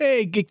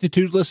Hey, Geek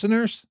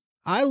listeners.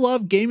 I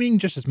love gaming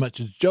just as much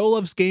as Joe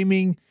loves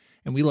gaming,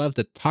 and we love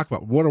to talk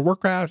about World of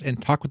Warcraft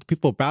and talk with the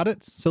people about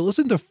it. So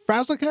listen to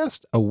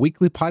Frazzlecast, a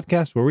weekly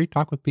podcast where we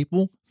talk with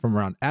people from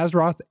around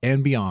Azeroth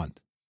and beyond.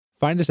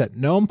 Find us at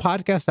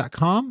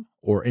gnomepodcast.com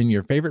or in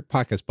your favorite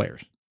podcast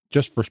players.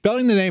 Just for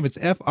spelling the name, it's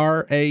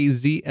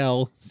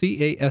Frazlcast.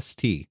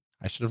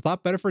 I should have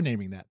thought better for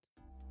naming that.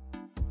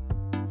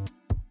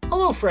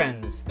 Hello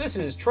friends, this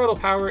is Troidal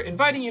Power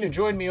inviting you to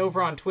join me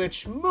over on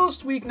Twitch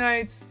most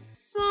weeknights,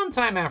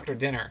 sometime after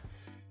dinner.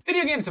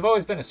 Video games have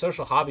always been a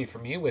social hobby for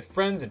me, with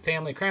friends and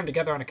family crammed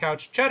together on a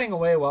couch, chatting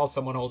away while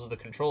someone holds the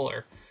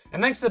controller.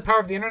 And thanks to the power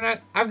of the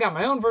internet, I've got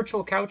my own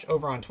virtual couch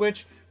over on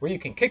Twitch, where you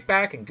can kick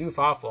back and goof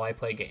off while I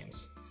play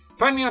games.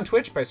 Find me on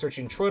Twitch by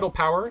searching Troidal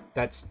Power,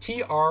 that's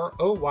Troytle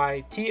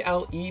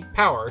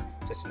Power,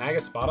 to snag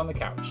a spot on the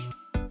couch.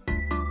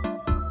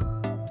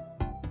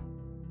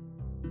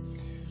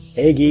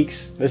 Hey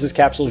geeks, this is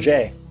Capsule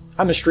J.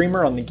 I'm a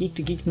streamer on the Geek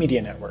to Geek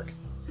Media Network.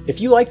 If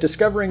you like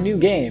discovering new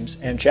games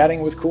and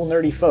chatting with cool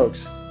nerdy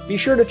folks, be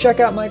sure to check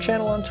out my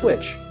channel on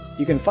Twitch.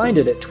 You can find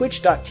it at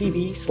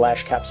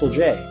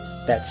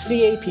twitch.tv/CapsuleJ. That's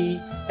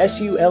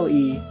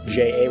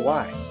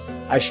CapsuleJay.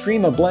 I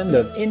stream a blend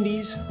of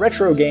indies,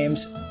 retro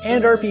games,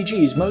 and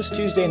RPGs most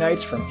Tuesday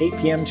nights from 8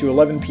 p.m. to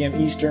 11 p.m.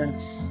 Eastern,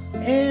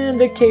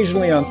 and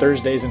occasionally on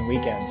Thursdays and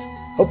weekends.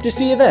 Hope to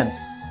see you then!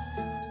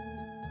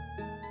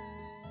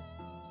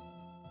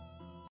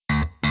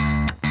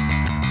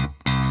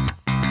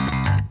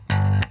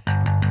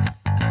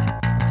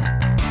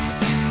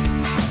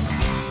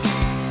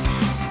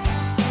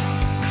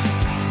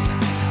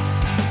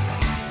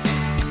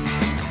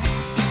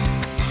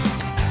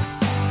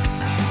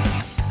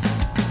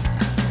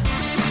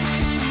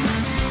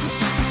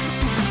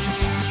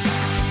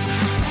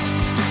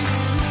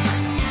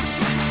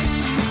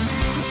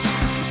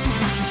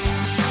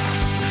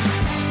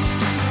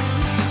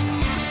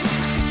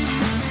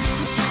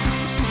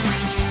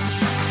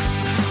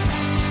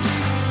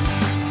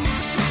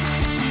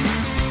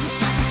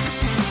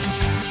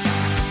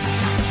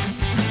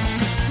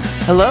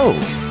 Hello,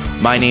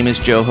 my name is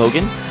Joe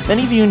Hogan.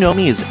 Many of you know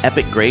me as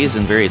Epic Grays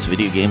in various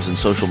video games and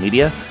social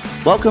media.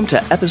 Welcome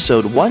to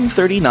episode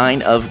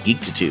 139 of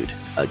Geektitude,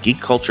 a geek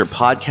culture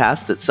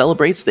podcast that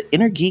celebrates the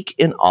inner geek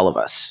in all of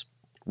us.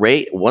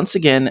 Ray, once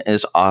again,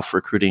 is off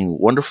recruiting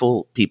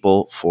wonderful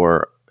people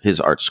for his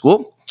art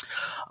school.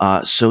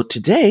 So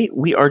today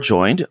we are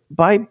joined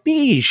by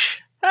Beej.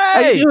 Hey! How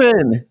you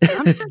doing?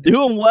 I'm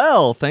doing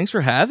well. Thanks for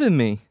having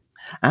me.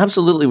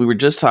 Absolutely. We were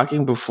just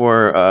talking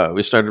before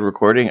we started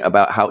recording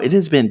about how it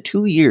has been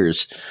 2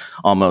 years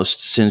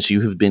almost since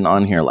you have been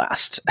on here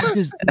last. It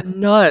is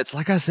nuts.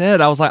 Like I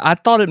said, I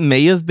thought it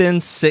may have been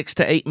 6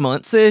 to 8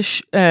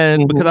 months-ish.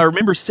 And because I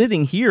remember I was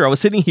sitting here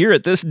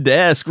at this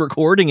desk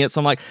recording it.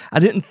 So I'm like, I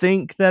didn't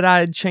think that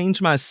I'd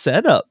changed my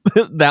setup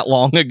that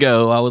long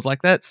ago. I was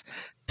like, that's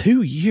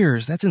 2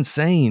 years. That's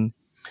insane.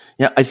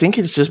 Yeah, I think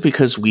it's just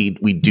because we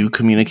do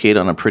communicate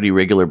on a pretty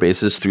regular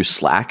basis through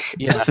Slack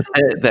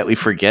that we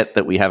forget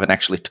that we haven't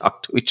actually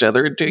talked to each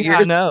other in 2 years.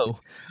 I know.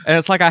 And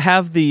it's like I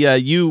have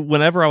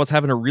whenever I was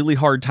having a really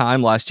hard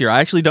time last year, I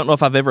actually don't know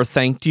if I've ever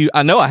thanked you.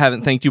 I know I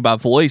haven't thanked you by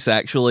voice,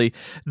 actually,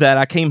 that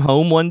I came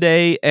home one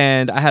day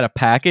and I had a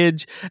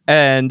package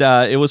and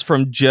it was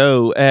from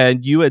Joe,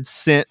 and you had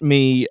sent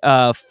me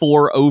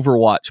 4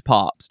 Overwatch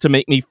pops to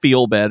make me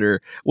feel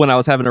better when I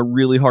was having a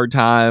really hard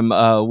time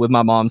with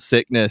my mom's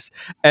sickness.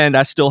 And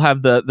I still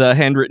have the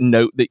handwritten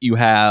note that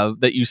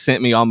you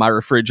sent me on my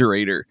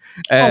refrigerator.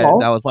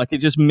 And I was like, it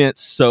just meant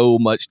so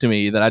much to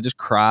me that I just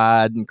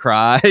cried and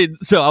cried.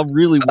 So I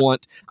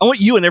want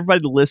you and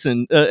everybody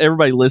listening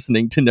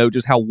to know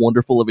just how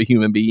wonderful of a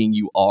human being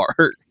you are.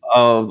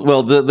 Oh,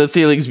 well, the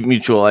feeling's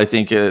mutual. I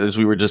think, as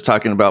we were just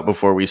talking about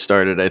before we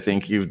started, I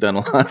think you've done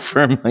a lot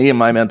for me and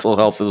my mental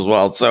health as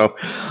well. So,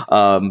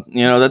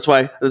 that's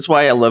why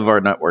I love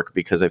our network,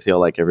 because I feel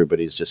like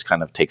everybody's just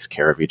kind of takes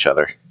care of each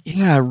other.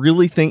 Yeah, I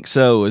really think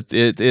so.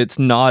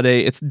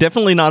 It's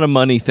definitely not a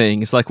money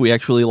thing. It's like we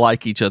actually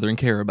like each other and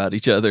care about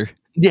each other.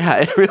 Yeah,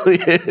 it really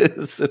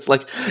is. It's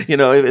like,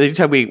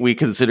 anytime we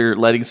consider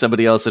letting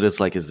somebody else in, it's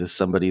like, is this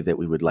somebody that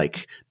we would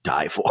like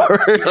die for?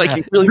 Like,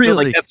 you really feel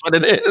like that's what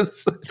it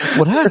is.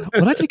 Would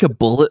I take a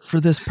bullet for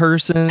this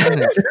person? I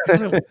don't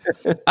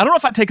know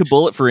if I'd take a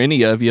bullet for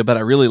any of you, but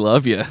I really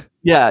love you.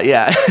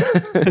 Yeah.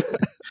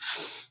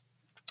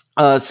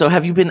 So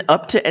have you been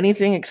up to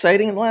anything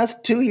exciting in the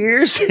last 2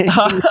 years? You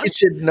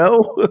should know.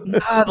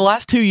 The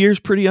last 2 years,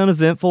 pretty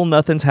uneventful.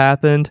 Nothing's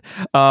happened.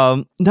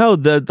 The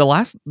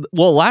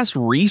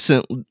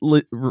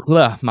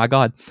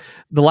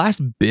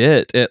last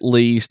bit at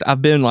least,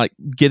 I've been like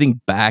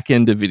getting back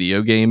into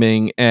video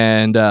gaming,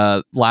 and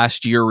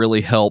last year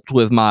really helped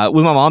with my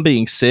mom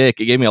being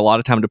sick. It gave me a lot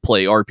of time to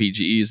play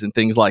RPGs and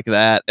things like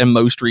that. And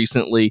most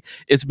recently,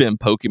 it's been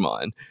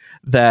Pokemon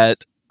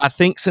that I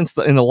think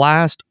in the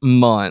last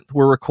month,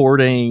 we're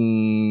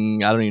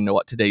recording, I don't even know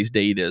what today's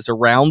date is,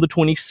 around the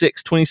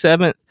 26th,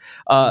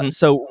 27th.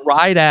 So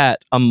right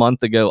at a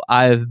month ago,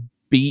 I've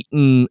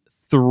beaten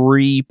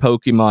 3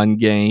 Pokemon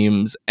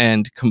games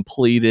and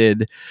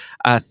completed,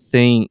 I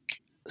think,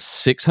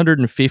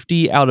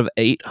 650 out of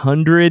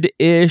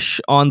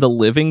 800-ish on the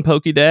living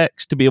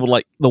Pokédex to be able to,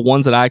 like, the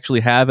ones that I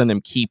actually have, and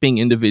am keeping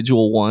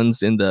individual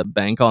ones in the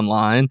bank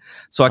online.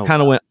 So I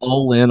kind of went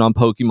all in on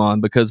Pokemon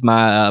because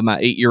my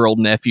 8-year-old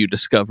nephew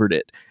discovered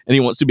it and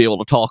he wants to be able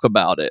to talk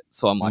about it.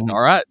 So I'm like,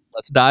 all right,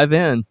 let's dive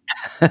in.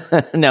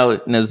 Now,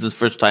 is this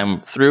first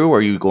time through, or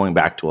are you going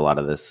back to a lot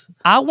of this?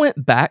 I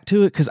went back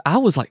to it because I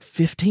was like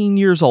 15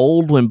 years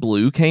old when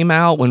Blue came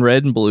out, when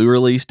Red and Blue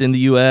released in the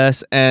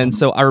US. And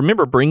so I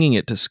remember bringing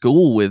it to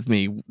school with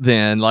me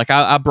then. Like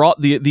I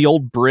brought the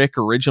old brick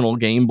original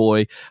Game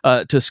Boy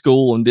to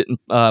school and didn't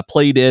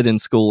played it in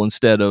school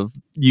instead of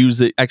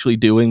actually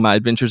doing my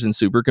Adventures in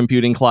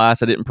Supercomputing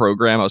class. I didn't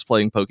program. I was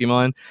playing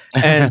Pokemon.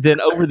 And then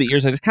over the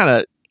years, I just kind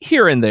of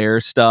here and there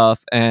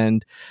stuff.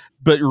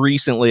 But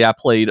recently I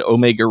played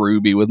Omega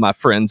Ruby with my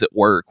friends at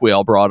work. We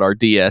all brought our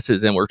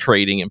DSs and we're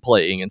trading and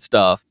playing and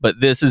stuff. But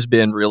this has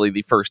been really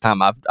the first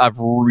time I've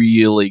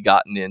really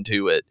gotten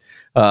into it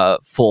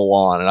full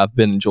on, and I've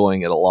been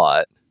enjoying it a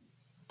lot.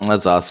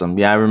 That's awesome.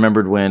 Yeah, I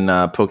remembered when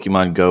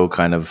Pokemon Go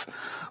kind of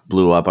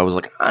blew up. I was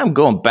like, I'm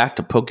going back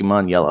to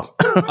Pokemon Yellow.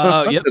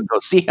 Yep. Go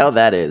see how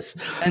that is.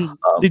 And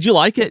did you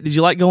like it? Did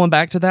you like going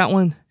back to that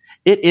one?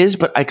 It is,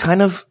 but I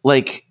kind of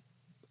like,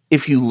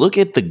 if you look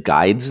at the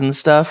guides and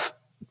stuff,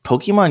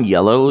 Pokemon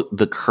Yellow,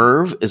 the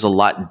curve is a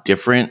lot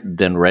different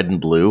than Red and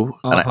Blue.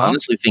 And I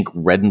honestly think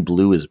Red and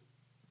Blue is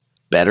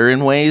better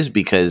in ways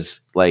because,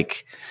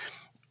 like,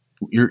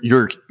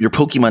 your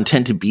Pokemon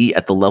tend to be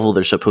at the level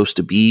they're supposed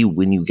to be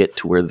when you get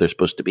to where they're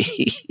supposed to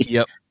be.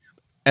 Yep.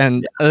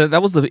 And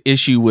that was the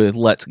issue with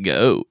Let's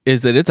Go,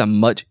 is that it's a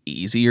much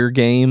easier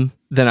game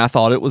than I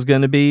thought it was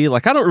going to be.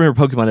 Like, I don't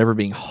remember Pokemon ever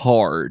being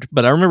hard,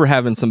 but I remember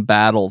having some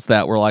battles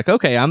that were like,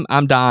 okay,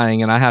 I'm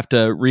dying and I have to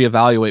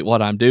reevaluate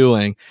what I'm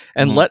doing.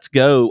 And Let's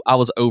Go, I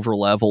was over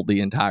leveled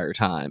the entire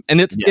time.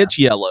 And it's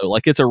Yellow,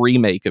 like it's a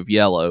remake of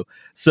Yellow.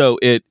 So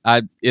it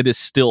is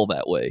still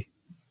that way.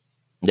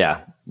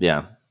 Yeah.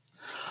 Yeah.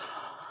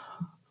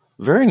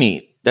 Very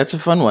neat. That's a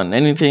fun one.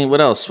 Anything, what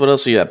else? What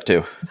else are you up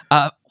to?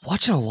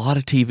 Watching a lot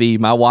of TV.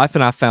 My wife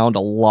and I found a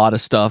lot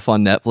of stuff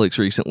on Netflix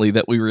recently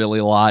that we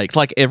really liked.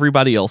 Like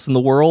everybody else in the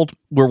world,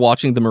 we're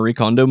watching the Marie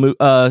Kondo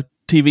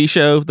TV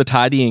show, The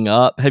Tidying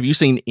Up. Have you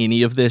seen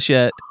any of this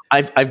yet?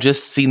 I've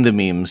just seen the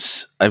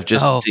memes.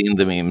 Seen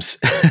the memes.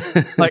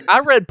 Like, I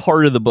read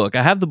part of the book.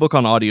 I have the book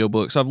on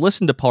audiobook, so I've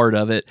listened to part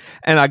of it,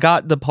 and I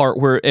got the part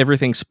where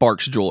everything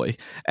sparks joy.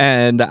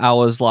 And I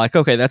was like,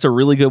 okay, that's a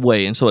really good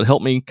way. And so it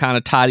helped me kind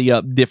of tidy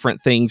up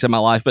different things in my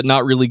life, but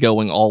not really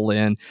going all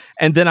in.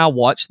 And then I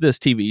watched this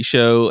TV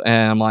show,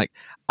 and I'm like,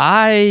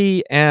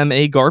 I am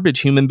a garbage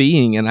human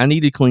being and I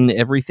need to clean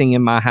everything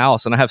in my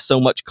house. And I have so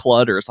much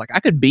clutter. It's like, I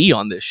could be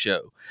on this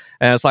show.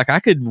 And it's like, I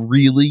could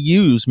really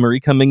use Marie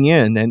coming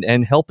in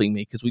and helping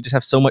me because we just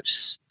have so much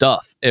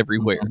stuff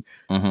everywhere.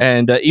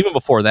 And even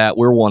before that,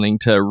 we're wanting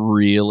to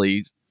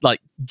really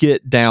like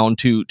get down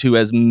to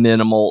as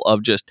minimal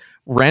of just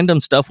random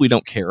stuff we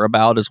don't care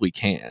about as we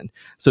can.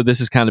 So this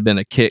has kind of been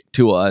a kick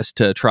to us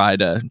to try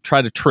to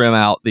trim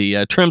out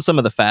trim some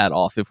of the fat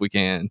off if we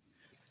can.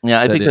 Yeah,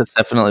 I think that's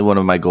definitely one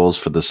of my goals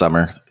for the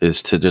summer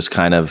is to just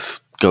kind of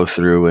go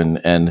through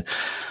and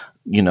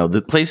you know,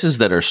 the places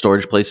that are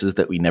storage places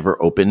that we never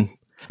open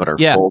but are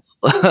full.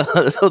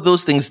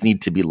 Those things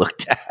need to be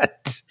looked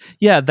at.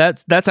 Yeah,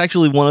 that's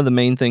actually one of the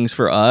main things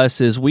for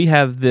us is we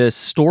have this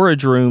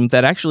storage room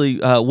that actually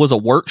was a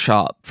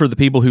workshop for the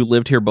people who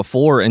lived here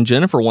before, and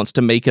Jennifer wants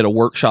to make it a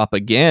workshop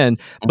again,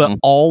 but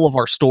all of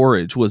our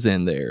storage was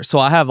in there. So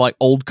I have like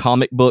old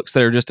comic books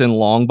that are just in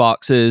long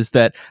boxes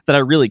that I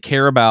really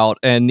care about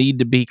and need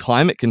to be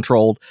climate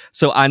controlled.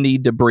 So I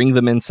need to bring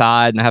them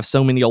inside, and I have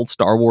so many old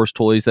Star Wars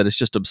toys that it's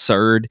just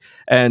absurd,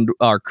 and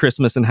our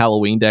Christmas and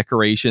Halloween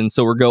decorations.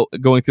 So we're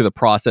going through the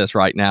process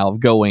right now of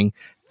going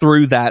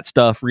through that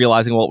stuff,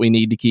 realizing what we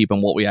need to keep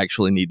and what we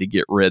actually need to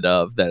get rid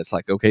of. That it's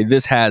like, okay,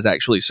 this has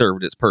actually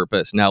served its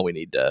purpose. Now we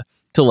need to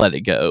let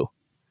it go.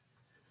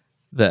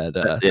 That's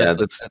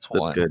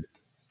good.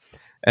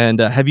 And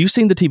have you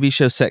seen the TV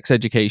show Sex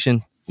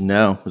Education?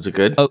 No. Was it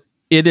good? Oh,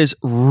 it is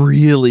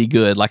really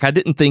good. Like, I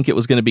didn't think it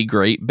was going to be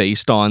great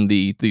based on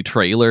the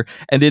trailer,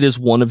 and it is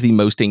one of the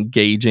most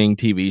engaging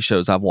TV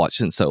shows I've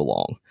watched in so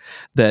long.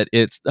 That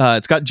it's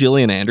got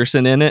Gillian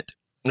Anderson in it.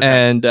 Okay.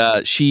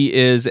 And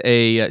she's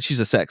a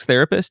sex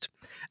therapist,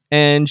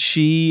 and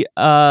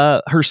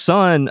her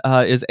son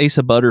is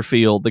Asa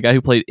Butterfield, the guy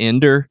who played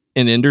Ender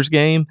in Ender's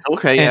Game.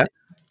 Okay, and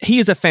he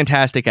is a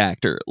fantastic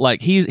actor.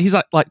 Like he's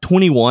like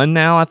 21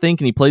 now, I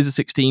think, and he plays a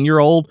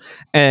 16-year-old,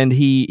 and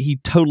he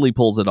totally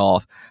pulls it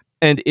off.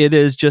 And it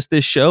is just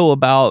this show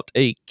about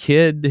a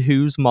kid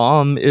whose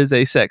mom is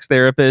a sex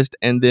therapist,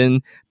 and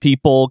then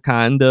people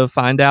kind of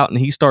find out, and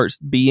he starts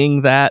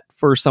being that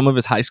for some of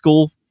his high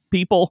school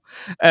people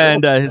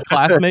and his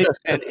classmates,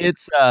 and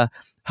it's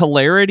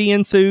hilarity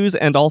ensues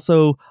and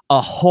also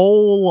a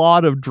whole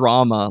lot of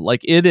drama.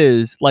 Like, it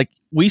is like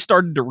we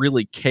started to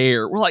really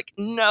care. We're like,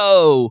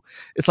 no.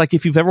 It's like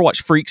if you've ever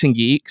watched Freaks and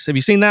Geeks. Have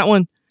you seen that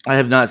one? I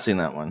have not seen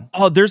that one.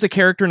 Oh, there's a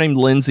character named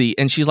Lindsay,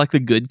 and she's like the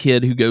good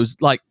kid who goes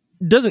like,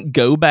 doesn't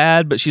go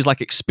bad, but she's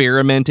like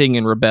experimenting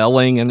and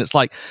rebelling. And it's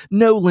like,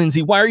 no,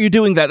 Lindsay, why are you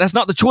doing that? That's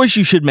not the choice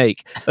you should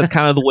make. That's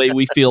kind of the way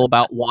we feel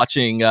about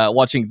watching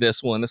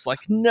this one. It's like,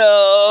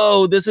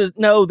 no, this is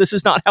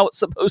not how it's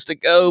supposed to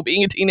go.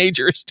 Being a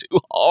teenager is too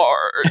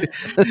hard.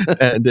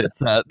 And it's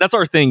that's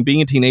our thing.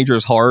 Being a teenager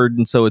is hard.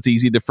 And so it's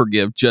easy to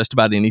forgive just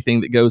about anything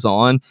that goes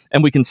on.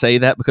 And we can say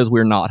that because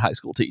we're not high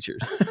school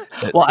teachers.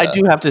 Well, I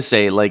do have to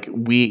say, like,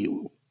 we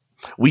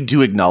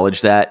do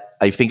acknowledge that.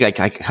 I think I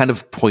kind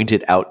of point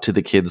it out to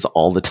the kids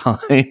all the time.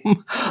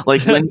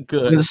 Like when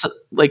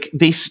like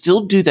they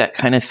still do that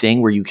kind of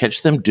thing where you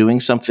catch them doing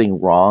something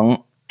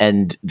wrong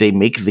and they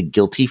make the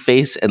guilty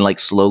face and like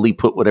slowly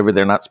put whatever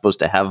they're not supposed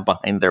to have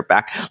behind their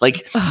back.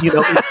 Like,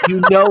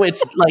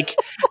 it's like,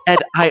 and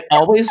I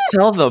always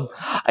tell them,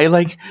 I'm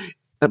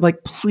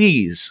like,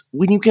 please,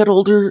 when you get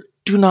older,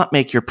 do not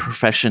make your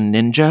profession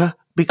ninja.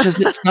 Because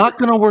it's not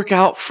going to work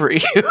out for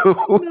you.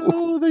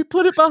 No, they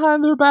put it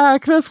behind their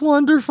back. That's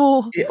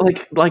wonderful. Yeah,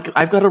 like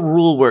I've got a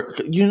rule where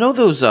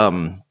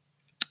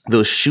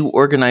those shoe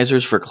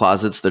organizers for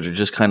closets that are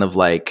just kind of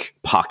like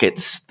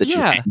pockets that you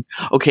hang.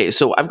 Okay,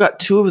 so I've got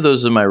 2 of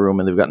those in my room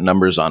and they've got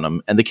numbers on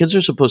them, and the kids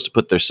are supposed to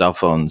put their cell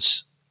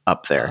phones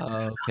up there.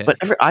 Okay. But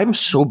I'm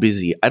so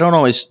busy, I don't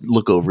always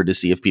look over to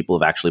see if people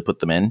have actually put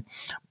them in.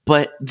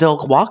 But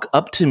they'll walk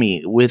up to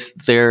me with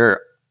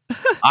their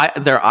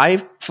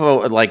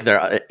iPhone, like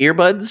their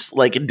earbuds,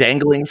 like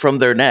dangling from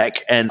their neck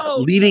and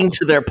leading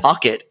to their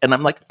pocket. And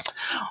I'm like,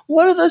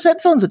 what are those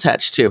headphones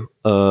attached to?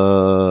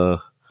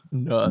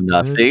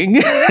 Nothing.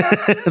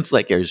 It's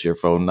like, is your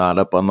phone not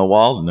up on the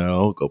wall?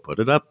 No, go put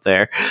it up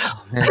there.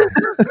 Oh,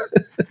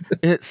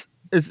 it's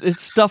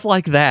stuff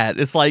like that.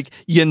 It's like,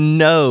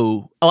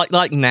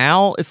 like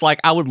now it's like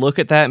I would look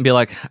at that and be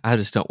like, I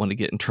just don't want to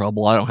get in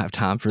trouble. I don't have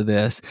time for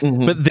this.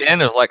 Mm-hmm. But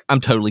then it's like,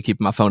 I'm totally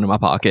keeping my phone in my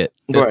pocket.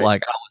 It's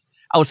like,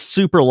 I was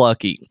super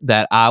lucky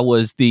that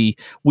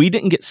we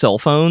didn't get cell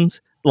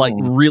phones, like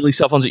really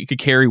cell phones that you could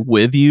carry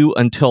with you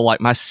until like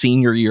my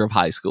senior year of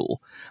high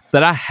school.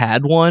 That I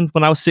had one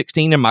when I was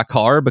 16 in my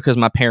car because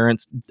my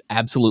parents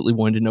absolutely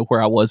wanted to know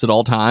where I was at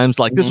all times.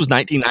 Like this was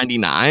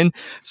 1999.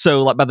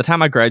 So like by the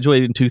time I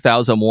graduated in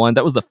 2001,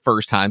 that was the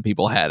first time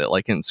people had it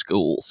like in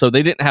school. So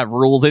they didn't have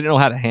rules. They didn't know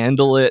how to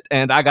handle it.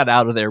 And I got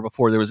out of there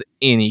before there was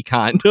any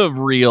kind of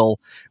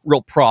real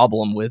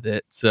problem with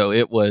it. So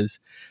it was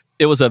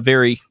a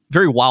very,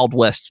 very Wild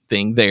West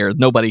thing there.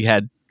 Nobody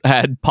had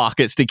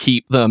pockets to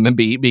keep them and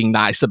being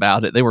nice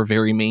about it. They were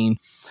very mean.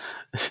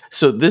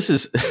 So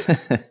this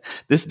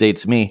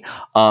dates me.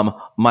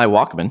 My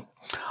Walkman.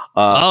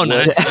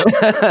 Nice.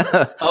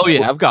 Oh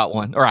yeah, I've got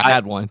one, or I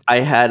had one. I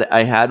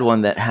had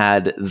one that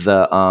had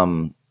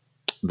the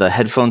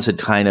headphones had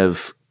kind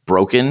of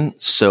broken,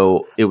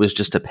 so it was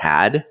just a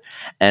pad.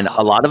 And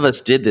a lot of us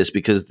did this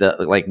because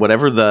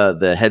whatever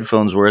the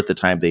headphones were at the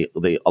time, they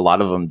a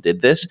lot of them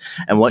did this.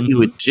 And what you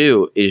would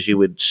do is you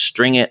would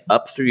string it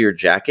up through your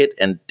jacket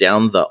and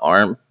down the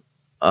arm,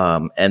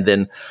 and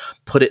then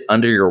put it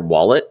under your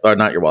wallet, or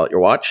not your wallet, your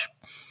watch,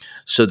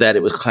 so that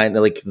it was kind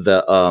of like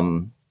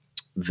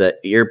the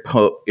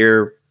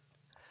ear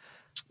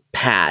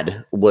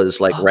pad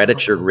was like right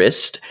at your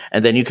wrist,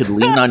 and then you could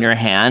lean on your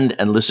hand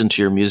and listen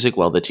to your music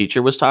while the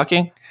teacher was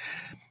talking.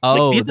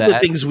 Like, these are the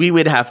things we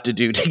would have to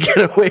do to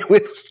get away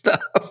with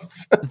stuff.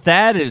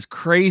 That is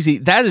crazy.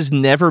 That has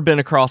never been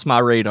across my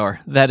radar.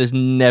 That has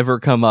never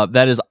come up.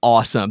 That is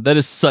awesome. That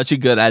is such a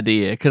good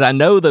idea, because I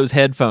know those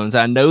headphones.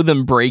 I know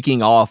them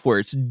breaking off where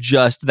it's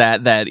just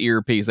that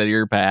earpiece, that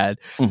ear pad.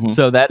 Mm-hmm.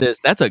 So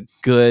that's a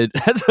good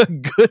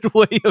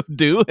way of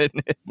doing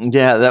it.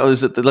 Yeah, that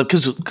was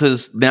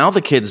because now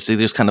the kids, they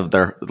just kind of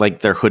their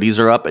hoodies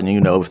are up, and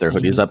if their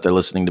hoodies up, they're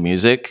listening to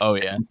music. Oh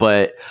yeah,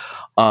 but.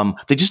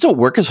 They just don't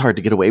work as hard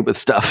to get away with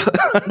stuff.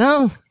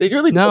 No, they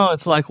really don't. No,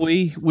 it's like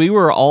we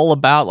were all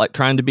about like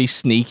trying to be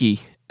sneaky.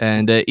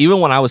 And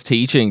even when I was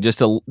teaching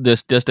just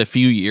a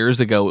few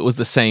years ago, it was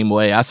the same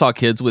way. I saw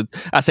kids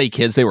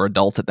they were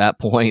adults at that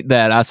point,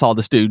 that I saw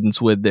the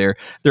students with their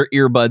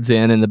earbuds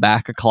in the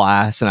back of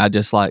class. And I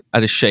just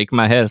shake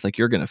my head. It's like,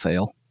 you're going to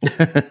fail.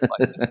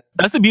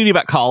 That's the beauty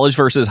about college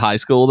versus high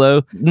school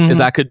though.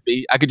 Because I could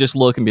just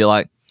look and be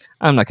like,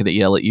 I'm not going to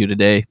yell at you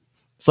today.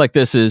 It's like,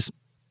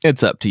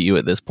 it's up to you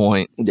at this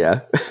point. Yeah.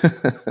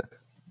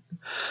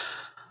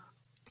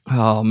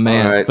 Oh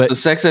man. All right. So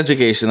sex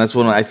education, that's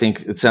one I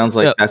think it sounds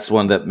like that's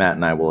one that Matt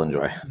and I will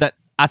enjoy. That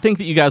I think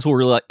that you guys will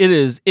really like. It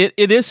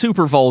is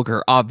super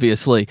vulgar,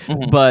 obviously,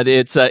 but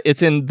it's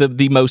in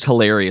the most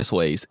hilarious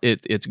ways.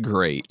 It's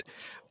great.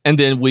 And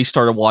then we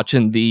started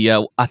watching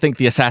I think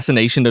the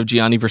assassination of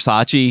Gianni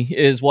Versace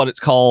is what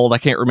it's called. I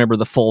can't remember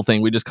the full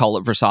thing. We just call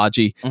it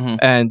Versace.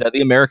 And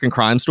the American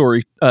Crime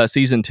Story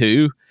season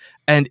 2.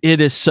 And it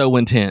is so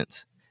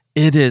intense.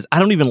 It is.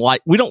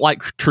 We don't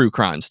like true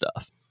crime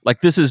stuff.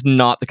 Like, this is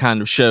not the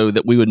kind of show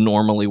that we would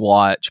normally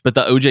watch. But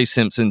the O.J.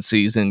 Simpson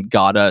season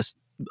got us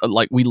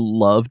like we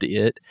loved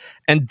it.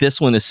 And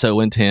this one is so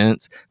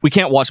intense. We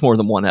can't watch more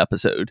than one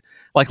episode.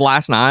 Like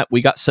last night,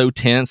 we got so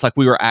tense, like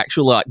we were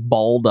actually like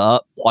balled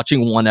up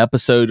watching one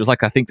episode. It was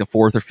like I think the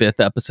 4th or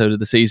 5th episode of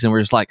the season.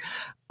 We're just like,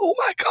 oh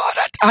my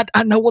god,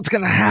 I know what's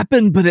gonna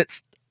happen, but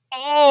it's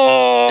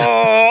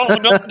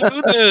don't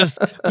do this.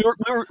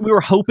 We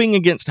were hoping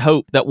against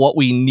hope that what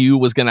we knew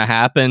was going to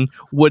happen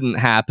wouldn't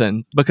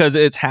happen, because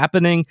it's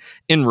happening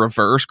in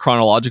reverse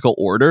chronological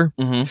order,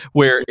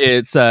 where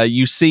it's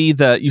you see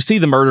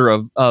the murder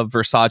of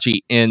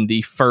Versace in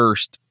the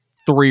first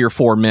 3 or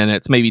 4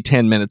 minutes, maybe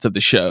 10 minutes of the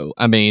show.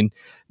 I mean,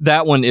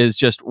 that one is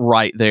just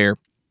right there.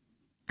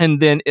 And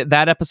then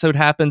that episode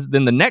happens.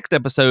 Then the next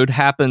episode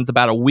happens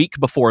about a week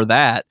before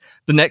that.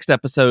 The next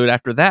episode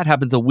after that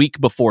happens a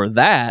week before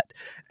that,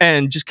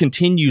 and just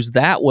continues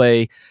that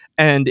way.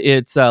 And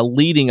it's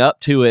leading up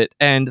to it.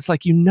 And it's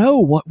like,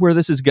 where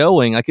this is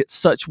going. Like, it's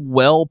such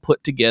well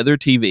put together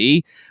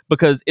TV,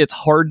 because it's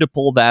hard to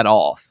pull that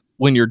off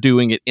when you're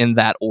doing it in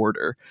that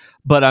order.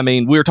 But I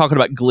mean, we were talking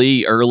about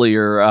Glee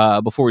earlier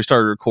before we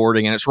started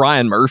recording, and it's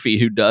Ryan Murphy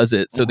who does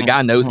it. So the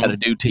guy knows how to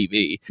do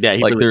TV. Yeah,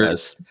 he really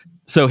does.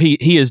 So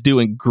he is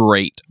doing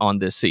great on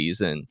this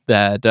season,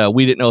 that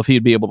we didn't know if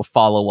he'd be able to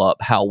follow up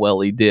how well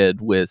he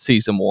did with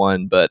season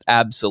 1, but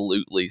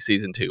absolutely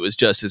season 2 is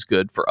just as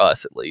good for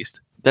us, at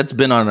least. That's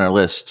been on our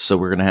list, so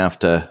we're gonna have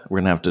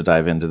to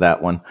dive into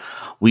that one.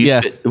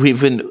 We've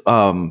been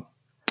I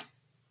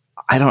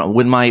don't know,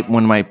 when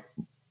my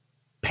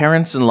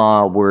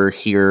parents-in-law were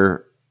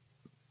here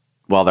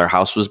while their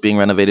house was being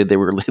renovated, they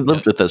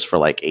lived with us for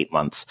like 8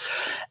 months,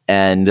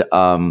 and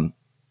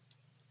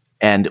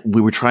we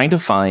were trying to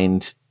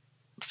find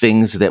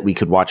things that we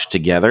could watch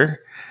together,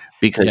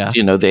 because,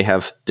 they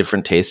have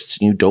different tastes,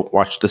 and you don't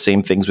watch the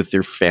same things with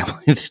your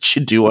family that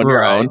you do on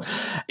your own.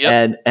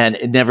 Yep. And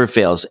it never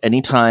fails.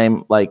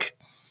 Anytime, like,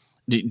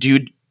 did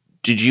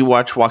you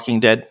watch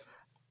Walking Dead?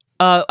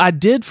 I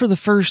did for the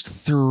first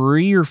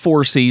 3 or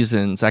 4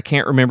 seasons. I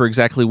can't remember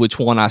exactly which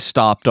one I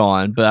stopped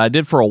on, but I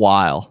did for a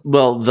while.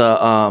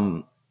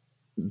 Well,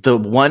 the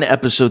one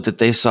episode that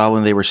they saw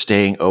when they were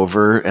staying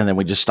over, and then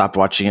we just stopped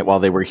watching it while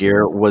they were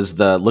here, was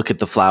the Look at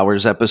the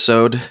Flowers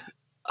episode.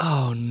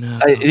 Oh no!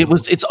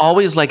 It's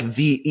always like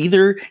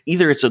either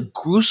it's a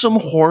gruesome,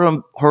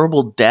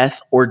 horrible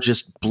death, or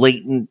just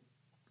blatant,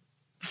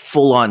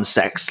 full on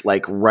sex.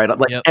 Like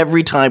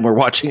every time we're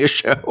watching a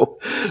show.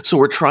 So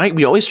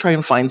we always try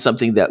and find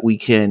something that we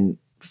can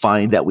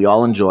find that we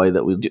all enjoy,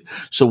 that we do.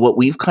 So what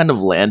we've kind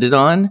of landed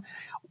on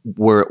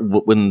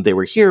when they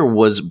were here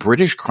was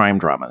British crime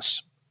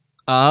dramas.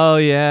 Oh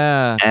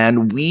yeah.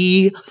 And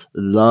we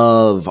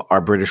love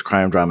our British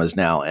crime dramas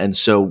now. And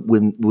so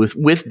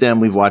with them,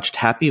 we've watched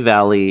Happy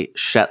Valley,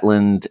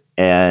 Shetland,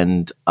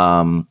 and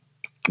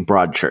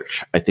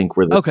Broadchurch, I think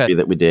were the 3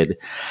 that we did.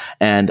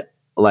 And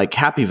like,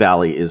 Happy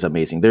Valley is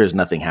amazing. There is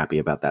nothing happy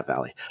about that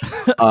valley.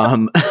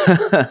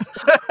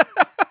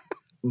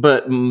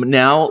 But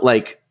now,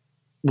 like,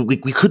 we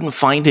couldn't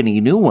find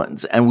any new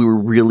ones, and we were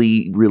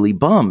really, really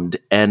bummed.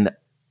 And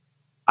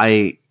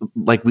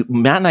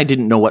Matt and I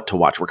didn't know what to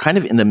watch. We're kind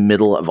of in the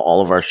middle of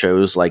all of our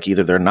shows. Like,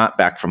 either they're not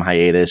back from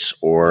hiatus,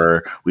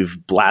 or we've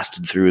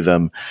blasted through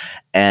them.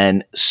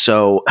 And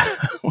so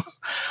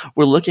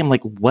we're looking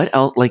like, what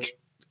else? Like,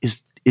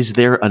 is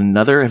there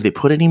another? Have they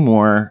put any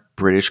more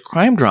British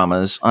crime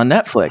dramas on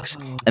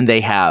Netflix? And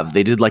they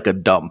did like a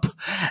dump.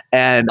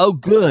 And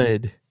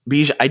good.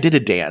 Beej, I did a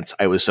dance.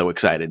 I was so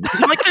excited.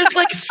 I'm like, there's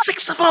like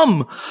 6 of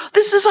them.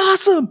 This is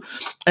awesome.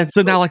 And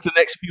so now, like, the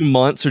next few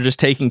months are just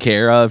taken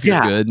care of. You're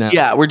good now.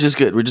 Yeah, we're just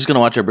good. We're just going to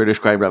watch our British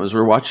crime dramas.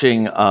 We're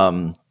watching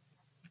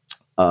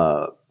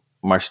Marcella,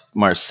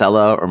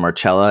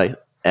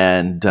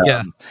 and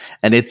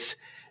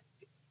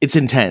it's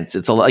intense.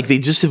 It's like they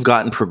just have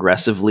gotten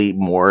progressively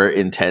more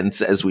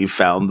intense as we've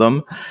found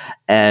them.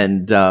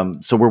 And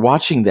so we're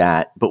watching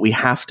that, but we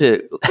have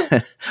to,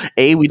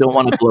 A, we don't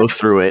want to blow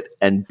through it,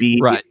 and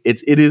B,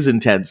 it is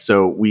intense.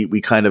 So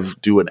we kind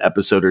of do an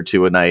episode or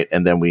 2 a night,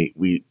 and then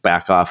we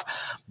back off.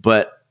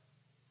 But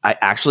I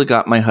actually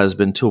got my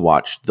husband to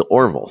watch The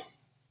Orville.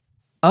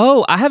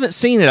 Oh, I haven't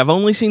seen it. I've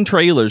only seen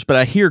trailers, but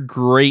I hear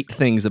great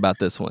things about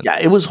this one. Yeah,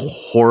 it was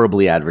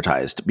horribly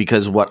advertised,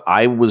 because what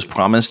I was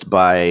promised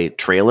by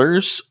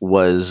trailers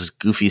was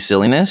goofy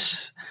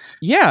silliness.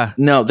 Yeah.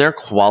 No, they're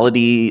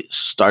quality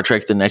Star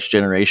Trek The Next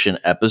Generation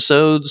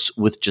episodes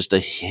with just a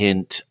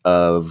hint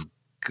of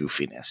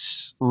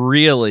goofiness.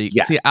 Really?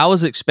 Yeah. See, I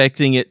was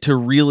expecting it to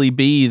really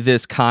be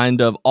this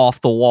kind of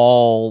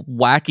off-the-wall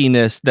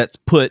wackiness that's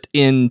put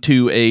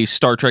into a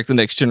Star Trek The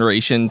Next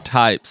Generation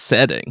type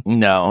setting.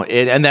 No,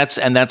 and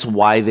that's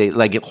why they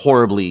like it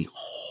horribly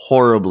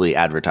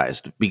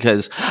advertised,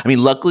 because I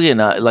mean, luckily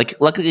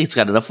it's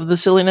got enough of the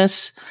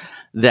silliness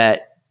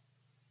that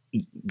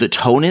the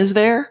tone is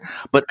there,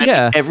 but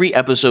every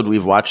episode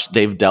we've watched,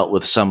 they've dealt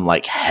with some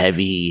like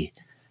heavy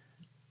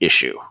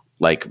issue.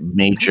 Like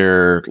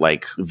major,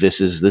 like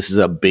this is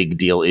a big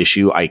deal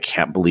issue. I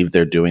can't believe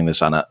they're doing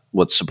this on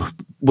what's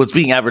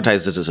being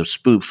advertised as a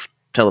spoof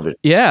television.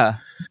 Yeah.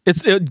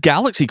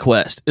 Galaxy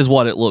Quest is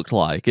what it looked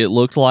like. It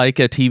looked like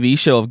a TV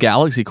show of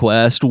Galaxy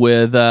Quest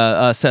with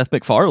Seth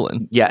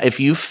MacFarlane. Yeah, if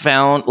you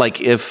found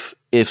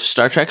if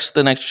Star Trek's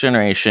The Next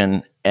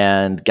Generation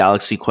and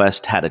Galaxy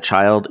Quest had a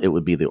child, it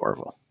would be the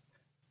Orville.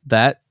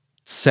 That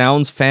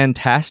sounds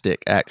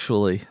fantastic,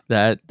 actually.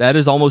 That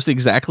is almost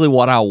exactly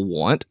what I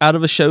want out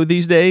of a show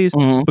these days,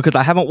 because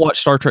I haven't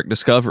watched Star Trek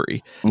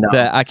Discovery. No.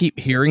 That I keep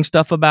hearing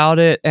stuff about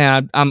it,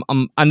 and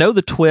I know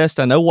the twist,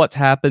 I know what's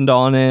happened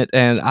on it,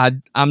 and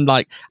I'm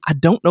like, I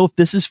don't know if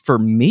this is for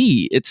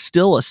me. It's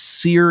still a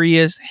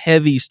serious,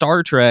 heavy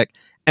Star Trek,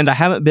 and I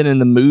haven't been in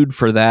the mood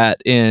for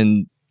that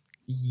in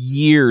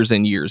years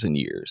and years and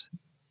years.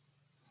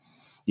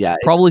 Yeah,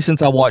 probably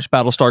since I watched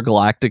Battlestar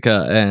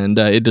Galactica, and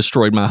it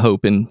destroyed my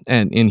hope in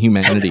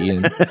humanity.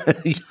 And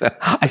yeah,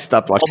 I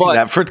stopped watching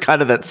that for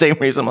kind of that same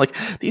reason. I'm like,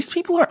 these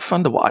people aren't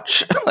fun to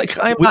watch.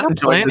 I'm not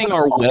planning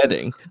our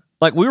wedding.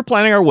 Like, we were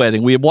planning our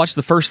wedding. We had watched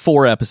the first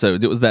 4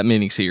 episodes. It was that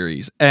mini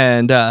series,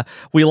 and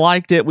we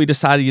liked it. We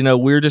decided,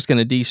 we're just going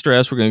to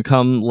de-stress. We're going to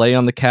come lay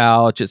on the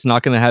couch. We're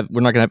not going to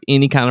have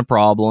any kind of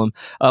problem.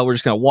 We're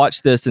just going to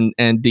watch this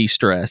and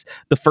de-stress.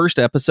 The first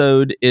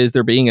episode is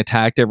they're being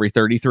attacked every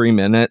 33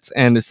 minutes,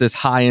 and it's this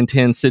high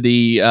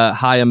intensity,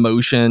 high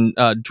emotion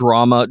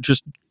drama.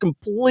 Just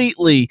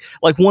completely,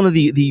 like, one of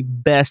the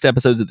best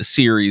episodes of the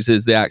series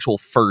is the actual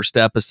first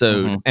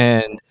episode,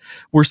 and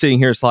we're sitting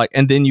here. It's like,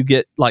 and then you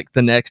get like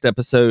the next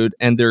episode,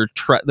 and they're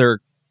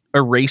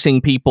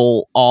erasing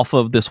people off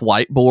of this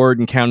whiteboard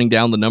and counting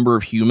down the number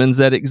of humans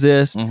that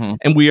exist,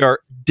 and we are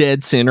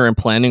dead center and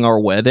planning our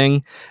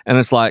wedding, and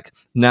it's like,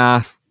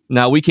 nah,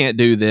 we can't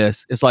do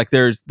this. It's like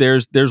there's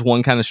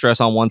one kind of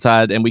stress on one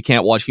side, and we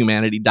can't watch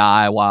humanity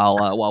die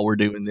while we're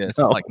doing this. It's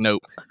like,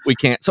 nope, we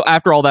can't. So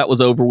after all that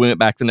was over, we went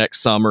back the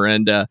next summer,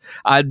 and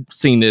I'd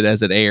seen it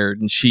as it aired,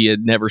 and she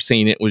had never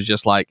seen it. It was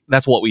just like,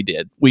 that's what we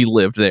did. We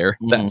lived there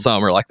that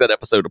summer, like that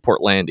episode of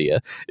Portlandia.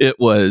 It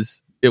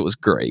was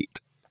great.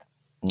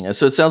 Yeah,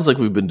 so it sounds like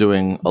we've been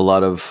doing a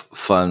lot of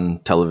fun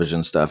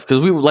television stuff,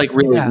 because we were like,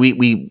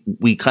 really,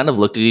 we kind of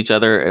looked at each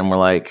other and we're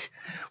like,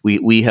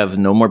 we have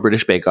no more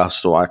British Bake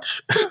Offs to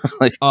watch.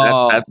 Like,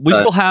 we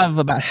still have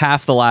about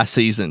half the last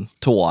season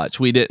to watch.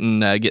 We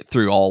didn't get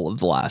through all of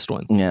the last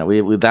one. Yeah,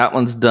 we that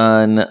one's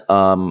done.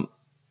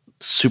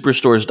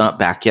 Superstore's not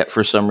back yet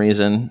for some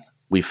reason.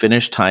 We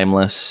finished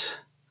Timeless.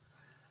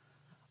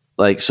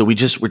 Like, so we're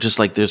just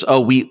like,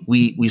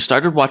 we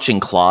started watching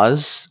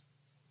Claws.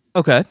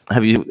 Okay.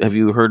 Have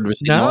you heard?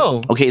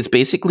 No. Okay, it's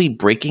basically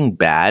Breaking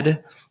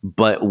Bad,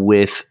 but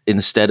with,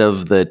 instead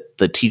of the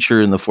teacher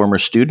and the former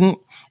student,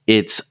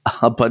 it's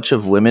a bunch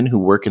of women who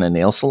work in a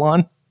nail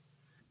salon.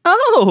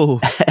 Oh.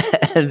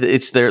 And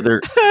it's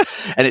they're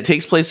and it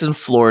takes place in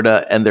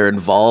Florida, and they're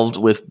involved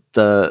with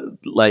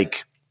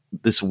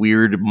this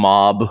weird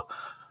mob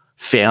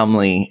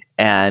family,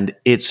 and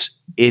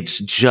it's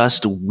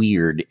just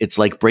weird. It's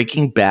like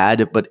Breaking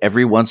Bad, but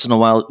every once in a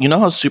while,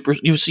 how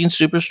you've seen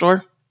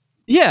Superstore?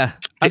 Yeah,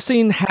 I've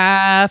seen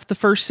half the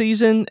first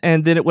season,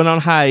 and then it went on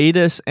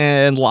hiatus,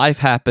 and life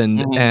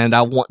happened, and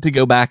I want to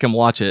go back and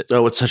watch it.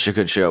 Oh, it's such a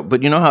good show.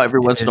 But you know how every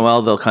once in a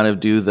while they'll kind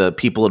of do the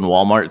people in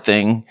Walmart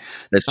thing?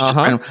 That's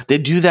just, they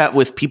do that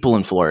with people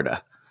in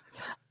Florida.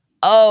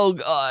 Oh,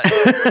 God.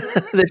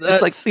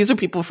 It's like, these are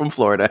people from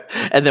Florida,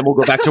 and then we'll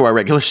go back to our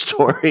regular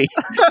story.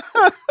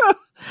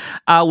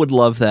 I would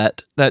love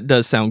that. That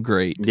does sound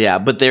great. Yeah,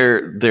 but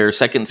their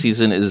second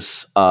season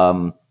is...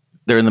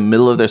 they're in the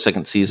middle of their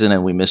second season,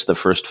 and we missed the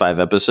first 5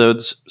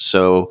 episodes,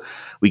 so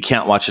we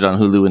can't watch it on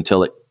Hulu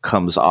until it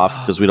comes off,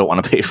 because we don't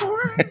want to pay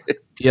for it.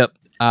 Yep,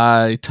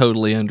 I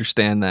totally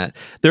understand that.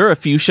 There are a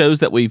few shows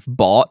that we've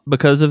bought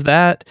because of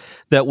that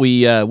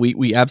we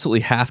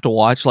absolutely have to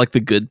watch, like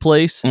The Good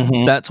Place.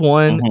 That's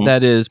one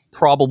that is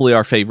probably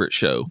our favorite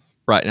show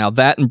right now.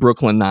 That and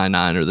Brooklyn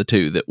Nine-Nine are the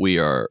two that we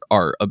are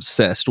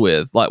obsessed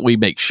with. Like, we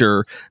make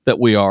sure that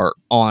we are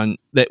on,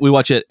 that we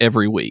watch it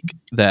every week.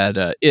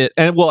 That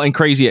and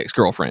Crazy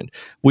Ex-Girlfriend,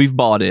 we've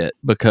bought it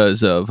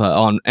because of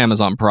on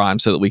Amazon Prime,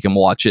 so that we can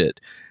watch it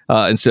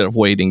instead of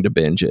waiting to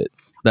binge it.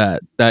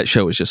 That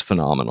show is just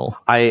phenomenal.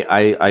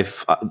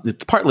 I've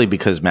it's partly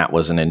because Matt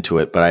wasn't into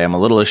it, but I am a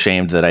little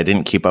ashamed that I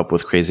didn't keep up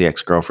with Crazy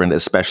Ex-Girlfriend,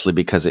 especially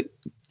because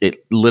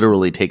it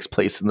literally takes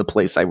place in the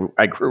place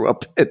I grew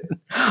up in.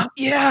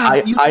 Yeah,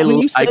 I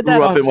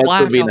grew up in West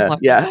Covina. Like,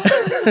 yeah,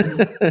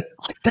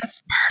 like,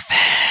 that's perfect.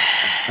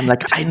 I'm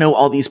like, I know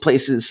all these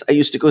places. I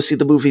used to go see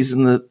the movies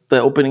in the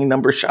opening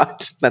number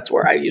shot. That's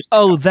where I used to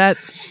go.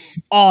 That's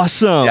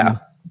awesome. Yeah.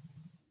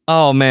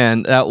 Oh,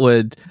 man,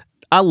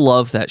 I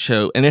love that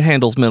show, and it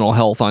handles mental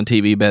health on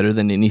TV better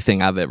than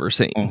anything I've ever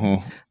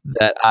seen.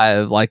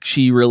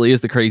 She really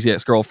is the Crazy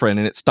Ex-Girlfriend,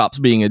 and it stops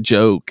being a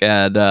joke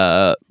at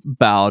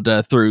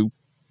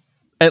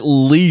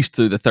least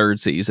through the 3rd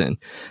season.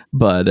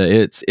 But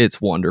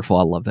it's wonderful.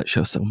 I love that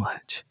show so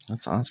much.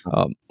 That's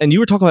awesome. And you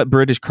were talking about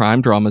British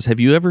crime dramas. Have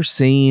you ever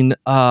seen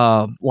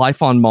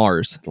Life on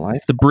Mars?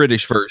 The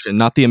British version,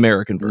 not the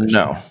American version.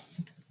 No.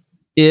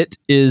 It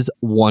is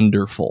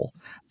wonderful.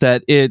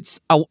 That it's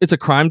a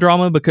crime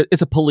drama, because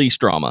it's a police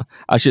drama.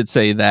 I should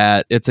say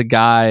that it's a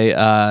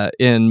guy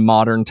in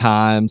modern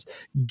times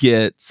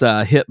gets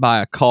hit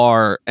by a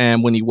car,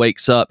 and when he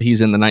wakes up,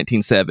 he's in the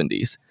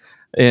 1970s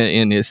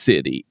in his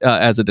city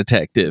as a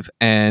detective,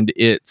 and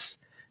it's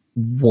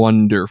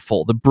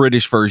wonderful. The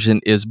British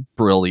version is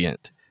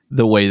brilliant,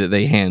 the way that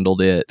they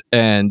handled it,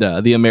 and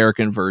the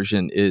American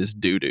version is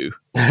doo-doo.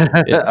 All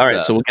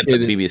right, so we'll get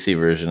the BBC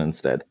version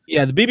instead.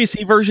 Yeah, the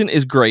BBC version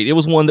is great. It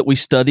was one that we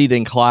studied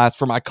in class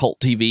for my cult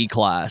TV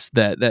class.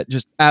 That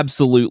just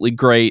absolutely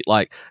great.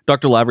 Like,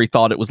 Dr. Lavery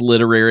thought it was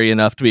literary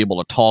enough to be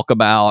able to talk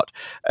about,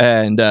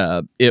 and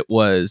it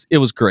was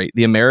great.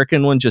 The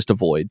American one, just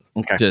avoid.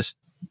 Okay. Just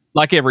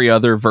like every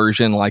other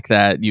version like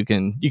that, you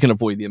can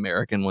avoid the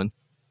American one.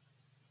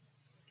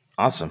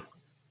 Awesome.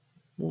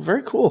 Well,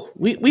 very cool.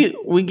 We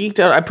geeked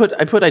out.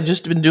 I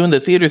just been doing the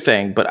theater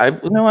thing, but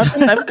I've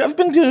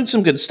been doing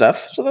some good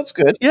stuff, so that's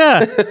good.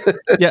 Yeah.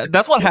 Yeah,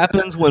 that's what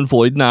happens when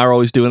Void and I are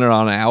always doing it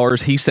on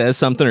ours. He says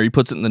something or he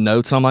puts it in the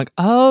notes, and I'm like,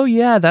 oh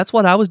yeah, that's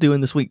what I was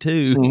doing this week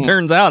too. Mm-hmm.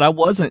 Turns out I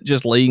wasn't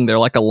just laying there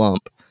like a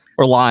lump.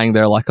 Or lying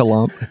there like a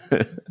lump.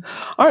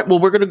 All right. Well,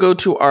 we're going to go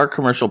to our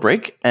commercial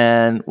break,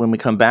 and when we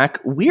come back,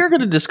 we are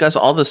going to discuss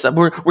all the stuff.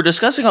 We're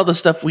discussing all the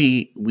stuff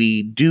we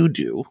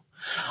do.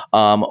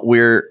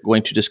 We're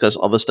going to discuss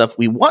all the stuff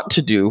we want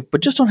to do,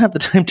 but just don't have the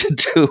time to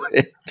do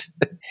it.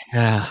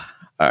 Yeah.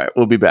 All right.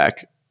 We'll be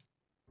back.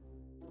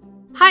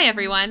 Hi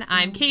everyone,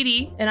 I'm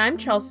Katie. And I'm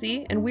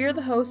Chelsea, and we are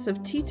the hosts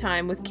of Tea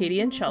Time with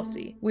Katie and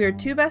Chelsea. We are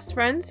two best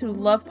friends who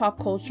love pop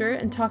culture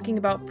and talking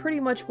about pretty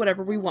much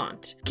whatever we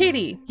want.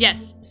 Katie!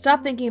 Yes?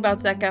 Stop thinking about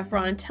Zac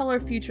Efron and tell our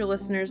future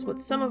listeners what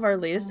some of our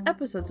latest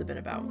episodes have been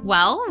about.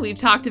 Well, we've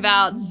talked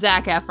about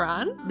Zac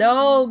Efron.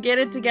 No, get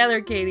it together,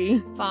 Katie.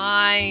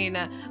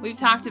 Fine. We've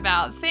talked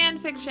about fan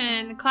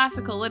fiction,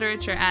 classical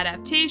literature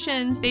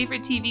adaptations,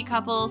 favorite TV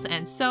couples,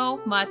 and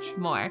so much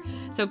more.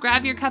 So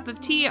grab your cup of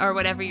tea or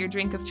whatever your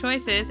drink of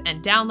choice is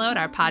and download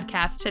our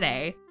podcast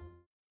today.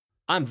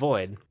 I'm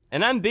Void.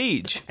 And I'm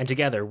Beej. And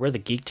together, we're the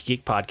Geek to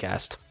Geek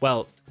podcast.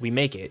 Well, we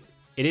make it.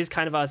 It is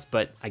kind of us,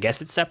 but I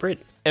guess it's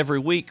separate. Every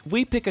week,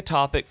 we pick a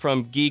topic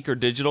from geek or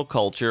digital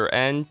culture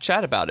and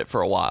chat about it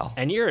for a while.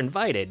 And you're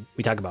invited.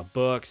 We talk about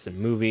books and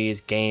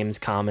movies, games,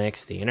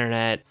 comics, the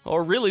internet.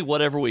 Or really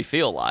whatever we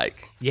feel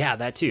like. Yeah,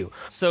 that too.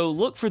 So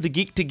look for the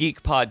Geek to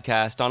Geek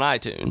podcast on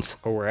iTunes.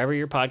 Or wherever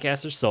your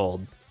podcasts are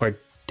sold. Or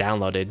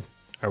downloaded.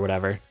 Or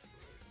whatever.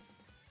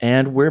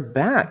 And we're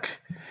back.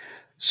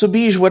 So,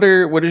 Beej,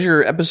 what is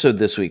your episode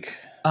this week?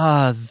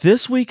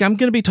 This week I'm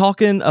going to be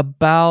talking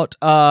about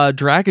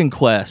Dragon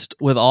Quest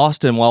with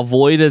Austin. While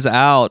Void is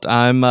out,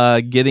 I'm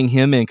getting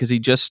him in because he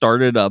just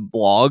started a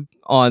blog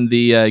on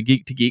the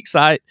Geek to Geek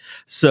site.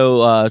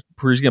 So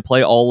he's going to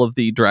play all of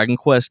the Dragon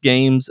Quest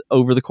games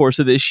over the course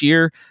of this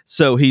year.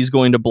 So he's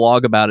going to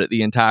blog about it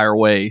the entire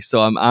way. So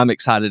I'm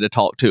excited to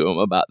talk to him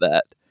about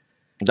that.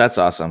 That's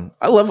awesome.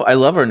 I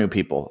love our new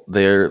people.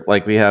 They're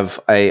like, we have,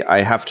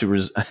 I have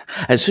to,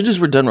 as soon as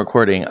we're done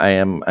recording,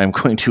 I'm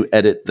going to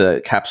edit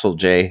the Capsule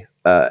J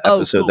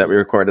episode that we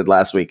recorded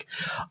last week.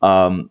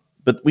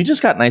 But we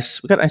got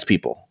nice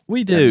people.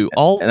 We do.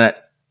 I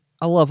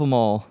love them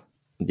all.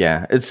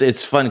 Yeah,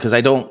 it's fun because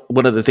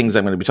one of the things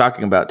I'm going to be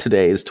talking about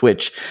today is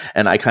Twitch,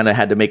 and I kind of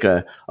had to make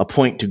a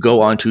point to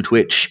go onto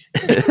Twitch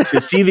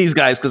to see these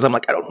guys because I'm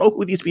like, I don't know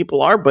who these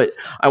people are, but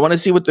I want to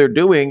see what they're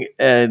doing,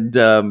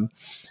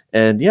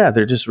 and yeah,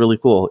 they're just really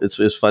cool.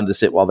 It's fun to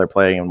sit while they're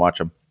playing and watch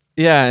them.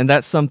 Yeah, and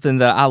that's something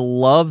that I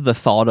love the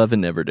thought of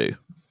and never do.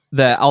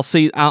 That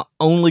I'll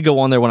only go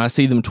on there when I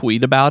see them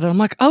tweet about it. I'm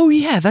like, oh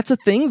yeah, that's a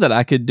thing that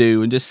I could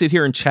do and just sit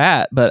here and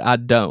chat, but I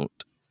don't.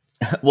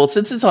 Well,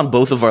 since it's on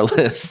both of our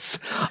lists,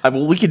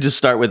 we could just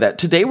start with that.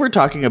 Today we're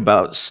talking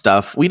about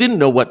stuff. We didn't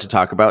know what to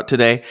talk about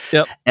today.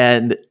 Yep.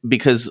 And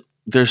because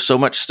there's so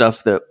much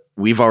stuff that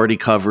we've already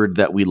covered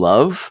that we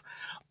love,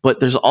 but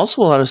there's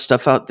also a lot of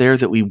stuff out there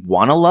that we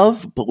want to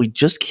love, but we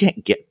just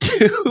can't get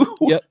to.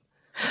 Yep.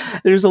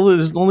 There's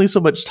only so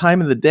much time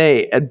in the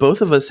day, and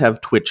both of us have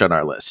Twitch on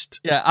our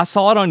list. Yeah, I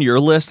saw it on your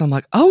list. I'm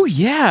like, oh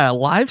yeah,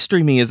 live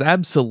streaming is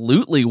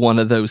absolutely one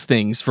of those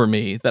things for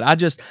me that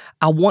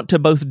I want to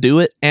both do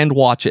it and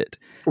watch it.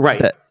 Right.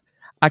 That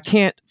I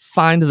can't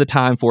find the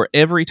time for.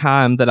 Every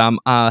time that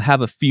I have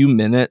a few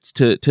minutes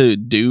to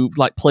do,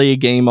 like, play a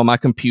game on my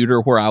computer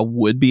where I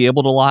would be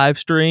able to live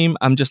stream,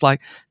 I'm just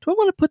like, do I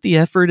want to put the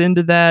effort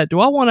into that? Do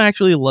I want to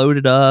actually load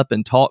it up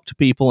and talk to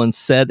people and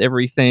set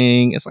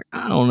everything? It's like,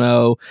 I don't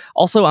know.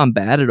 Also, I'm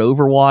bad at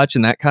Overwatch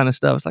and that kind of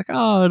stuff. It's like,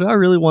 oh, do I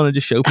really want to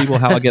just show people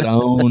how I get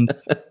owned?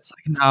 It's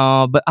like,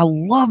 no, but I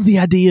love the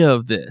idea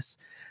of this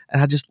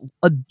and I just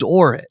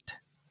adore it.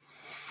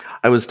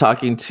 I was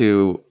talking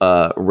to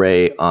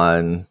Ray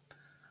on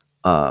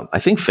I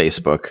think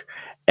Facebook,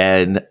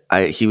 and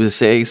he was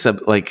saying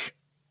something like,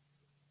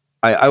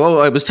 I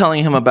was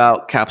telling him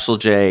about Capsule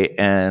J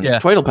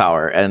and Twiddle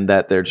Power, and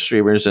that they're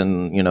streamers,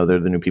 and they're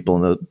the new people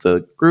in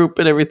the group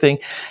and everything.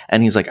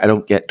 And he's like, I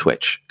don't get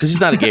Twitch because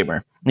he's not a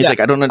gamer. He's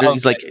like, I don't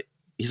understand.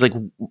 He's like,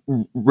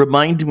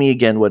 remind me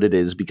again what it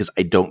is because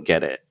I don't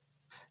get it.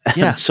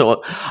 Yeah.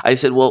 So I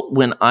said, well,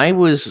 when I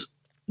was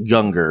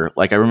younger,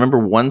 like I remember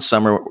one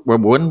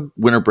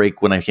winter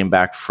break when I came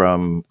back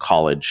from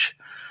college,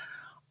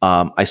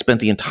 I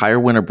spent the entire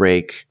winter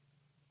break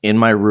in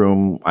my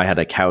room. I had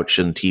a couch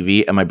and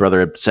TV, and my brother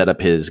had set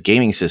up his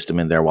gaming system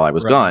in there while I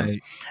was gone.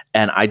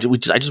 And I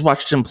just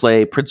watched him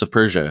play Prince of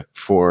Persia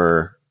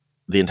for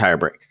the entire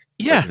break.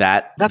 Yeah, like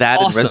that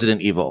awesome. And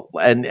Resident Evil,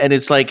 and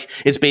it's like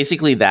it's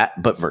basically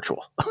that but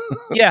virtual.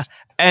 Yeah,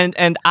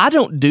 and I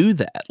don't do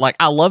that. Like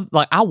I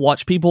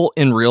watch people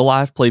in real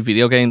life play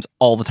video games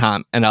all the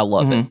time, and I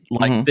love it.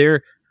 Like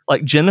they're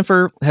like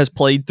Jennifer has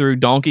played through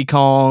Donkey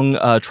Kong,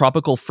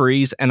 Tropical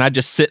Freeze, and I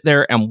just sit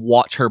there and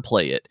watch her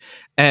play it.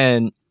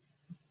 And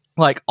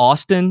like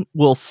Austin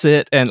will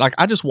sit and like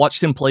I just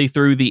watched him play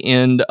through the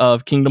end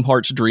of Kingdom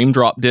Hearts Dream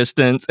Drop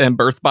Distance and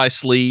Birth by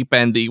Sleep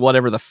and the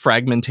whatever the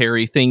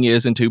fragmentary thing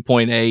is in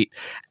 2.8,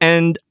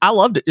 and I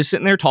loved it, just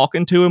sitting there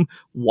talking to him,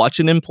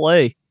 watching him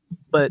play.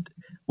 But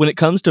when it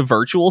comes to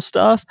virtual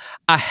stuff,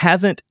 I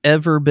haven't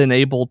ever been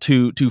able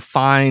to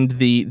find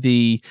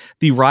the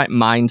right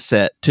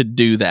mindset to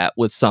do that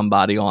with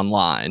somebody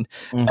online.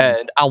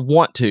 And I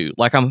want to.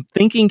 Like I'm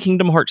thinking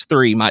Kingdom Hearts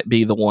 3 might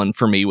be the one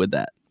for me with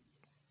that.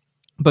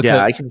 Because,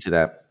 I can see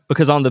that.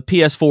 Because on the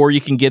PS4,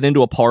 you can get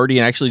into a party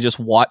and actually just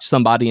watch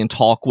somebody and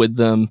talk with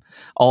them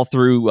all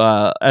through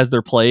as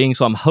they're playing.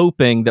 So I'm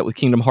hoping that with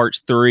Kingdom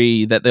Hearts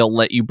 3 that they'll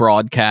let you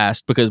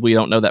broadcast, because we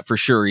don't know that for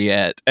sure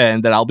yet,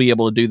 and that I'll be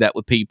able to do that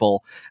with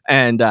people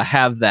and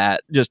have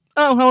that just,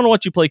 I want to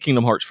watch you play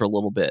Kingdom Hearts for a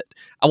little bit.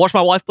 I watched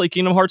my wife play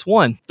Kingdom Hearts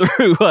 1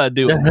 through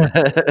doing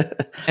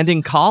it. And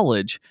in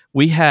college,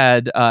 we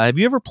had, have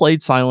you ever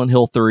played Silent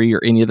Hill 3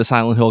 or any of the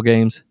Silent Hill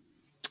games?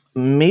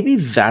 Maybe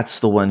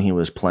that's the one he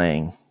was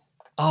playing.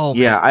 Oh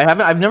yeah,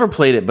 man. I've never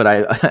played it, but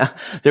I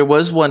there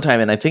was one time,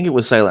 and I think it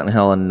was Silent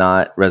Hill and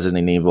not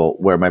Resident Evil,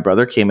 where my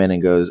brother came in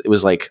and goes, it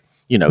was like,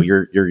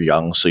 you're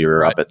young, so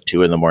you're up at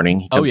 2 a.m.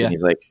 He comes in,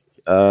 he's like,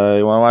 you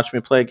want to watch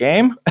me play a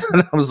game?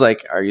 And I was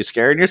like, are you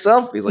scaring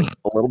yourself? He's like,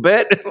 a little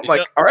bit. I'm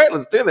like, all right,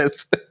 let's do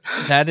this.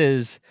 That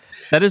is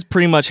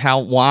pretty much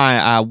why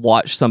I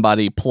watched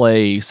somebody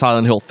play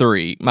Silent Hill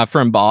 3. My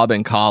friend Bob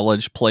in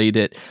college played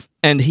it.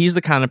 And he's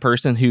the kind of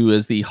person who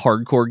is the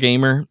hardcore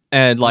gamer,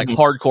 and like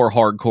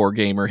hardcore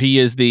gamer. He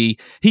is the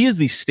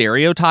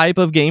stereotype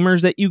of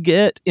gamers that you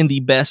get in the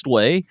best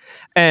way.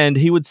 And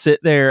he would sit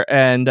there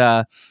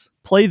and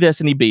play this,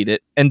 and he beat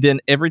it. And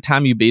then every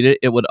time you beat it,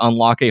 it would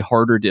unlock a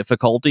harder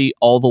difficulty,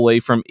 all the way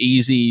from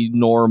easy,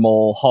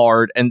 normal,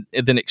 hard, and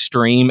then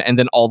extreme, and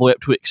then all the way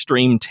up to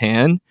extreme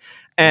 10.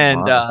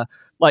 And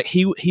like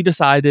he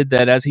decided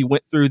that as he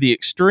went through the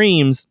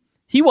extremes,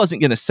 he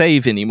wasn't going to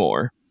save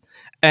anymore.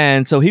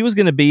 And so he was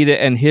going to beat it,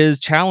 and his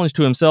challenge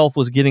to himself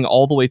was getting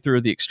all the way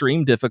through the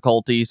extreme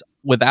difficulties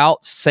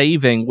without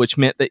saving, which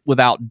meant that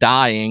without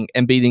dying,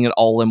 and beating it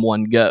all in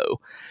one go.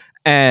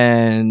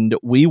 And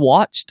we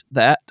watched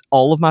that.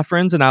 All of my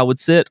friends and I would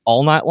sit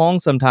all night long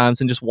sometimes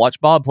and just watch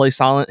Bob play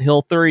Silent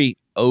Hill 3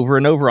 over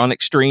and over on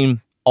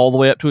extreme, all the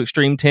way up to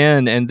extreme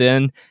 10, and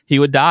then he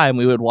would die, and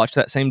we would watch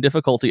that same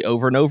difficulty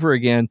over and over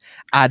again.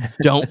 I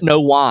don't know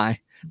why.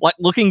 Like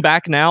looking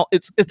back now,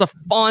 it's a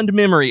fond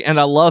memory and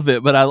I love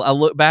it. But I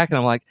look back and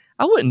I'm like,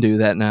 I wouldn't do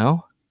that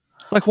now.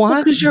 It's like,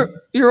 why? Because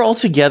you're all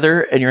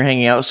together and you're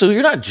hanging out, so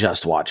you're not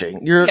just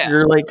watching.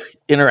 You're like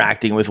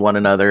interacting with one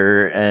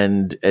another,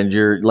 and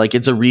you're like,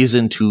 it's a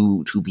reason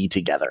to be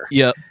together.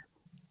 Yep.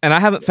 And I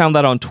haven't found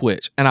that on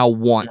Twitch, and I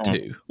want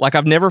to. Like,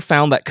 I've never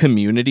found that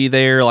community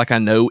there, like I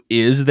know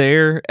is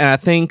there. And I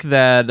think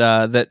that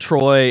that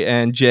Troy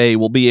and Jay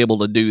will be able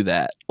to do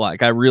that.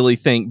 Like, I really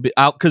think,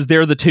 because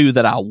they're the two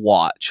that I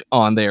watch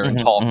on there and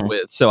talk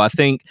with. So I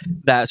think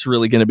that's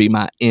really going to be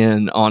my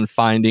in on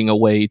finding a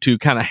way to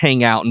kind of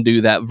hang out and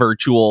do that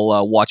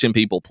virtual watching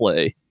people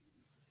play.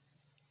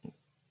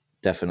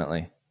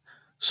 Definitely.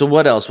 So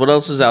what else? What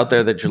else is out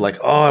there that you're like,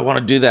 oh, I want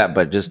to do that,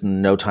 but just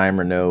no time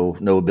or no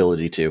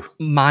ability to?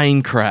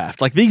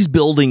 Minecraft. Like these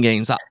building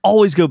games, I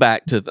always go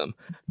back to them.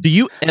 Do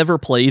you ever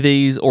play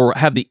these or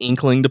have the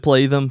inkling to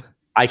play them?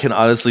 I can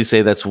honestly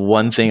say that's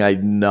one thing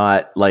I'm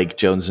not like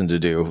jonesing to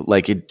do.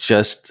 Like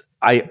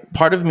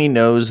part of me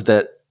knows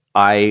that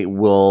I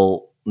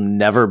will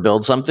never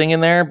build something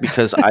in there,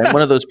 because I'm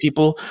one of those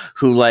people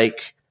who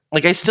like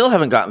I still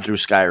haven't gotten through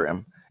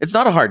Skyrim. It's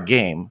not a hard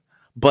game,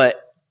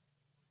 but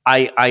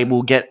I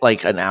will get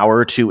like an hour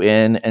or two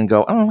in and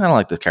go, I don't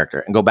like this character,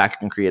 and go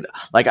back and create it.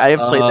 Like I have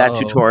played that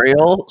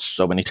tutorial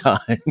so many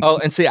times. Oh,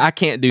 and see, I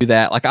can't do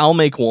that. Like I'll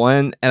make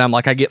one and I'm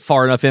like, I get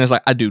far enough in, it's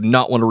like, I do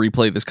not want to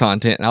replay this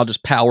content, and I'll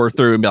just power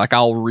through and be like,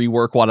 I'll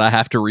rework what I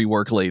have to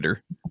rework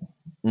later.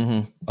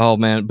 Oh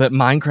man, but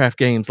Minecraft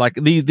games, like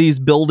these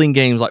building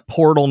games like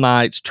Portal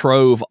Knights,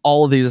 Trove,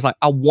 all of these, it's like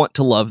I want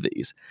to love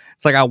these.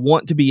 It's like I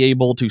want to be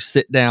able to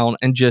sit down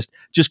and just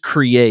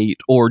create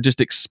or just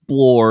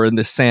explore in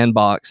the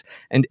sandbox,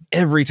 and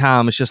every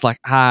time it's just like,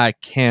 I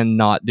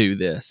cannot do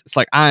this. It's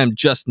like I am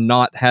just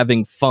not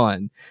having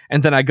fun.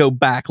 And then I go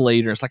back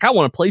later, it's like I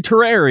want to play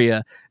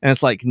Terraria, and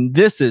it's like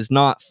this is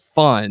not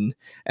fun.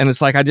 And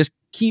it's like I just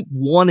keep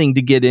wanting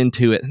to get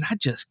into it, and I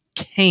just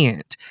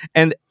can't.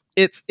 And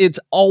it's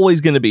always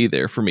going to be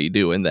there for me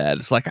doing that.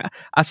 It's like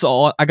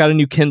I got a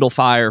new Kindle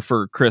Fire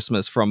for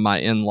Christmas from my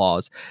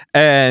in-laws,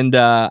 and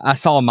I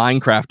saw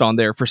Minecraft on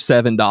there for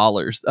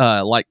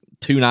 $7 like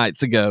 2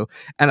 nights ago,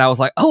 and I was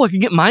like, oh, I can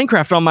get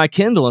Minecraft on my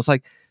Kindle. It's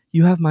like,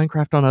 you have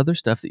Minecraft on other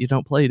stuff that you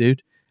don't play,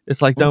 dude.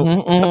 It's like,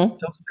 don't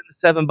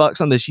spend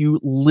 $7 on this. You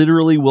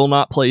literally will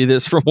not play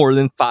this for more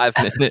than 5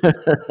 minutes.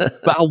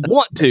 But I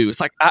want to. It's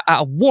like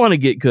I want to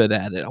get good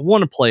at it. I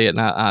want to play it,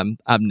 and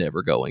I'm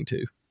never going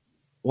to.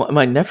 Well,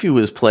 my nephew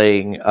was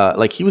playing,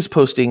 like he was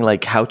posting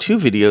like how-to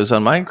videos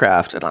on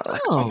Minecraft, and I'm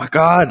like, oh my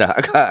god,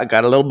 I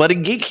got a little buddy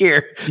geek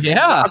here.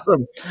 Yeah,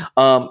 awesome.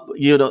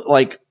 You know,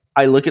 like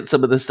I look at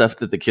some of the stuff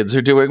that the kids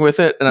are doing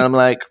with it, and I'm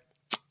like,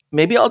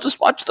 maybe I'll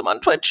just watch them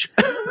on Twitch.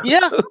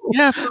 Yeah,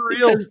 for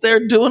real, because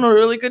they're doing a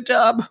really good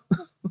job.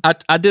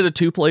 I did a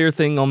 2-player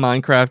thing on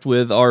Minecraft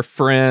with our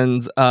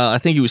friends. I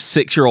think he was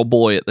 6-year-old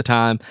boy at the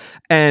time,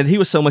 and he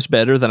was so much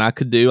better than I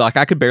could do. Like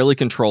I could barely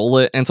control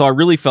it, and so I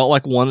really felt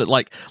like one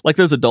like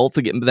those adults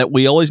that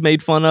we always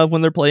made fun of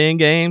when they're playing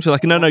games. They're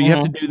like, no, you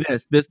have to do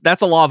this.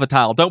 That's a lava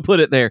tile. Don't put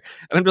it there.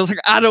 And I'm just like,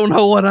 I don't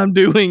know what I'm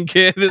doing,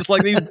 kid. It's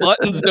like these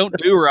buttons don't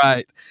do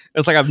right.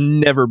 It's like I've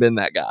never been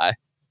that guy.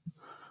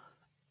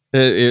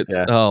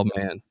 Oh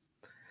man.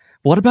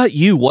 What about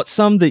you? What's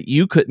some that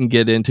you couldn't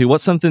get into?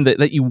 What's something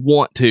that you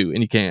want to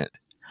and you can't?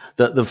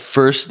 The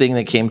first thing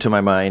that came to my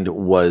mind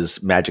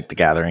was Magic the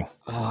Gathering.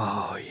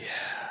 Oh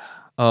yeah.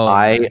 Oh,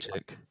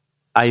 Magic.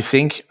 I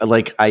think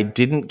like I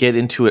didn't get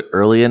into it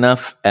early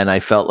enough, and I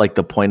felt like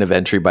the point of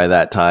entry by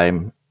that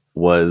time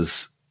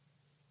was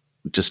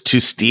just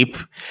too steep.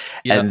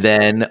 Yep. And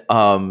then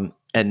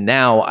and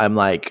now I'm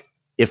like,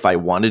 if I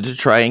wanted to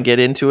try and get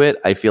into it,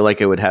 I feel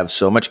like I would have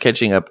so much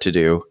catching up to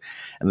do.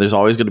 And there's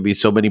always going to be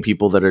so many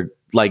people that are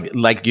like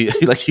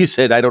you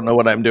said, I don't know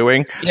what I'm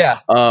doing. Yeah.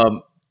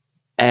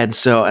 And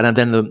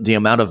then the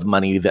amount of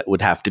money that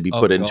would have to be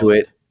put into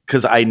it,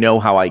 because I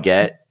know how I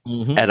get.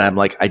 Mm-hmm. And I'm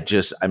like,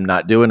 I'm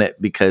not doing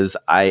it because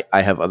I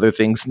have other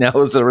things now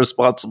as a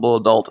responsible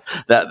adult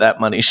that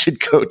money should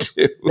go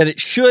to. That it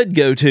should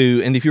go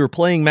to. And if you were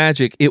playing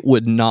Magic, it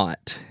would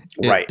not.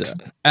 Right.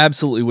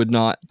 Absolutely would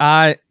not.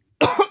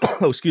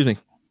 Excuse me.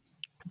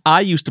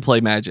 I used to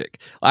play Magic.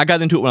 I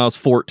got into it when I was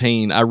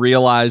 14. I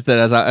realized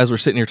that as we're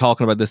sitting here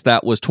talking about this,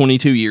 that was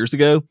 22 years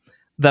ago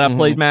that I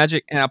played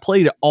Magic, and I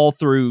played it all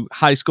through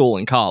high school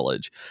and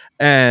college.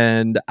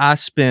 And I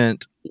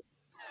spent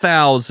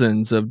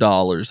thousands of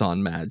dollars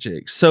on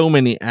Magic, so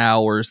many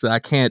hours that I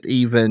can't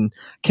even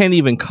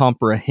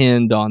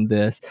comprehend on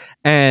this.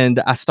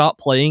 And I stopped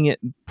playing it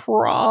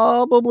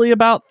probably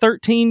about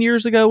 13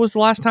 years ago was the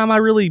last time I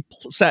really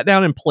sat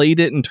down and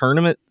played it in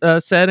tournament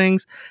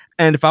settings.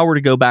 And if I were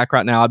to go back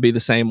right now, I'd be the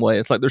same way.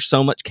 It's like there's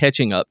so much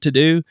catching up to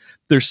do.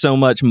 There's so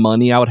much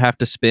money I would have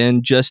to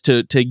spend just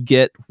to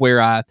get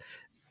where I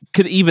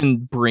could even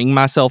bring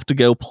myself to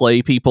go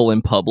play people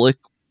in public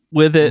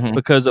with it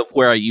because of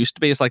where I used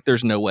to be. It's like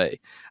there's no way.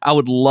 I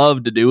would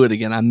love to do it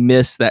again. I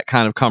miss that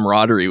kind of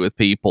camaraderie with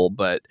people,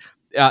 but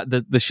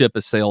the ship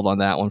has sailed on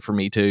that one for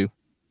me too.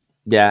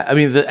 Yeah, I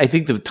mean, I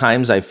think the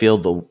times I feel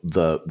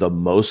the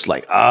most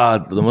like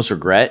the most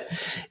regret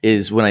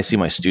is when I see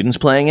my students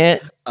playing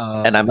it,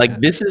 and I'm like,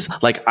 this is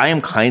like I am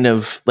kind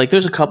of like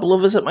there's a couple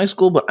of us at my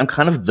school, but I'm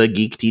kind of the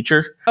geek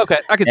teacher. Okay,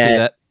 I can see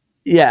that.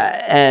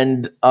 Yeah,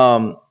 and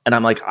I'm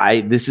like,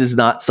 this is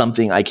not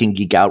something I can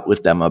geek out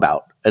with them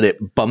about, and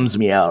it bums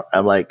me out.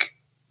 I'm like,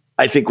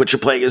 I think what you're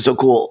playing is so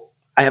cool.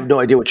 I have no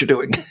idea what you're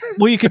doing.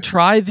 Well, you could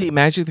try the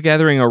Magic the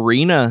Gathering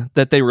Arena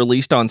that they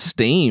released on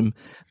Steam.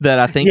 That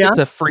I think it's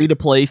a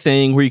free-to-play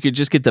thing where you could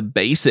just get the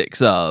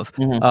basics of.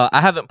 I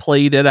haven't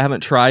played it. I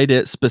haven't tried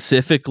it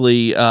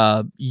specifically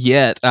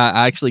yet.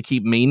 I actually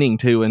keep meaning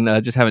to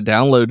and just haven't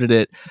downloaded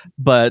it.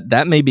 But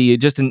that may be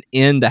just an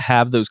end to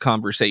have those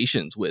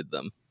conversations with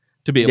them.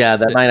 To be able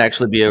to that might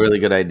actually be a really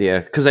good idea.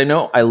 Because I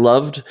know I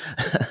loved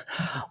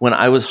when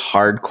I was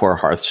hardcore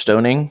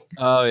Hearthstoning.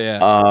 Oh,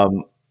 yeah.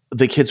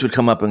 The kids would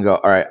come up and go,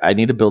 all right, I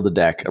need to build a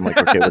deck. I'm like,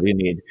 okay, what do you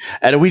need?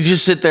 And we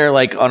just sit there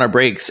like on our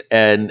breaks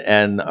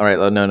and all right,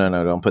 no,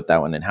 don't put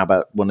that one in. How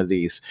about one of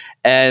these?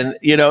 And,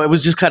 you know, it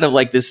was just kind of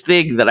like this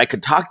thing that I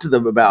could talk to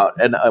them about.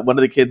 And one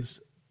of the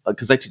kids,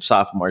 because I teach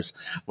sophomores,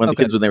 one of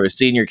the kids when they were a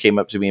senior came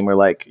up to me and were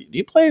like, do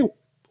you play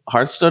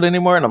Hearthstone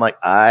anymore? And I'm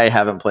like, I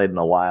haven't played in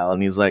a while.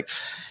 And he's like,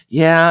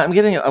 yeah, I'm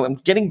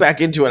getting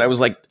back into it. I was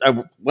like,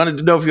 I wanted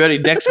to know if you had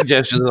any deck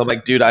suggestions. I'm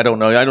like, dude, I don't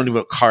know. I don't even know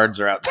what cards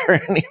are out there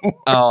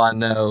anymore. Oh, I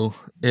know.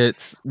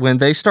 It's when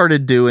they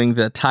started doing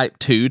the type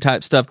 2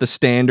 type stuff, the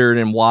standard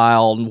and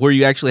wild, where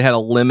you actually had a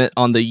limit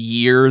on the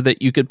year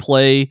that you could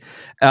play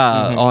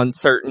on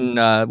certain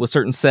with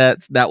certain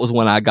sets. That was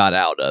when I got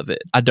out of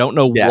it. I don't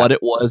know what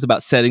it was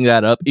about setting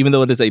that up, even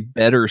though it is a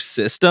better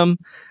system.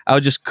 I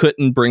just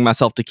couldn't bring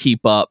myself to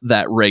keep up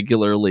that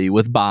regularly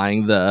with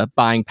buying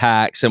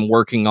packs and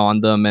working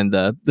on them and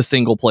the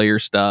single player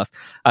stuff.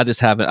 I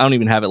don't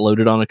even have it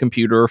loaded on a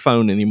computer or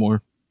phone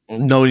anymore.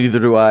 No, neither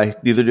do I.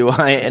 Neither do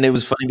I. And it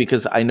was funny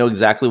because I know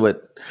exactly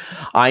what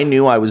I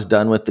knew. I was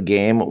done with the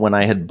game when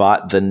I had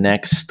bought the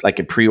next, like,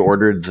 I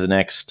pre-ordered the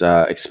next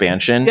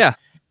expansion. Yeah.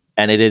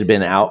 And it had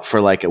been out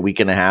for like a week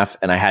and a half,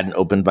 and I hadn't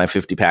opened my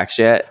 50 packs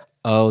yet.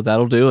 Oh,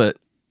 that'll do it.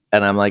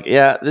 And I'm like,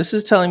 yeah, this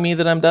is telling me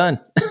that I'm done.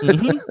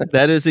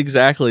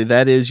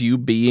 That is you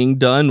being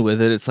done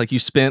with it. It's like you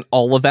spent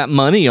all of that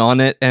money on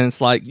it, and it's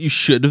like you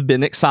should have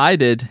been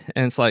excited.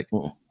 And it's like,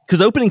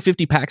 because opening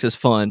 50 packs is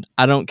fun.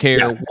 I don't care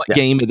what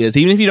game it is.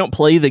 Even if you don't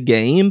play the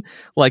game,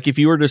 like if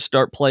you were to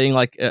start playing,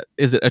 like,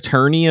 is it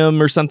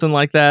Eternium or something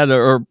like that,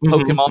 or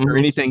Pokemon or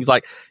anything, it's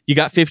like you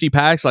got 50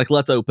 packs, like,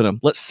 let's open them.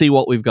 Let's see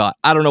what we've got.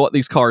 I don't know what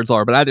these cards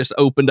are, but I just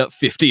opened up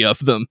 50 of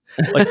them.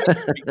 Like,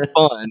 it's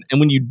fun. And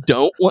when you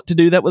don't want to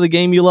do that with a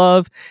game you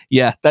love,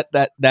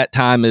 that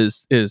time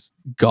is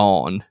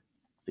gone.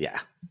 Yeah.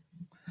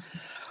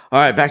 All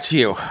right, back to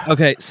you.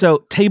 Okay, so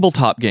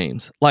tabletop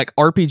games like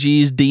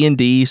RPGs,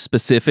 D&D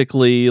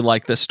specifically,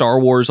 like the Star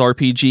Wars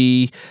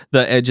RPG,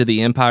 the Edge of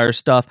the Empire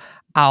stuff.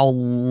 I'll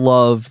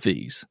love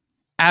these.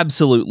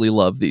 Absolutely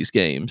love these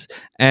games.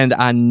 And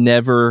I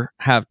never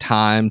have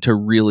time to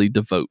really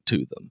devote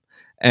to them.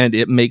 And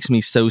it makes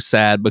me so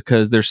sad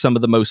because they're some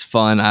of the most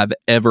fun I've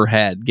ever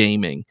had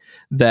gaming,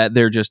 that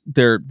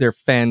they're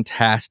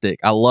fantastic.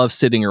 I love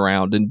sitting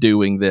around and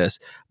doing this,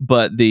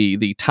 but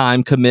the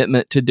time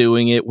commitment to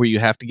doing it, where you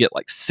have to get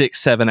like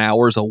 6-7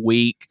 hours a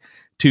week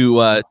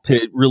to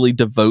really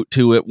devote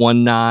to it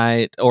one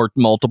night or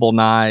multiple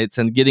nights,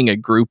 and getting a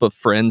group of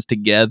friends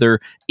together,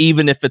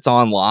 even if it's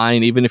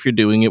online, even if you're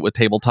doing it with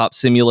Tabletop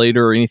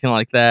Simulator or anything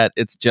like that,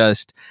 it's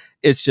just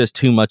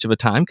too much of a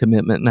time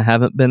commitment, and I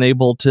haven't been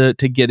able to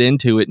get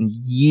into it in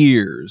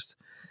years.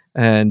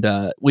 And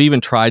we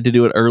even tried to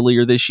do it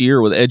earlier this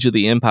year with Edge of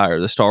the Empire,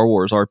 the Star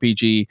Wars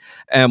RPG,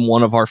 and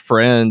one of our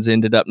friends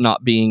ended up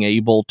not being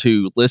able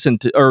to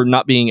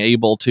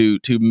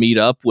meet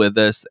up with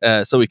us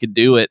so we could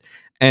do it.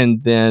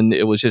 And then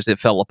it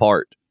fell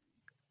apart,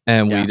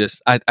 and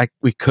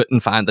we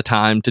couldn't find the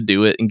time to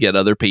do it and get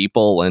other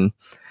people, and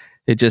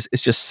it's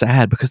just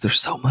sad because they're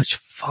so much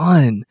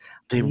fun.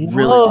 They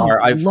really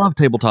are. I love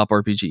tabletop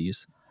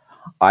RPGs.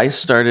 I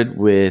started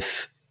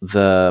with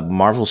the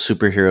Marvel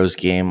Superheroes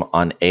game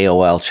on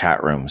AOL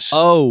chat rooms.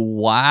 Oh,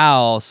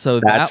 wow. So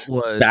That's that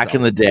was back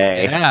in the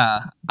day. Yeah.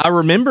 I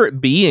remember it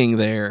being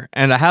there,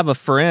 and I had a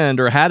friend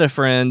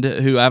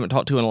who I haven't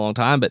talked to in a long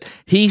time, but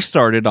he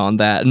started on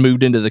that and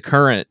moved into the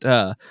current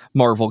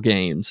Marvel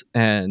games.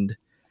 And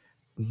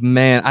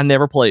man, I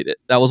never played it.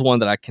 That was one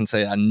that I can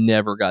say I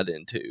never got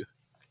into.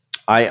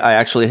 I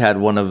actually had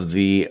one of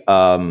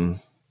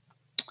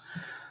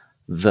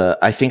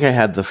I think I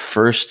had the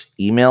first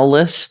email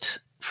list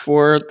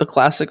for the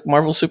classic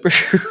Marvel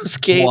Superheroes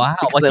game. Wow.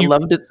 Because I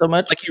loved it so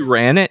much. Like you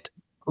ran it?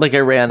 Like I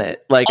ran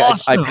it. Like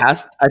awesome.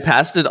 I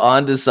passed it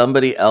on to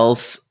somebody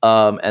else,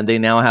 and they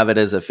now have it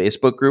as a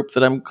Facebook group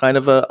that I'm kind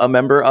of a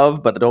member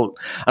of, but I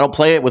don't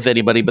play it with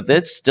anybody, but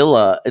it's still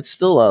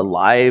a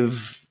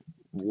live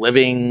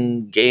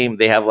living game.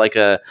 They have like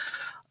a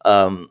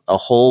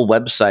whole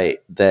website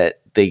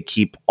that they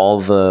keep all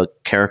the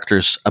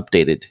characters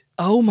updated.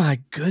 Oh my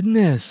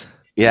goodness.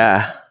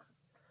 Yeah.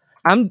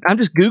 I'm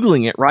just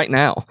Googling it right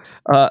now.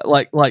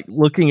 Like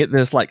looking at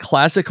this, like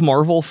classic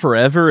Marvel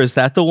Forever. Is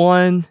that the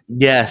one?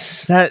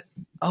 Yes.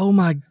 Oh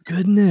my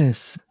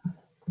goodness.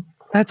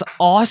 That's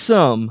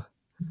awesome.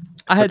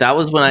 That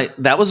was when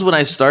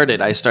I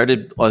started. I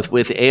started with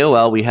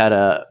AOL. We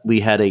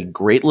had a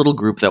great little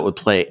group that would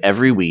play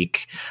every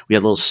week. We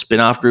had little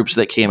spin-off groups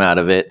that came out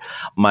of it.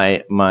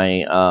 My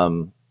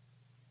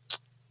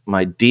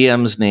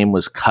DM's name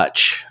was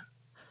Kutch,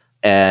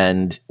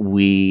 and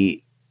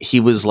he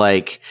was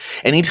like,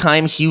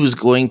 anytime he was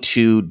going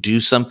to do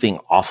something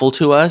awful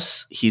to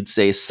us, he'd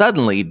say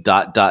suddenly ...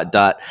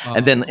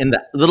 And then in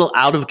the little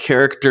out of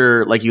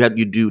character, like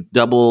you do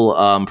double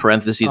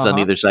parentheses on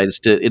either side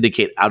to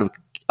indicate out of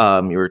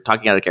you were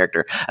talking out of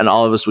character, and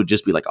all of us would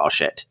just be like, oh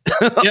shit.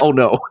 Oh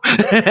no.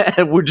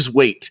 And we'd just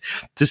wait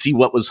to see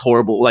what was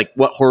horrible, like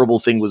what horrible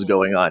thing was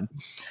going on.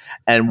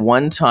 And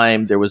one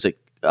time there was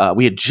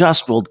we had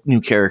just rolled new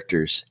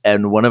characters,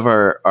 and one of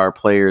our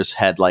players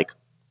had like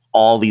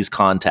all these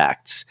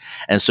contacts,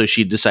 and so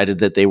she decided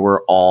that they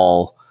were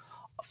all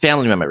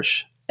family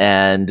members,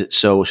 and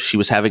so she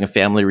was having a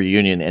family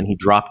reunion, and he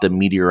dropped a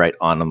meteorite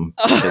on them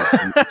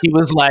because he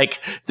was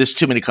like, there's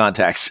too many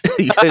contacts.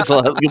 You guys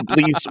will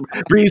please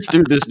breeze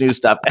through this new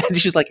stuff.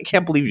 And she's like, I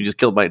can't believe you just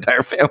killed my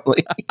entire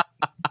family.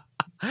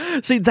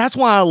 See, that's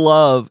why I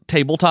love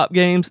tabletop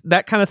games.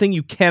 That kind of thing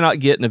you cannot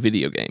get in a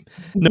video game.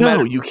 No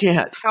matter you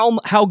can't.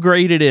 How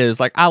great it is.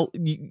 Like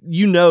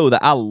you know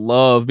that I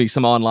love me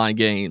some online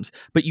games,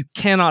 but you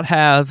cannot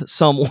have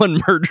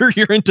someone murder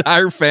your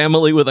entire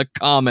family with a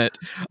comet.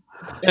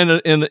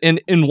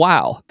 And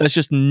wow, that's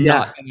just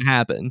not going to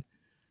happen.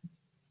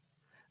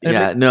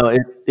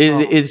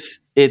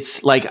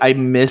 It's like I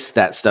miss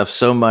that stuff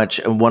so much.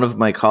 And one of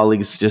my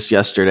colleagues just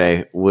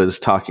yesterday was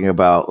talking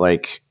about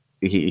like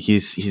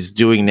he's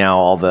doing now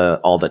all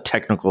the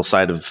technical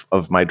side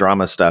of my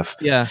drama stuff.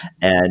 Yeah.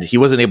 And he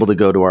wasn't able to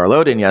go to our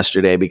load-in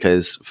yesterday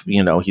because,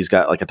 he's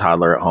got like a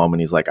toddler at home,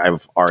 and he's like,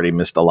 I've already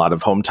missed a lot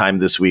of home time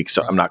this week,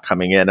 so I'm not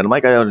coming in. And I'm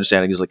like, I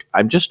understand. And he's like,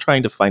 I'm just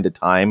trying to find a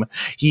time.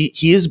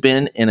 He has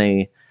been in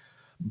a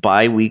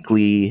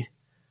bi-weekly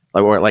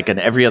or like an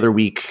every other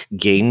week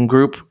game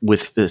group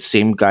with the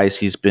same guys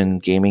he's been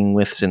gaming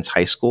with since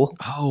high school.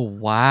 Oh,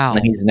 wow.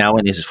 And he's now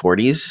in his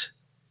 40s.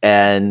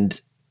 And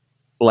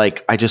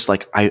like,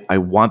 I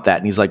want that.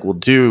 And he's like, well,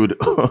 dude,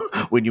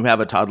 when you have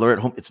a toddler at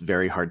home, it's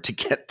very hard to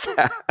get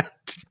that.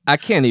 I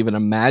can't even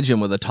imagine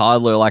with a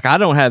toddler. Like, I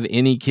don't have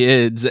any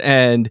kids,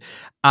 and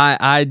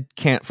I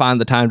can't find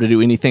the time to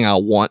do anything I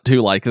want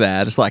to like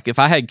that. It's like, if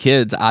I had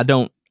kids, I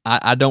don't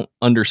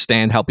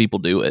understand how people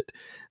do it.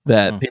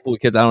 That people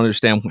with kids, I don't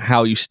understand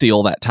how you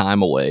steal that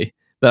time away.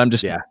 But I'm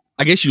just,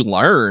 I guess you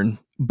learn,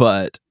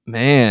 but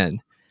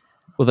man,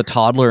 with a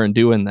toddler and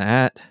doing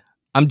that,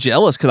 I'm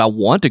jealous because I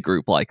want a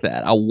group like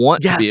that. I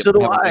want to be able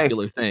to have a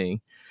regular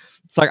thing.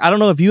 It's like, I don't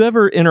know, have you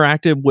ever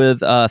interacted with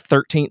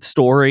 13th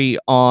Story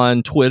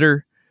on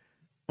Twitter?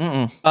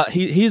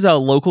 He's a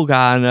local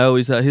guy I know.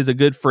 He's a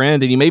good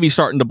friend, and he may be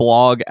starting to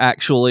blog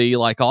actually,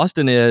 like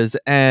Austin is.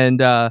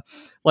 And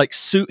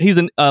he's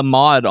a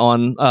mod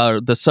on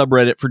the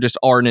subreddit for just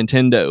our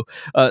Nintendo.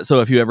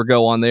 So if you ever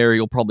go on there,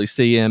 you'll probably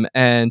see him.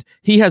 And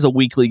he has a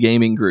weekly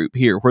gaming group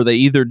here where they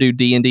either do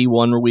D&D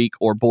one week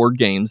or board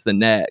games the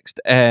next.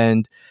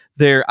 And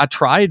I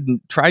tried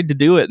to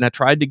do it, and I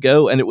tried to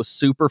go, and it was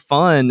super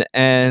fun.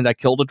 And I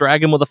killed a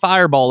dragon with a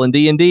fireball in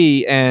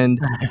D&D, and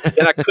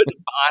then I couldn't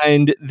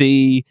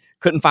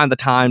find the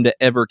time to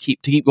ever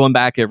keep going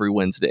back every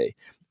Wednesday.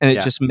 And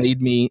it just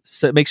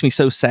makes me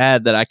so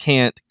sad that I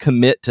can't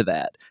commit to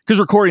that, because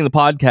recording the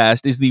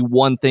podcast is the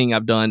one thing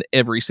I've done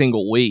every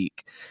single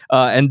week.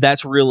 And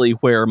that's really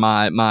where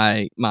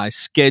my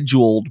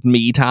scheduled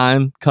me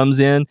time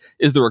comes in,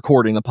 is the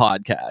recording the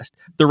podcast.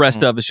 The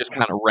rest of it's just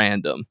kind of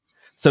random.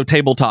 So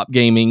tabletop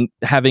gaming,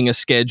 having a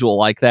schedule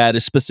like that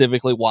is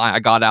specifically why I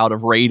got out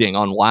of raiding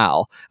on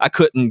WoW. I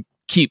couldn't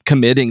keep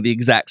committing the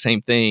exact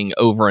same thing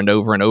over and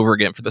over and over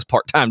again for this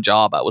part-time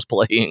job I was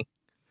playing.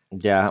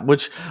 Yeah,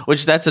 which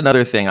that's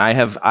another thing. I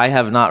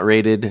have not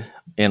raided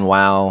in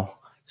WoW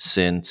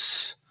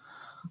since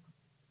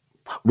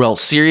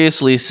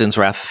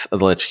Wrath of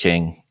the Lich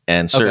King,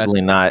 and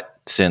certainly not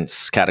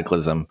since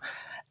Cataclysm.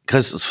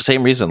 Because it's the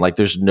same reason, like,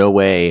 there's no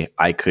way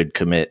I could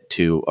commit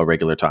to a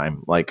regular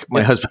time. Like,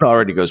 my husband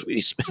already goes,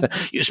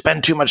 you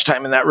spend too much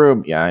time in that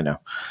room. Yeah, I know.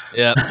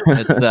 Yeah,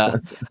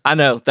 it's I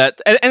know that,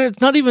 and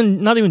it's not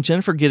even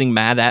Jennifer getting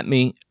mad at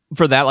me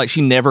for that. Like, she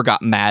never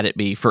got mad at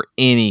me for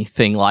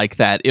anything like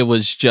that. It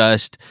was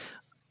just,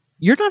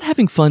 you're not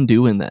having fun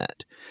doing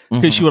that.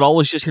 Because she would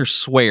always just hear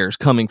swears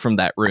coming from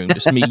that room,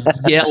 just me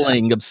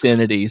yelling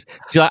obscenities.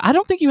 She's like, I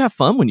don't think you have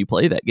fun when you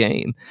play that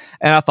game.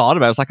 And I thought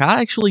about it. I was like, I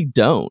actually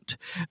don't.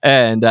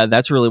 And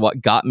that's really what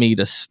got me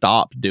to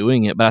stop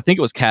doing it. But I think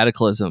it was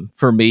Cataclysm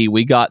for me.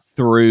 We got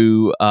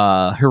through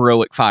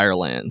Heroic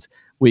Firelands.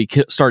 We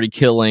started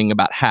killing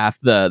about half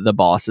the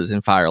bosses in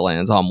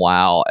Firelands on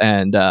WoW.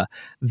 And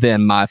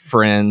then my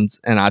friends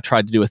and I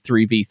tried to do a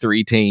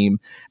 3v3 team.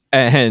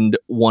 And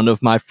one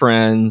of my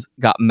friends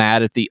got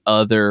mad at the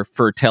other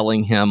for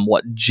telling him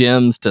what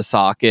gems to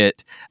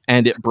socket,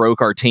 and it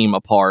broke our team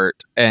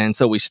apart. And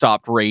so we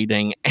stopped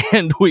raiding,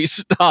 and we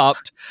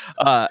stopped doing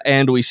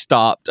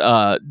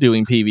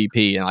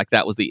PvP, and like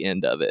that was the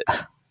end of it.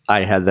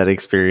 I had that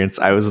experience.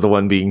 I was the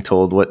one being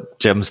told what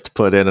gems to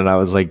put in, and I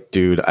was like,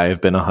 dude, I have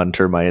been a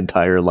hunter my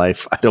entire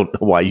life. I don't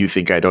know why you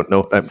think I don't know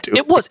what I'm doing.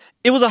 It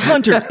was a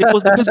hunter. It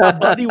was because my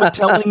buddy was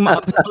telling my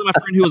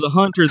friend who was a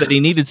hunter that he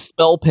needed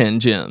spell pen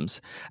gems.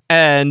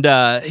 And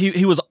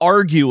he was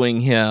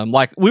arguing him.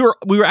 Like, we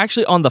were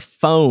actually on the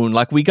phone.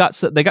 Like, they got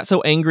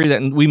so angry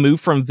that we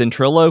moved from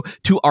Ventrilo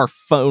to our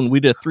phone.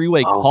 We did a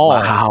 3-way call.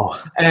 Wow.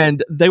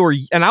 And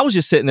I was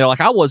just sitting there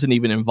like I wasn't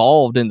even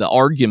involved in the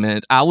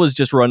argument. I was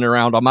just running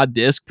around on my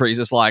disc pre,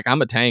 just like,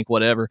 I'm a tank,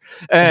 whatever.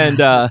 And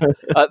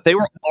they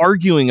were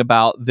arguing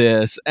about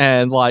this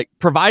and like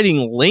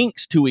providing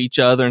links to each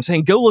other and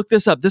saying, go look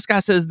this up. This guy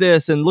says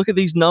this and look at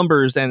these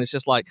numbers. And it's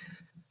just like,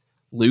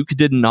 Luke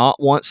did not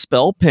want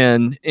spell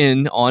pen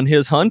on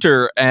his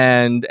hunter,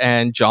 and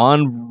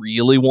John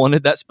really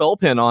wanted that spell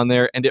pen on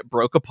there, and it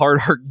broke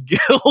apart our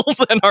guild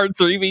and our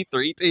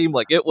 3v3 team.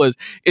 Like,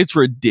 it's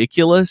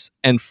ridiculous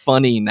and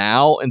funny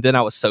now. And then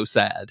I was so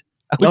sad.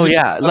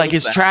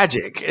 It's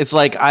tragic. It's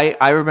like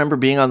I remember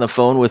being on the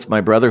phone with my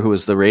brother, who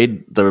was the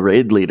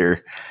raid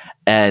leader,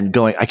 and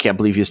going, I can't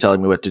believe he's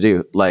telling me what to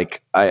do.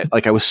 I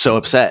was so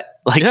upset.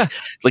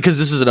 Because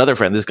this is another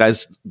friend. This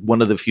guy's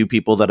one of the few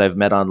people that I've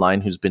met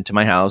online who's been to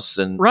my house,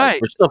 and we're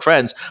still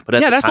friends. But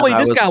that's the way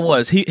this guy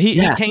was.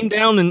 He came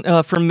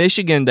down from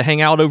Michigan to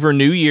hang out over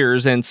New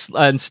Year's and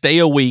stay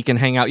a week and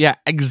hang out. Yeah,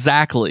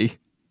 exactly.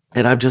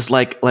 And I'm just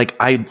like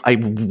I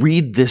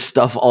read this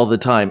stuff all the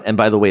time. And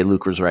by the way,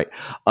 Luke was right.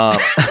 I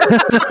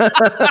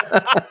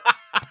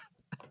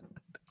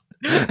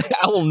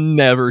will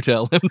never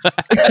tell him that.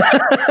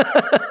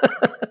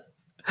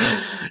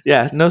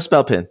 Yeah, no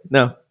spell pin.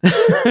 No.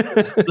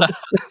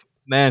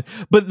 Man,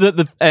 but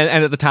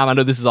and at the time, I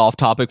know this is off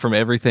topic from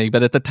everything,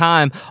 but at the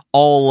time,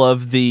 all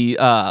of the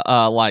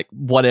like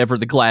whatever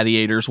the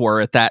gladiators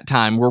were at that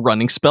time were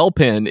running spell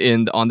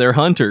pin on their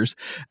hunters,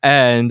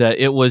 and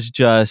it was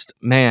just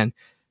man,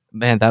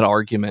 that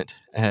argument.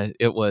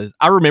 It was.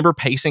 I remember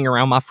pacing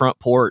around my front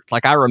porch.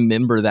 Like I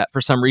remember that for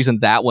some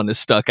reason that one has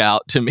stuck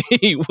out to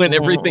me when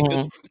everything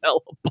just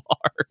fell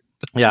apart.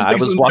 Yeah, I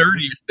was the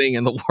nerdiest thing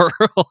in the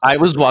world. I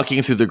was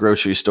walking through the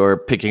grocery store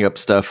picking up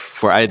stuff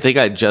for. I think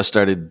I just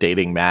started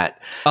dating Matt.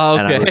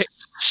 Okay. And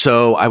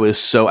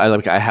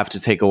I have to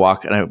take a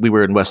walk, and we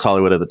were in West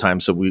Hollywood at the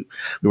time, so we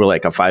were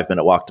like a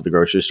 5-minute walk to the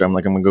grocery store. I'm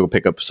like, I'm gonna go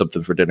pick up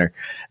something for dinner,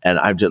 and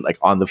I'm just like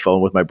on the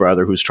phone with my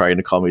brother who's trying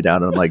to calm me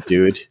down, and I'm like,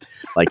 dude,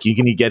 like you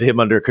can get him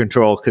under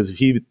control because if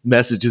he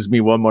messages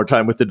me one more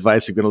time with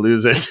advice, I'm gonna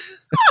lose it.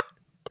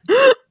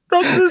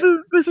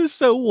 This is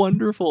so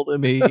wonderful to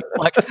me.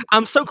 Like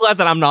I'm so glad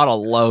that I'm not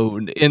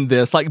alone in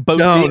this. Like both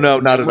no,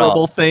 not at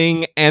all.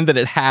 Thing and that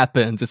it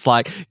happens. It's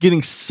like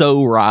getting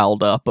so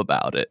riled up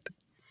about it.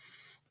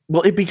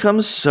 Well, it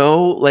becomes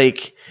so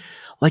like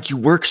you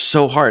work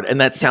so hard,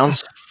 and that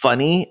sounds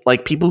funny.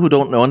 Like people who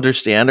don't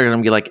understand are going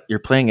to be like, "You're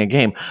playing a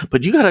game,"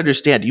 but you got to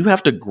understand. You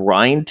have to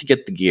grind to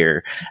get the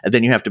gear, and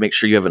then you have to make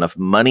sure you have enough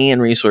money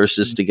and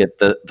resources to get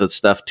the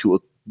stuff to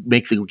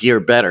make the gear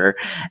better.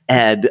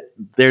 And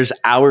there's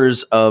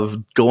hours of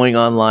going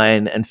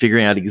online and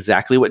figuring out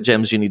exactly what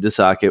gems you need to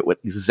socket,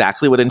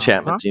 exactly what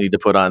enchantments you need to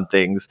put on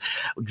things,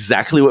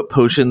 exactly what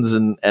potions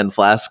and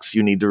flasks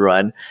you need to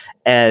run,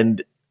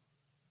 and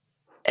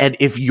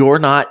if you're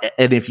not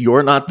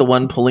the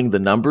one pulling the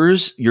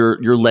numbers,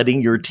 you're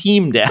letting your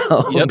team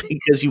down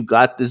because you've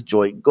got this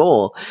joint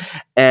goal,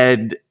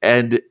 and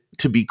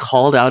to be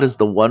called out as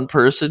the one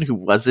person who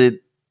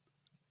wasn't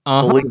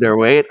pulling their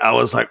weight, I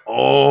was like,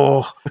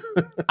 oh.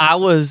 I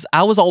was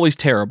always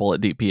terrible at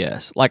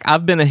DPS. Like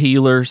I've been a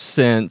healer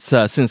since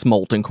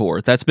Molten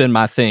Core. That's been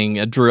my thing.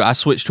 I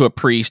switched to a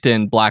priest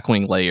in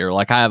Blackwing Lair.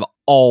 Like I have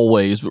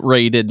always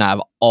raided and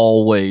I've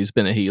always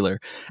been a healer.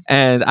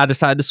 And I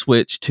decided to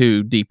switch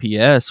to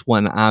DPS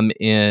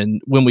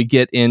when we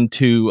get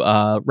into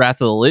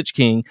Wrath of the Lich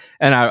King,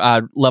 and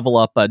I level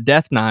up a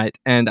Death Knight,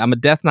 and I'm a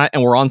Death Knight,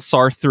 and we're on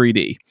Sarth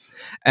 3D.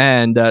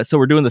 And so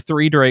we're doing the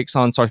 3 Drakes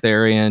on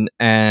Sartharian,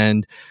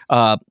 and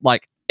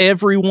like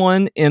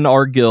everyone in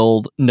our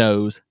guild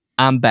knows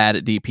I'm bad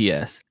at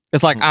DPS.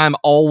 It's like I'm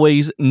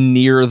always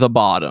near the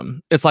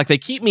bottom. It's like they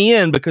keep me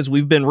in because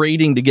we've been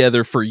raiding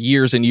together for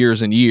years and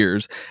years and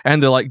years.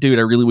 And they're like, dude,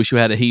 I really wish you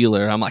had a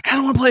healer. And I'm like, I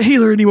don't want to play a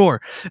healer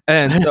anymore.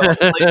 And so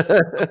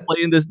I'm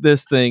playing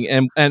this thing.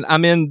 And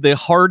I'm in the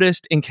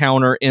hardest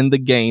encounter in the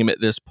game at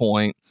this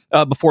point.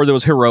 Before there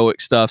was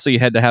heroic stuff. So you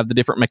had to have the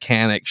different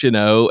mechanics,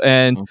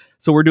 and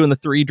so we're doing the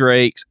 3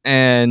 Drakes,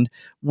 and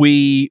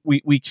we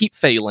keep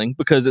failing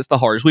because it's the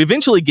hardest. We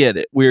eventually get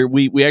it.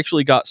 We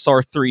actually got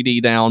Sarth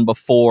 3D down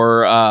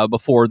before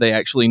they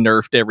actually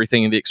nerfed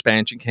everything and the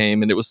expansion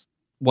came, and it was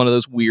one of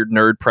those weird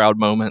nerd proud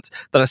moments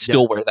that I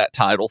still wear that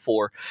title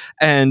for.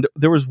 And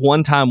there was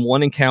one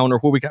encounter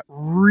where we got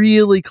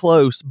really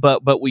close,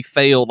 but we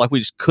failed. Like we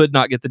just could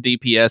not get the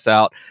DPS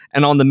out.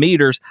 And on the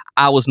meters,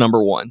 I was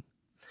number 1.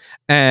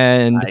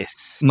 And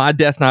my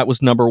Death Knight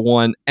was number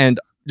 1, and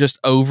just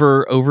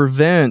over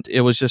vent,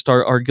 it was just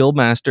our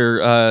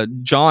guildmaster,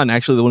 John,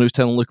 actually the one who was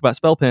telling Luke about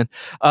spell pen,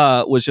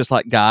 was just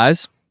like,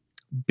 guys,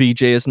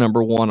 BJ is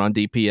number 1 on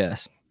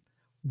DPS.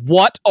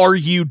 What are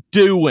you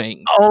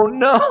doing? Oh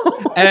no.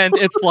 And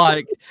it's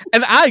like,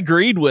 and I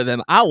agreed with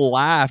him. I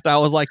laughed. I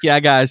was like, yeah,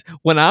 guys,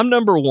 when I'm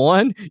number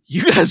 1,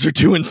 you guys are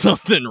doing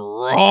something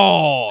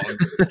wrong.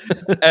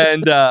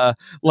 And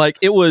like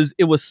it was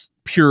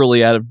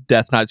purely out of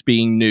Death Knights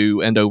being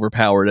new and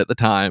overpowered at the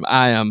time.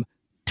 I am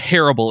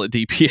terrible at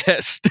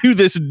DPS. To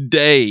this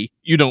day,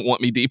 you don't want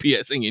me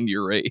DPSing in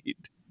your raid.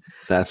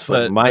 That's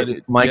fun.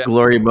 My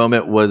glory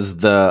moment was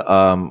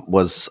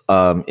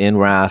in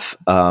Wrath,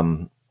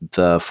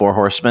 the 4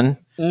 Horsemen,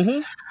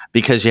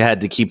 because you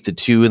had to keep the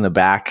 2 in the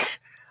back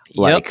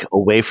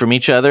away from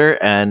each other,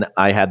 and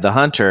I had the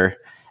hunter,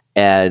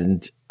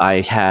 and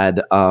I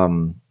had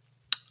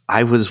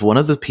I was one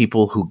of the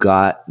people who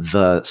got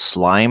the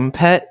slime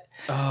pet.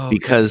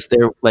 Because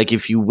they're like,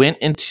 if you went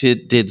into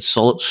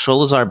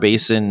Sholazar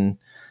Basin,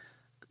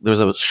 there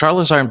was a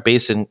Sholazar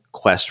Basin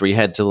quest where you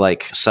had to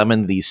like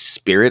summon these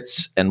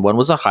spirits, and one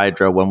was a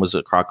Hydra, one was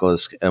a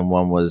Crocolisk, and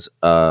one was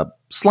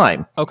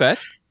slime. Okay.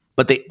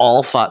 But they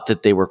all thought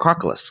that they were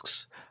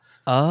Crocolisks.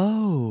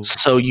 Oh.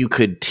 So you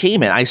could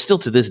tame it. I still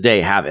to this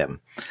day have him.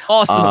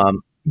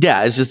 Awesome.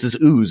 Yeah, it's just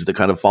this ooze that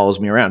kind of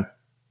follows me around.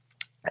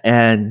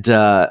 And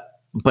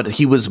but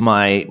he was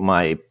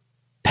my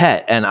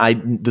pet,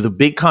 and the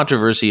big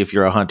controversy if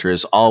you're a hunter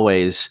is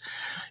always,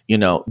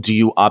 do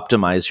you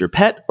optimize your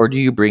pet or do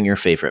you bring your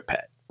favorite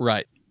pet?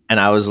 Right. And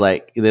I was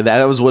like,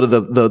 that was one of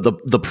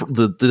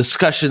the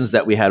discussions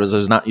that we had, was I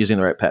was not using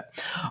the right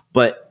pet.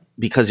 But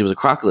because he was a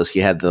Croculus, he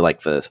had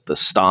the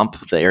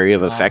stomp, the area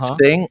of effect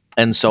thing.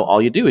 And so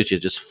all you do is you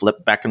just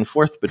flip back and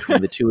forth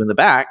between the two in the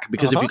back,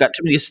 because if you got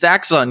too many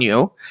stacks on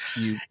you,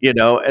 you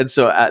know, and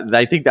so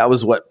I think that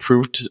was what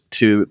proved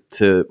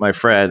to my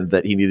friend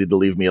that he needed to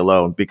leave me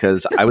alone,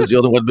 because I was the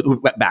only one who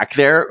went back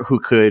there who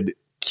could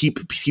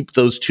keep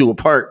those two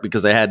apart,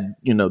 because I had,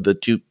 you know, the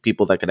two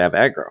people that could have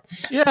aggro.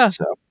 Yeah.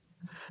 So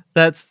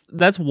that's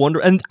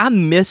wonderful. And I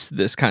miss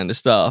this kind of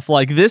stuff.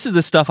 Like, this is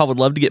the stuff I would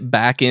love to get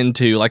back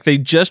into. Like, they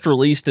just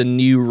released a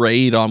new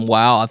raid on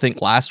WoW, I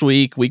think last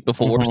week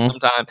before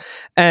sometime.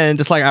 And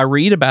it's like, I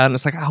read about it and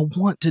it's like, I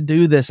want to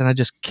do this and I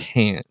just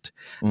can't.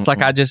 It's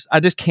like, I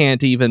just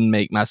can't even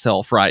make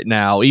myself right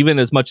now. Even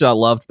as much as I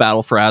loved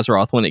Battle for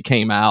Azeroth when it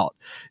came out,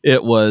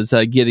 it was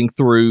getting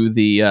through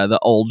the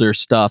older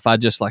stuff. I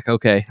just like,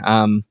 okay,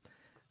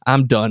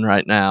 I'm done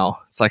right now.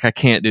 It's like, I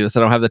can't do this.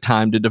 I don't have the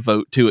time to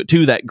devote to it,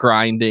 to that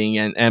grinding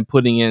and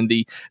putting in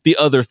the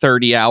other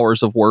 30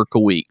 hours of work a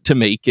week to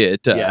make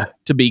it,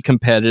 to be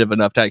competitive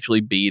enough to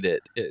actually beat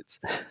it.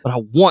 But I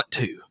want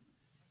to.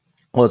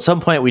 Well, at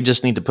some point we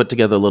just need to put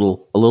together a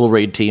little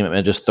raid team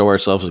and just throw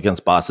ourselves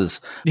against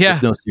bosses. Yeah.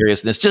 With no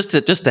seriousness, just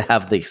to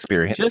have the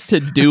experience. Just to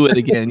do it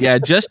again. Yeah.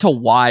 Just to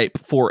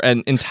wipe for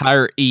an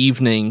entire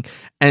evening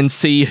and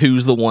see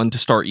who's the one to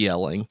start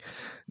yelling.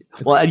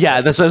 Well,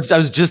 yeah, that's what I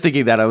was just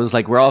thinking. That I was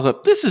like, we're all,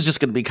 this is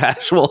just going to be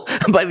casual.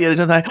 And by the end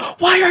of the night,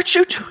 why aren't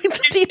you doing the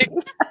team?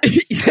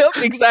 Yep,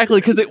 exactly,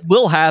 because it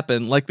will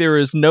happen. Like, there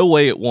is no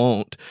way it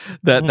won't.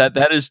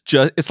 That is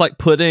just, it's like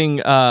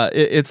putting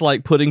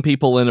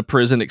people in a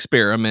prison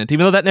experiment.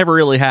 Even though that never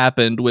really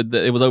happened,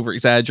 it was over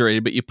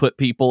exaggerated. But you put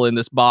people in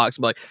this box,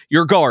 and like,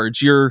 you're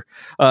guards, you're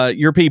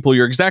people,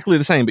 you're exactly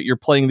the same, but you're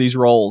playing these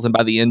roles. And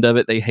by the end of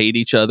it, they hate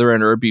each other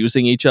and are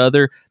abusing each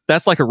other.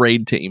 That's like a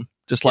raid team.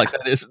 Just like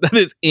that is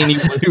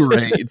anyone who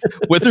raids.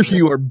 Whether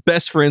you are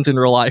best friends in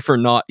real life or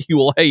not, you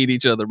will hate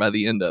each other by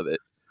the end of it.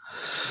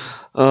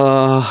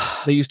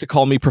 They used to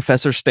call me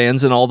Professor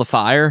Stands in All the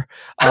Fire.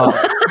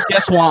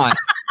 Guess why?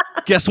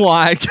 Guess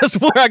why?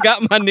 Guess where I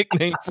got my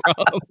nickname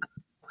from?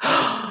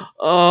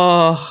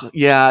 Oh,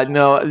 yeah,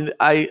 no,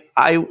 I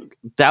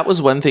that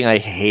was one thing I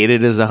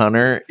hated as a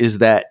hunter, is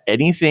that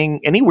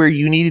anywhere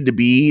you needed to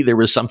be, there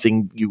was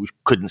something you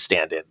couldn't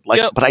stand it.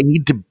 Like, but I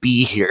need to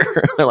be here.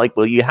 They're like,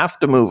 well, you have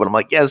to move. And I'm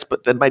like, yes,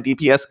 but then my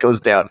DPS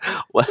goes down.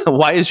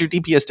 Why is your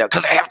DPS down?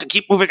 Because I have to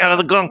keep moving out of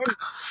the gunk.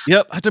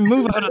 Yep, I had to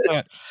move out of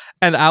that.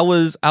 And I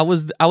was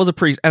a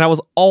priest, and I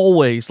was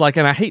always like,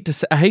 and I hate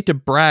to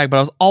brag, but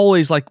I was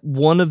always like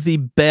one of the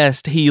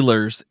best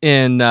healers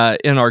in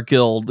our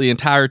guild the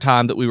entire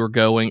time that we were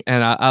going.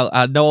 And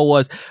I know I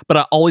was, but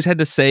I always had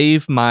to save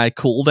my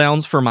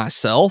cooldowns for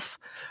myself,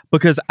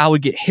 because I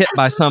would get hit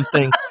by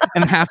something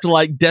and have to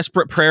like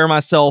desperate prayer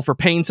myself or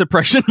pain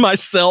suppression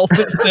myself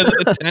instead of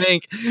the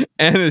tank.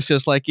 And it's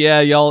just like, yeah,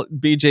 y'all,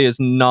 BJ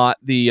is not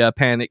the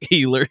panic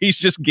healer. He's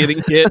just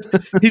getting hit.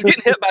 He's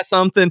getting hit by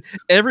something.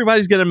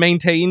 Everybody's going to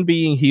maintain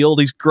being healed.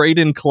 He's great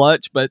in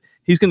clutch, but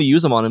he's going to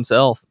use them on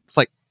himself. It's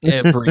like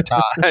every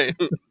time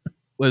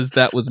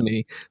that was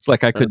me. It's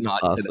like I could not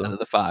get out of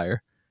the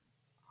fire.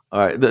 All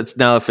right, that's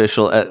now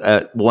official.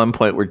 At one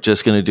point, we're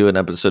just going to do an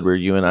episode where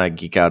you and I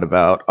geek out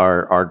about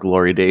our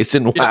glory days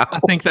in WoW. Yeah, I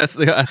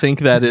think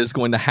that is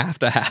going to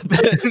happen.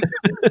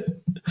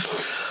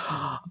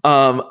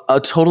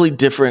 A totally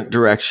different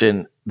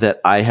direction that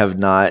I have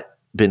not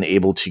been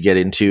able to get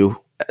into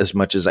as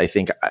much as I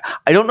think.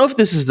 I don't know if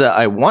this is that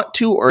I want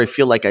to or I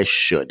feel like I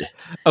should.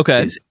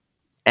 Okay, is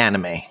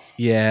anime.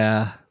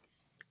 Yeah.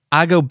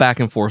 I go back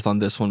and forth on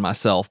this one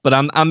myself, but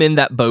I'm in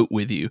that boat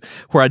with you,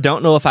 where I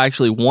don't know if I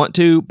actually want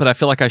to, but I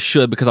feel like I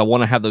should, because I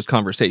want to have those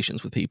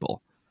conversations with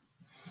people.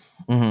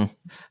 Mm-hmm.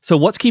 So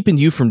what's keeping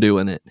you from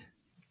doing it?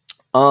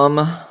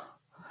 I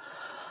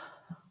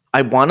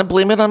want to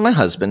blame it on my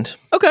husband.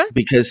 Okay.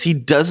 Because he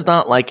does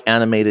not like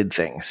animated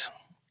things.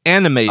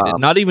 Animated,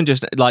 not even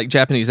just like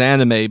Japanese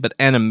anime, but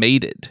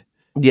animated.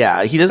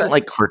 Yeah, he doesn't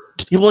like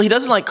he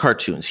doesn't like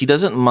cartoons. He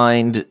doesn't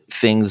mind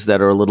things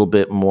that are a little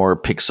bit more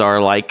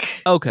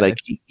Pixar-like. Okay, like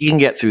he can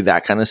get through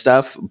that kind of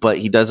stuff, but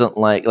he doesn't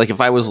like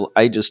if I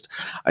just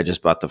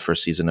bought the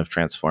first season of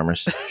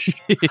Transformers.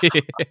 He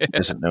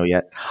doesn't know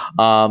yet.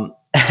 And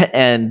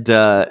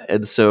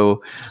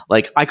so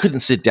like I couldn't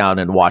sit down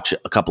and watch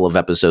a couple of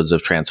episodes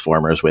of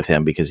Transformers with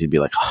him, because he'd be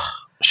like,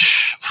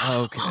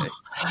 oh, okay.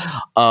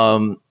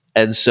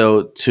 And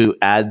so to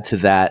add to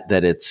that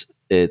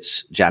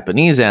it's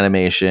Japanese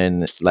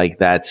animation, like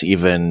that's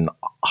even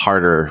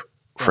harder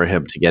for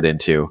him to get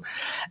into.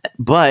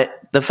 But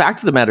the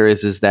fact of the matter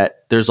is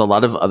that there's a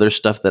lot of other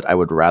stuff that I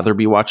would rather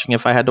be watching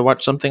if I had to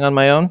watch something on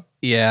my own.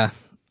 Yeah,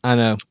 I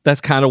know.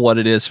 That's kind of what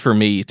it is for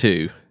me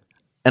too.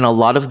 And a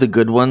lot of the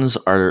good ones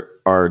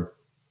are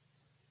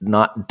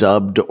not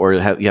dubbed, or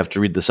you have to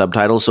read the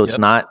subtitles, so it's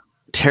not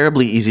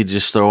terribly easy to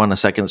just throw on a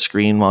second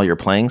screen while you're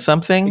playing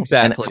something.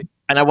 Exactly.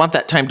 And I want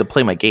that time to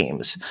play my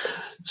games.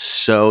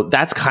 So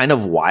that's kind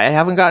of why I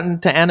haven't gotten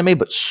to anime,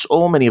 but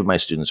so many of my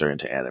students are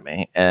into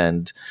anime.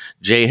 And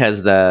Jay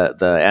has the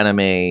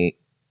anime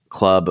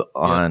club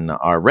on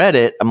our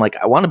Reddit. I'm like,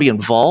 I want to be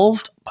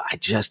involved, but I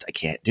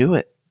can't do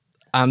it.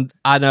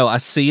 I know, I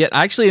see it.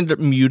 I actually ended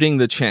up muting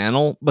the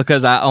channel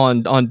because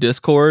on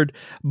Discord,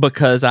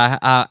 because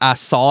I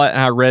saw it and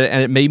I read it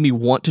and it made me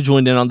want to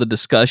join in on the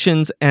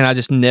discussions, and I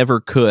just never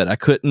could. I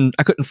couldn't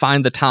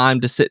find the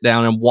time to sit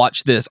down and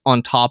watch this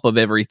on top of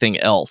everything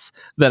else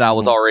that I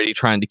was already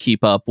trying to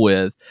keep up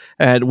with,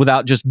 and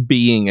without just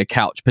being a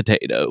couch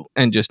potato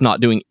and just not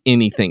doing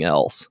anything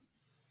else.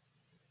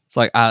 It's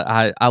like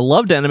I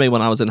loved anime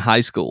when I was in high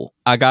school.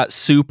 I got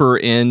super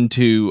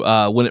into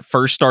when it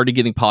first started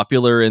getting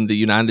popular in the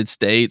United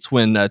States,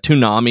 when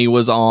Toonami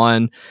was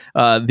on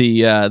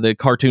the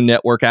Cartoon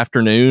Network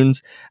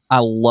afternoons.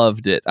 I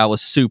loved it. I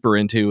was super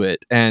into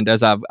it. And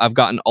as I've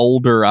gotten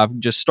older, I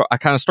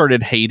kind of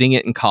started hating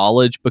it in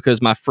college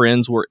because my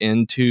friends were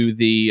into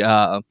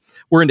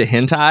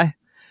hentai.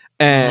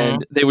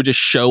 And they would just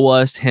show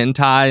us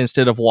hentai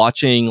instead of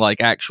watching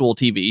like actual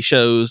TV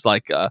shows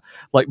like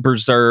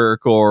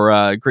Berserk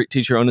or Great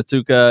Teacher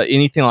Onitsuka,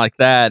 anything like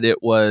that.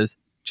 It was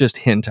just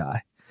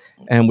hentai.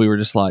 And we were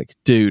just like,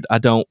 dude, I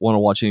don't want to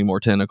watch any more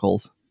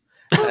tentacles.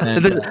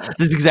 And,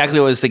 this is exactly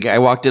what I was thinking. I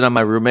walked in on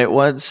my roommate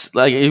once.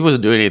 Like, he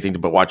wasn't doing anything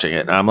but watching it.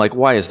 And I'm like,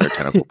 why is there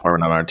tentacle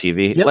porn on our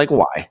TV? Yep. Like,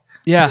 why?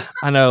 Yeah,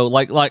 I know.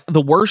 Like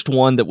the worst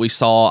one that we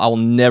saw, I will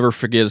never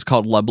forget, is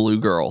called La Blue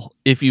Girl.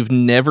 If you've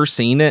never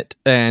seen it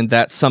and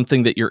that's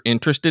something that you're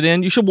interested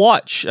in, you should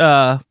watch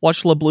La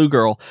Blue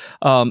Girl.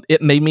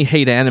 It made me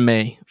hate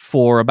anime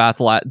for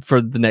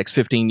the next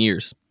 15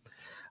 years.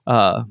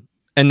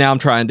 And now I'm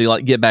trying to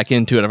like get back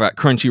into it. I've got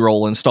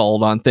Crunchyroll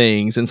installed on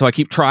things, and so I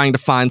keep trying to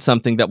find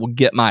something that will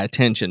get my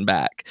attention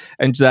back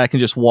and that I can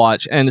just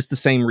watch. And it's the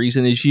same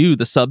reason as you.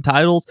 The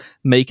subtitles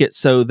make it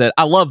so that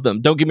I love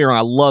them. Don't get me wrong,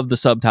 I love the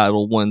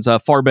subtitle ones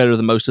far better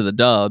than most of the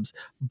dubs,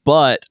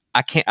 but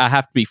I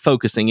have to be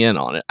focusing in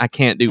on it. I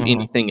can't do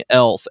anything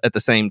else at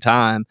the same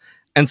time.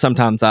 And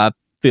sometimes I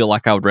feel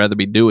like I would rather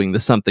be doing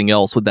something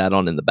else with that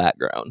on in the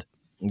background.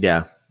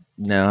 Yeah.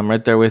 No, I'm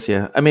right there with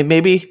you. I mean,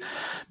 maybe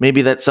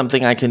that's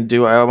something I can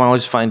do. I'm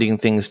always finding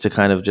things to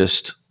kind of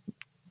just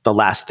the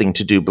last thing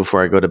to do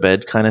before I go to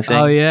bed kind of thing.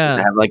 Oh, yeah. I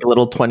have like a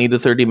little 20 to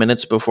 30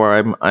 minutes before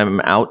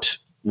I'm out,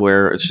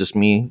 where it's just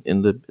me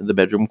in the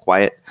bedroom,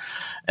 quiet.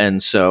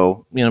 And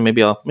so,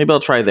 maybe I'll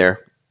try there.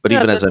 But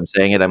even as I'm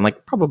saying it, I'm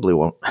like, probably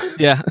won't.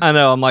 Yeah, I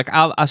know. I'm like,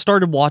 I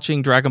started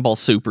watching Dragon Ball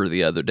Super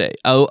the other day.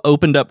 I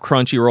opened up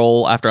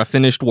Crunchyroll after I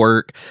finished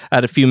work. I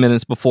had a few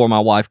minutes before my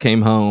wife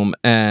came home,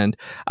 and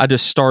I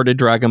just started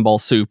Dragon Ball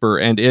Super,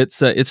 and it's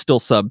still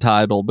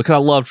subtitled because I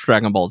loved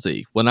Dragon Ball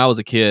Z when I was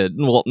a kid.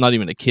 Well, not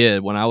even a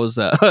kid. When I was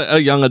a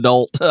young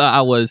adult,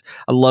 I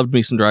loved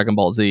me some Dragon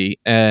Ball Z,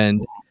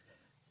 and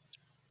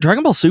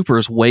Dragon Ball Super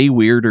is way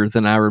weirder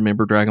than I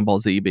remember Dragon Ball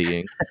Z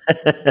being.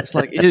 It's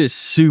like, it is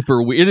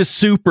super weird. It is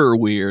super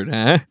weird,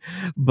 huh?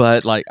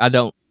 But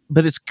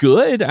but it's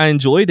good. I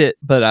enjoyed it,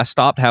 but I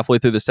stopped halfway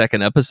through the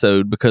second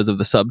episode because of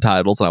the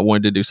subtitles and I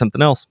wanted to do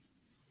something else.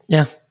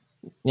 Yeah.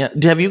 Yeah.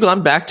 Have you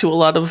gone back to a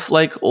lot of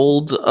like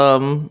old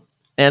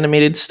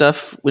animated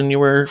stuff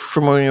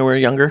from when you were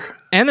younger?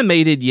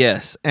 Animated,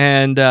 yes.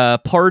 And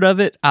part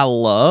of it I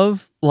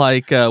love.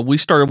 Like we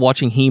started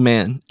watching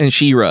He-Man and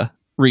She-Ra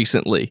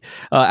recently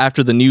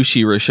after the new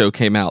She-Ra show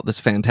came out. That's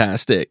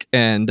fantastic.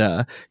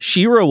 And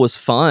She-Ra was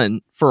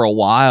fun for a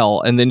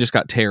while and then just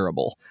got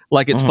terrible.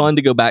 Like, it's fun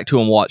to go back to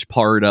and watch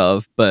part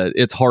of, but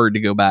it's hard to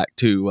go back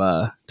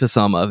to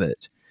some of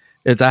it.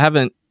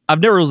 I've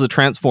never was a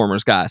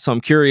Transformers guy, so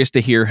I'm curious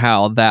to hear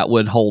how that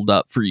would hold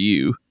up for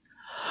you.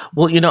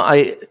 Well,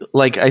 I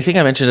think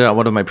I mentioned it on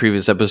one of my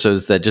previous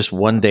episodes that just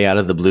one day out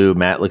of the blue,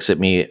 Matt looks at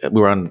me.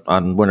 We were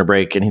on winter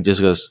break, and he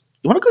just goes,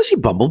 "You want to go see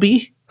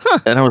Bumblebee?" Huh.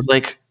 And I was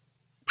like,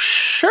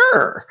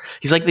 sure.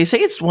 He's like, they say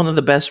it's one of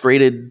the best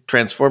rated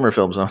Transformer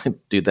films. I'm like,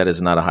 dude, that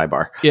is not a high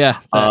bar. Yeah.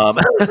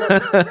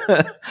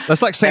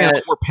 That's like saying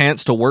I wore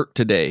pants to work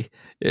today.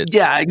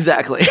 Yeah,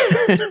 exactly.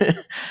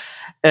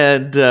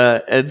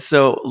 And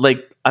so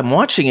like I'm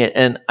watching it,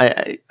 and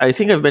I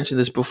think I've mentioned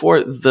this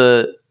before.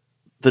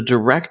 The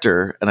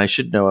director, and I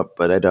should know it,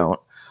 but I don't.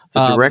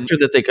 The director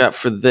that they got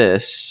for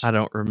this, I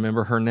don't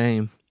remember her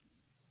name.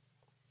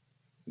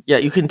 Yeah,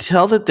 you can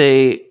tell that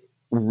they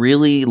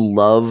really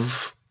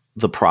love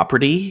the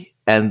property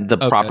and the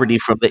property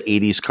from the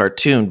 80s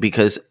cartoon,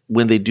 because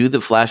when they do the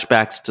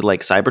flashbacks to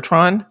like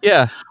Cybertron,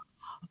 yeah,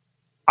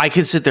 I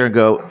can sit there and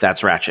go,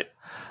 that's Ratchet,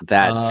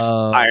 that's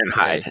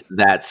Ironhide,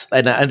 that's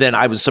and then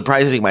I was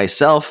surprising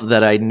myself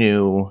that I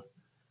knew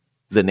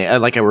the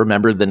name, like I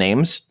remembered the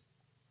names.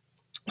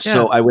 Yeah.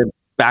 So I went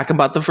back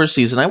about the first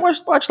season. I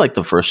watched like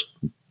the first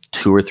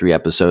 2 or 3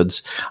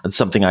 episodes. It's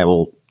something I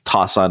will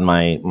toss on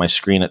my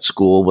screen at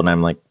school when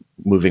I'm like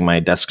moving my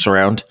desks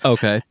around.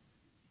 Okay.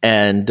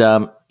 And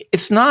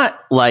it's not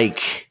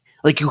like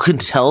you can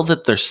tell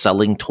that they're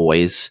selling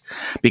toys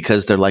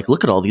because they're like,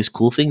 look at all these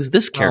cool things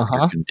this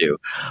character can do.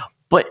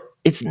 But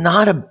it's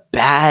not a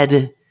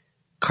bad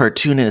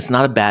cartoon, and it's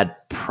not a bad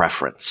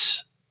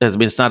preference. I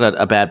mean, it's not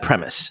a bad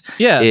premise.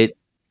 Yeah.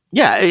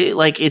 Yeah,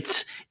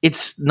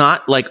 it's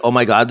not like, oh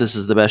my God, this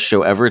is the best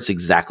show ever. It's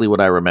exactly what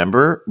I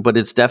remember, but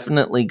it's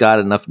definitely got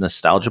enough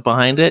nostalgia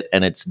behind it,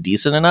 and it's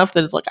decent enough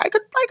that it's like I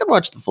could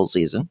watch the full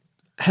season.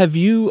 Have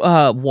you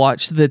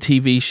watched the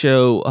TV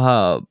show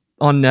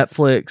on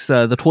Netflix,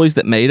 The Toys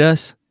That Made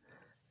Us?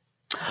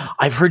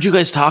 I've heard you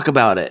guys talk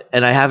about it,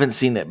 and I haven't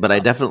seen it, but I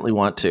definitely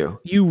want to.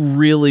 You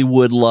really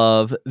would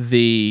love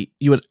you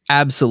would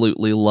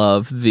absolutely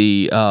love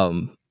the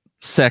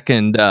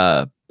second,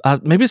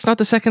 maybe it's not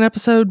the second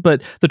episode,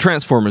 but the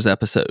Transformers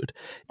episode.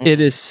 It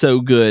is so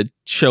good,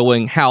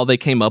 showing how they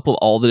came up with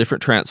all the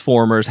different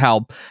Transformers,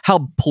 how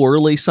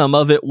poorly some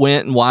of it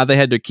went, and why they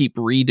had to keep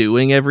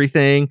redoing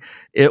everything.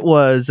 It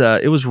was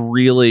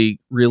really,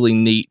 really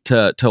neat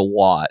to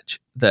watch.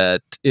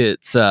 That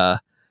it's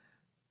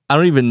I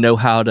don't even know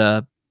how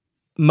to.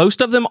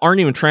 Most of them aren't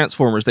even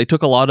Transformers. They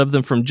took a lot of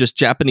them from just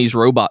Japanese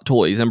robot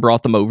toys and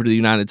brought them over to the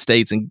United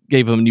States and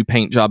gave them a new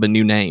paint job and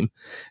new name.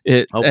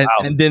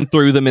 And then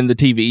threw them in the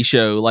TV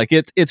show. Like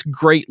it's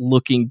great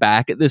looking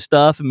back at this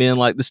stuff. I mean,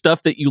 like the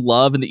stuff that you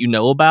love and that you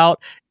know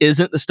about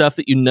isn't the stuff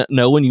that you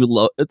know and you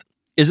love.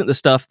 Isn't the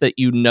stuff that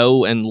you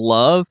know and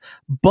love,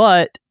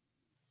 but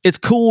it's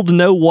cool to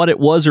know what it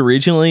was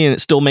originally, and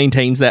it still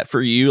maintains that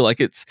for you. Like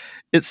it's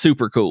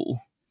super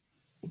cool.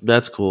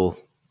 That's cool.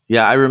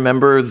 Yeah, I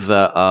remember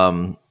the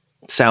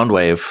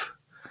Soundwave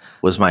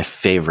was my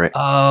favorite.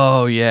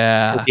 Oh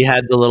yeah, he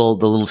had the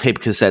little tape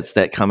cassettes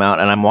that come out,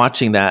 and I'm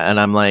watching that,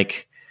 and I'm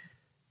like,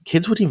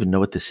 kids wouldn't even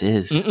know what this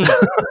is.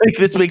 Like,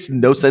 this makes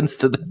no sense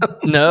to them.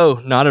 No,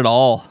 not at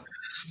all.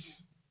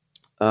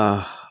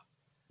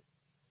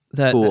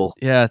 Cool.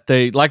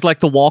 They like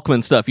the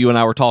Walkman stuff you and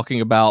I were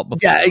talking about before.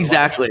 Yeah,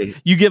 exactly.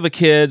 You give a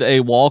kid a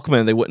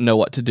Walkman, they wouldn't know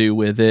what to do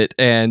with it,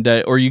 and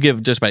or you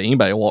give just about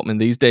anybody a Walkman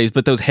these days.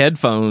 But those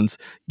headphones,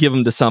 give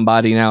them to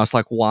somebody now. It's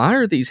like, why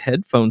are these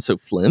headphones so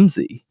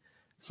flimsy?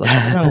 It's like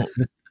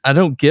I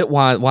don't get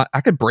why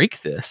I could break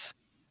this.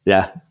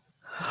 Yeah,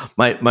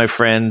 my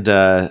friend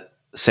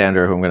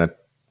Sandra, who I'm going to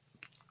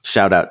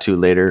shout out to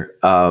later,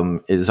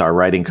 is our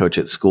writing coach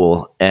at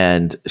school,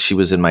 and she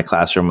was in my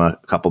classroom a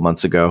couple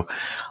months ago,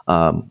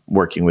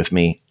 working with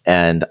me,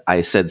 and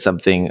I said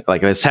something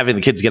like, I was having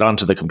the kids get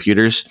onto the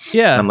computers.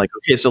 Yeah, and I'm like,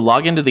 okay, so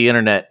log into the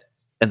internet,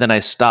 and then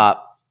I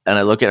stop and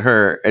I look at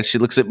her, and she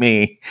looks at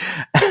me,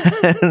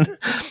 and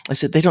I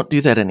said, they don't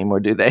do that anymore,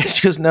 do they?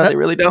 She goes, no, they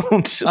really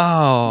don't.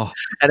 Oh,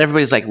 and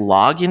everybody's like,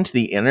 log into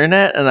the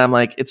internet, and I'm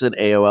like, it's an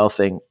AOL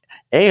thing.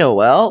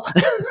 AOL.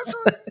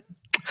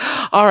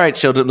 All right,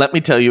 children, let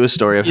me tell you a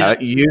story of how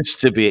it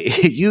used to be.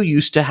 You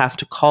used to have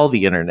to call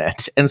the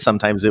internet, and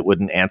sometimes it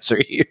wouldn't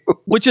answer you.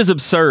 Which is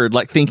absurd.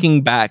 Like,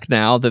 thinking back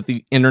now that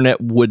the internet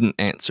wouldn't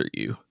answer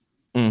you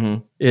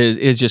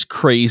is just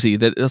crazy.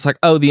 That it's like,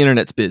 oh, the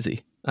internet's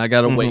busy. I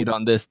got to wait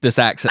on this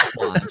access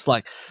line. It's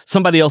like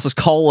somebody else is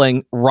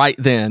calling right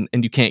then,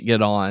 and you can't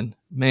get on.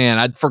 Man,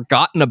 I'd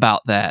forgotten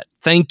about that.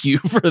 Thank you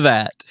for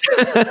that.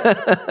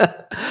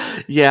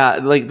 Yeah,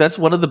 like that's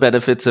one of the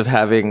benefits of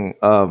having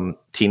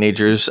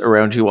teenagers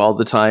around you all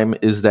the time,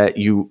 is that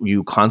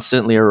you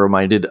constantly are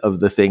reminded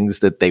of the things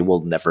that they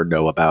will never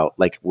know about.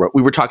 Like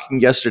we were talking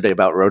yesterday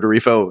about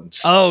rotary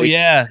phones. Oh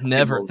yeah,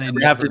 never. They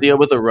never have to deal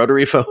with a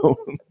rotary phone.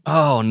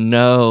 Oh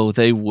no,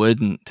 they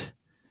wouldn't.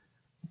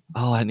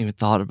 Oh, I hadn't even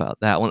thought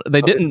about that one.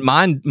 They didn't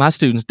mind. My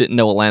students didn't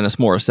know Alanis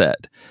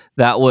Morissette.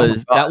 That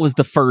was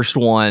the first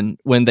one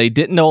when they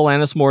didn't know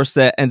Alanis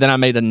Morissette, and then I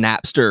made a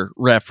Napster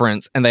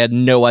reference, and they had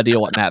no idea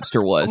what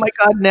Napster was. Oh my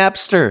God,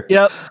 Napster!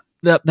 Yep.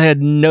 They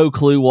had no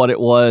clue what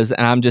it was,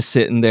 and I'm just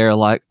sitting there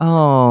like,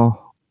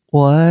 oh,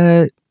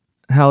 what?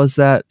 How is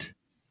that?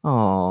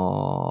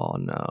 Oh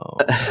no!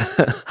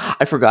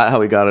 I forgot how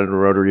we got into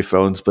rotary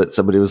phones, but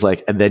somebody was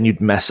like, and then you'd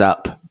mess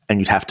up, and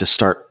you'd have to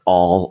start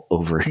all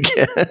over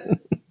again.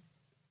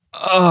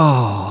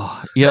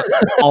 Oh, yep,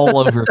 all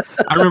over.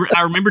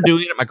 I remember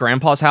doing it at my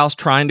grandpa's house,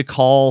 trying to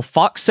call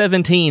Fox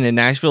 17 in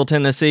Nashville,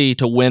 Tennessee,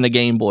 to win a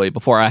Game Boy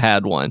before I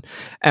had one,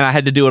 and I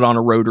had to do it on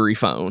a rotary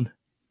phone.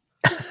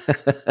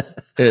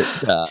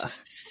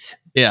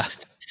 Yeah.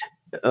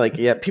 Like,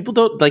 yeah, people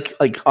don't like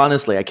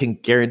honestly, I can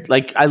guarantee,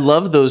 like, I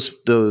love those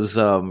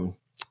YouTube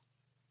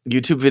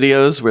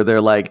videos where they're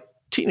like,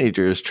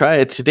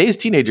 today's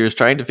teenagers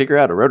trying to figure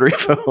out a rotary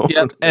phone.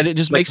 Yep. And it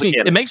just makes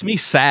me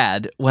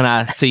sad when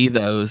I see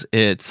those.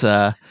 It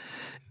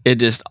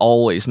just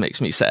always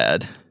makes me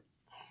sad.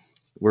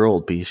 We're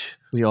old, Beej.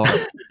 We are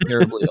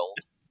terribly old.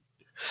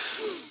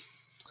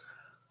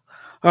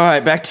 All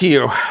right, back to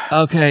you.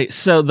 Okay,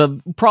 so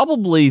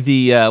probably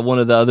the one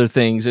of the other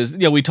things is,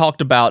 we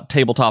talked about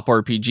tabletop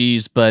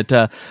RPGs,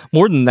 but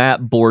more than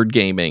that, board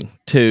gaming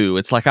too.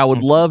 It's like I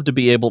would love to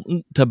be able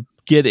to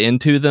get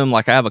into them.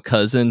 Like I have a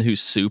cousin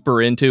who's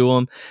super into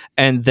them,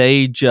 and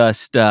they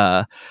just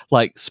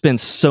like spend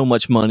so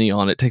much money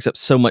on it. Takes up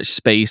so much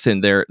space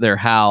in their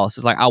house.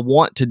 It's like, I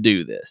want to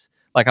do this.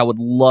 Like I would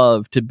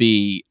love to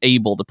be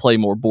able to play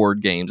more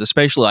board games,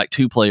 especially like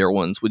 2-player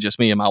ones with just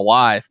me and my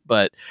wife.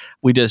 But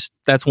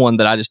that's one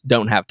that I just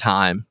don't have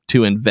time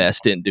to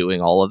invest in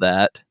doing all of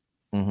that.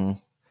 Mm-hmm.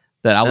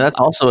 that And that's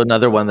also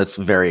another one that's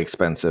very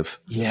expensive.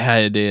 Yeah,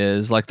 it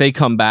is. Like they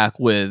come back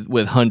with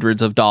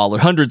hundreds and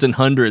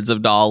hundreds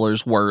of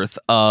dollars worth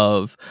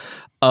of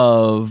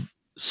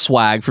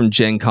swag from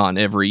Gen Con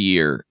every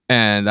year.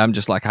 And I'm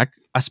just like,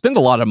 I spend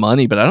a lot of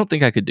money, but I don't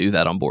think I could do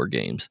that on board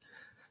games.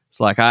 It's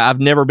like I've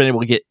never been able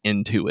to get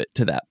into it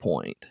to that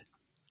point.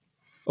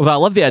 But I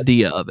love the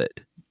idea of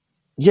it.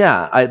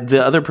 Yeah,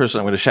 the other person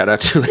I'm going to shout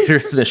out to later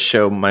in the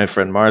show, my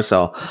friend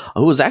Marcel,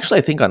 who was actually,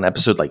 I think, on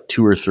episode like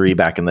 2 or 3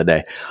 back in the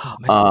day.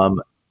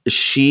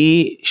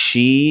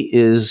 She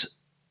is,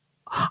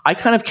 I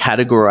kind of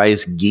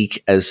categorize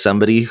geek as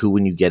somebody who,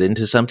 when you get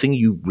into something,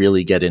 you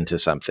really get into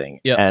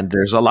something. Yep. And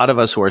there's a lot of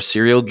us who are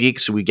serial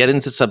geeks. So we get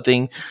into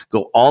something,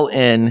 go all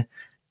in,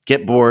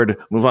 get bored,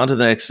 move on to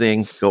the next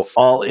thing, go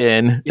all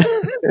in. Yep.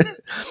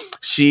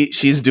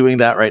 She's doing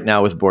that right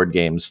now with board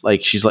games.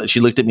 Like she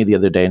looked at me the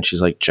other day and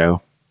she's like,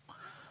 Joe,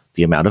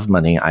 the amount of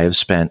money I have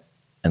spent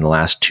in the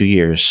last 2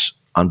 years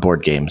on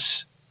board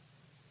games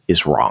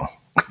is wrong.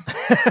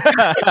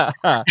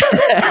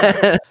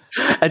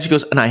 And she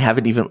goes, and I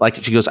haven't even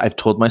she goes, I've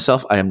told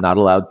myself I am not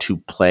allowed to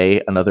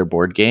play another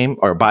board game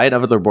or buy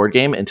another board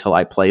game until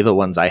I play the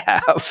ones I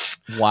have.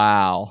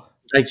 Wow.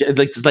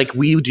 Like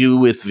we do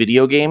with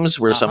video games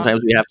where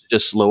sometimes we have to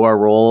just slow our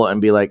roll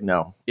and be like,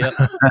 no, yep.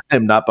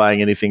 I'm not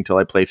buying anything till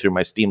I play through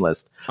my Steam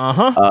list.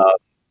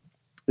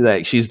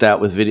 Like she's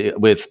that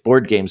with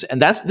board games.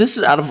 And this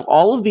is out of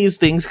all of these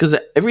things, because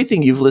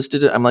everything you've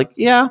listed, I'm like,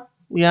 yeah,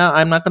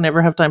 I'm not going to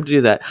ever have time to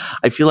do that.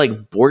 I feel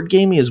like board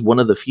gaming is one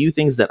of the few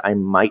things that I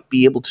might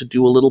be able to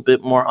do a little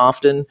bit more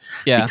often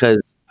because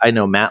I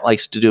know Matt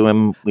likes to do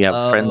them. We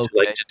have friends who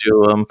like to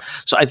do them.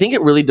 So I think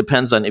it really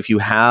depends on if you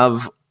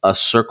have a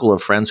circle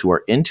of friends who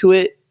are into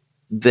it,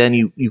 then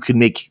you can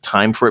make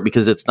time for it,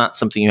 because it's not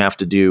something you have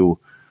to do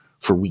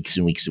for weeks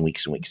and weeks and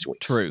weeks and weeks and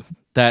weeks. True.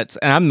 And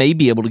I may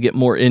be able to get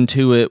more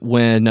into it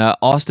when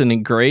Austin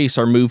and Grace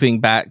are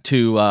moving back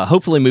to,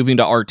 hopefully moving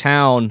to our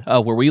town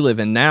where we live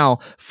in now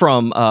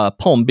from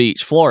Palm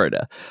Beach,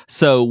 Florida.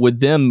 So with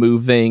them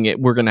moving,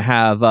 we're going to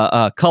have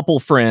a couple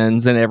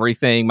friends and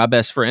everything, my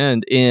best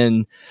friend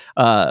in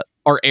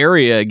our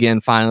area again,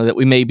 finally, that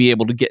we may be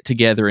able to get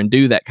together and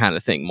do that kind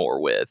of thing more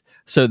with.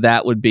 So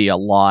that would be a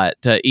lot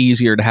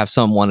easier to have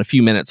someone a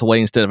few minutes away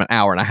instead of an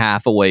hour and a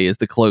half away is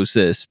the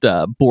closest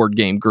board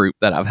game group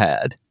that I've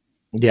had.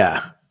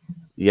 Yeah.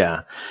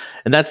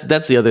 And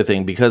that's the other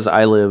thing, because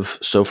I live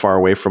so far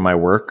away from my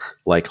work,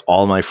 like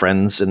all my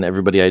friends and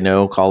everybody I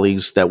know,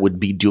 colleagues that would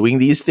be doing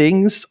these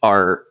things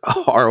are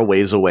a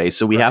ways away.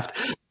 So we have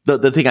to,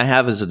 the thing I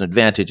have as an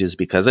advantage is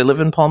because I live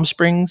in Palm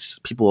Springs,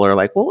 people are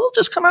like, well, we'll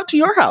just come out to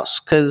your house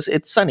because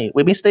it's sunny.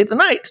 We may stay the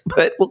night,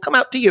 but we'll come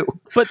out to you.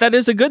 But that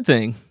is a good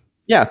thing.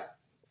 Yeah.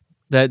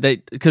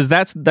 Because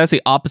that's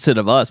the opposite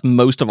of us.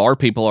 Most of our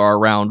people are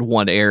around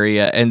one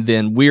area, and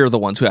then we're the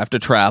ones who have to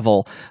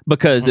travel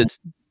because it's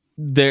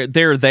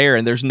they're there,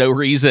 and there's no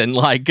reason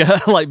like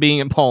being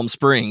in Palm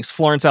Springs.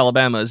 Florence,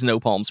 Alabama is no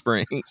Palm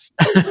Springs.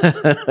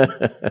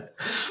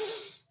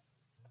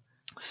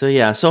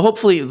 So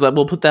hopefully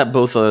we'll put that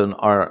both on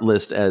our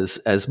list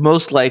as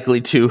most likely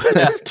to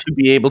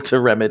be able to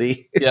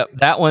remedy. Yep,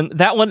 that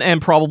one,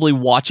 and probably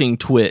watching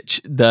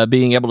Twitch. The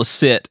being able to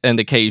sit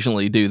and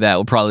occasionally do that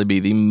would probably be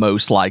the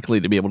most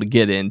likely to be able to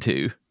get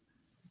into.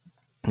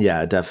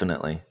 Yeah,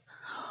 definitely.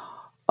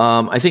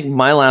 I think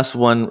my last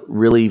one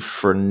really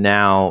for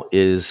now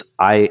is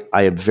I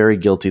am very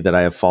guilty that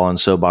I have fallen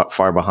so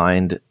far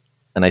behind,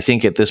 and I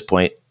think at this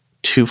point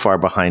too far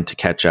behind to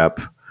catch up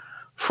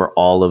for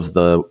all of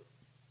the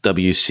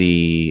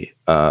WC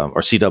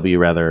or CW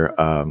rather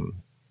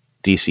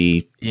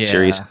DC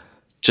series.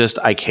 Just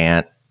I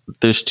can't.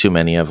 There's too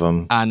many of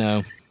them. I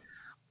know.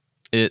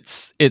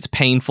 It's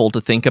painful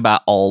to think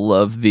about all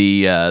of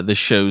the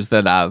shows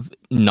that I've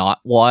not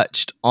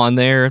watched on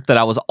there, that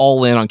I was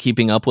all in on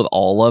keeping up with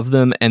all of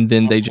them, and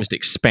then they just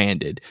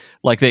expanded.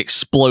 Like they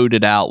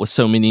exploded out with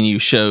so many new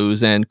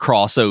shows and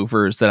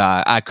crossovers that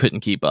I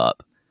couldn't keep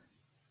up.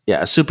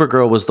 Yeah,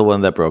 Supergirl was the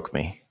one that broke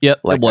me. Yep,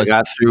 like it was.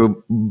 I got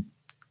through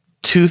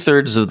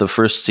 2/3 of the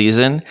first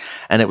season,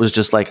 and it was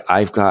just like,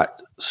 I've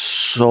got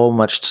so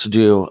much to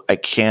do. I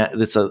can't.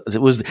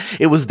 It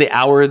was the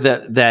hour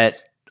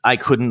that I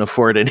couldn't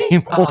afford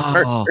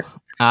anymore. Oh,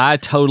 I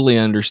totally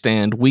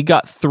understand. We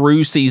got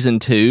through season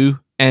 2,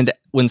 and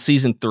when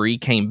season 3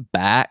 came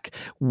back,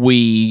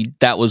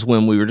 that was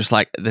when we were just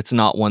like, that's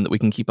not one that we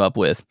can keep up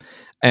with.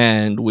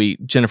 And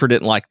Jennifer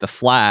didn't like The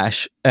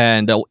Flash,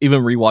 and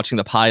even rewatching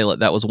the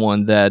pilot, that was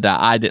one that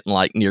I didn't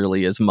like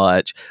nearly as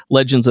much.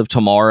 Legends of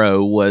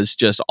Tomorrow was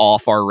just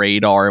off our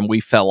radar, and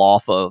we fell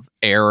off of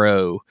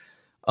Arrow.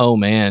 Oh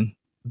man,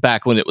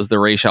 back when it was the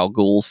Ra's al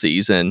Ghul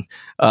season,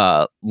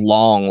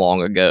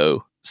 long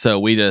ago. So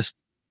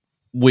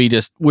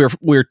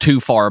we're too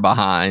far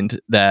behind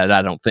that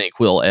I don't think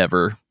we'll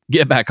ever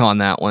get back on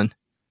that one.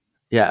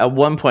 Yeah, at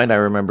one point I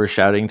remember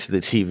shouting to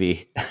the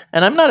TV,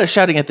 and I'm not a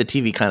shouting at the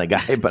TV kind of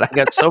guy, but I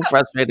got so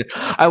frustrated.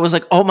 I was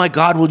like, "Oh my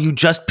God, will you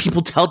just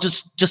tell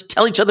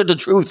each other the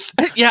truth?"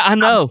 Yeah, I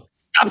know.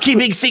 Stop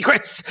keeping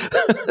secrets.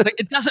 Like,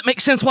 it doesn't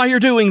make sense why you're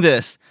doing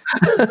this.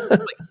 Like,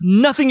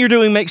 nothing you're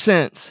doing makes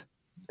sense.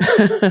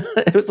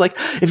 It was like,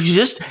 if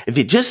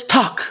you just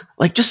talk,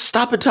 like just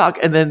stop and talk.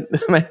 And then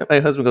my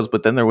husband goes,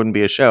 but then there wouldn't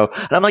be a show.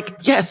 And I'm like,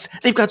 yes,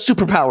 they've got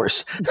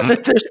superpowers.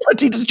 There's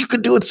plenty that you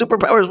could do with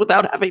superpowers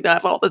without having to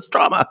have all this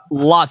drama.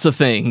 Lots of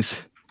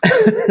things.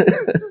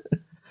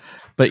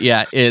 But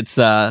yeah, it's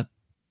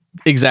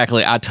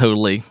exactly. I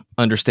totally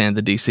understand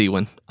the DC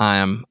one.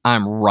 I'm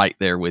right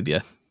there with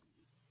you.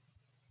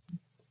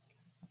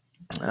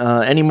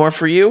 Any more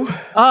for you?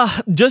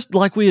 Just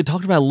like we had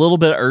talked about a little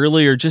bit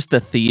earlier, just the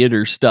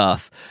theater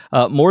stuff.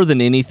 More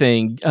than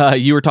anything,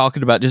 you were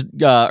talking about just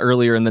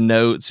earlier in the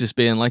notes, just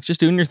being like, just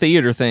doing your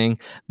theater thing.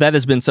 That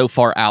has been so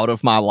far out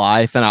of my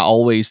life, and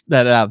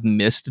I've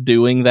missed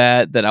doing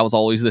that I was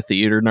always the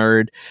theater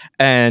nerd,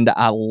 and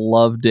I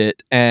loved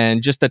it.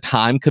 And just the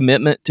time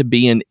commitment to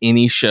be in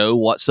any show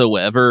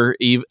whatsoever,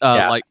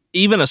 like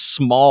even a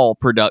small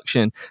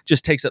production,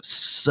 just takes up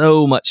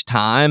so much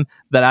time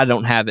that I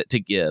don't have it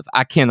to give.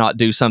 I cannot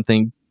do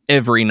something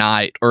every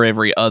night or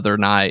every other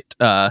night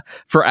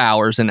for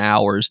hours and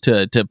hours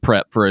to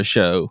prep for a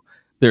show.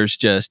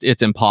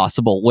 It's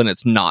impossible when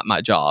it's not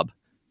my job.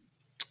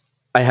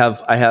 I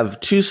have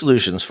two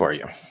solutions for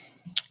you.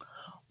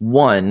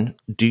 One,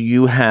 do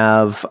you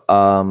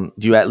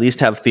at least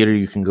have theater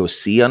you can go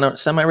see on a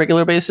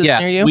semi-regular basis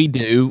near you? We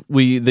do.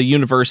 The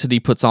university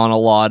puts on a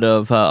lot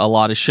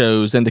of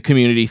shows, and the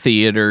community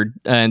theater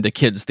and the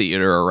kids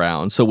theater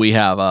around. So we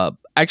have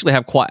actually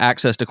have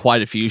access to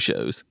quite a few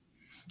shows.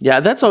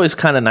 Yeah, that's always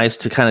kind of nice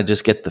to kind of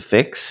just get the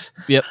fix.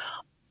 Yep.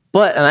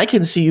 And I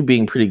can see you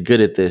being pretty good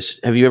at this.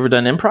 Have you ever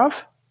done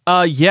improv?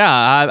 Yeah,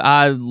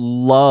 I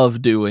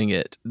love doing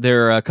it.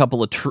 There are a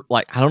couple of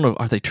I don't know,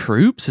 are they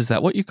troops? Is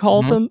that what you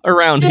call them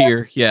around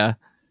here? Yeah.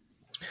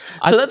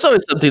 So that's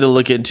always something to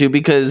look into,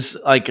 because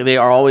like they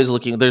are always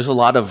looking. There's a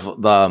lot of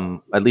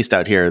at least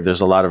out here, there's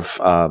a lot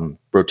of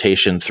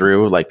rotation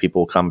through. Like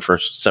people come for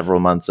several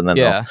months and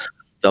then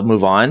they'll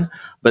move on.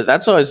 But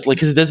that's always like,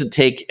 because it doesn't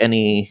take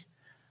any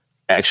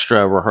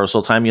extra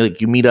rehearsal time.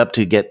 You meet up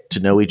to get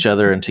to know each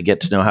other and to get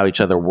to know how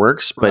each other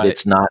works, but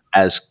it's not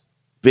as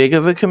big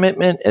of a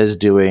commitment as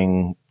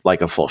doing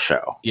like a full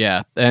show.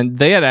 Yeah. And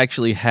they had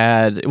actually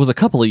it was a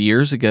couple of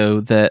years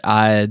ago that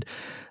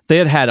they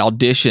had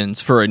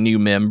auditions for a new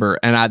member,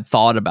 and I'd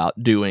thought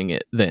about doing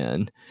it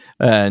then.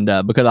 And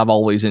because I've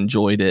always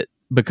enjoyed it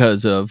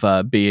because of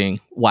being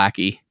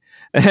wacky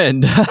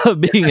and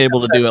being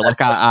able to do it.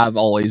 Like I've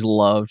always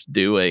loved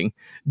doing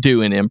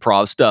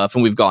improv stuff,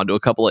 and we've gone to a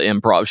couple of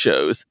improv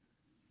shows.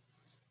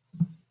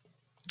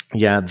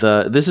 Yeah,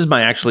 this is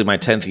my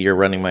 10th year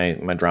running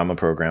my drama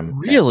program.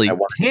 Really?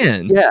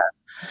 10?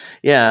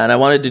 Yeah, and I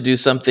wanted to do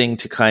something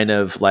to kind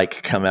of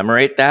like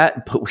commemorate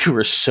that, but we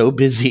were so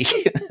busy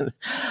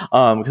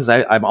because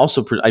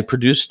I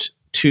produced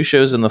 2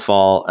 shows in the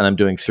fall, and I'm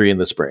doing 3 in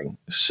the spring,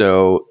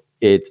 so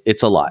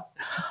it's a lot.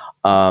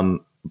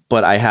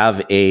 But I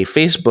have a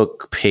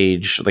Facebook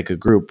page, like a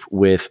group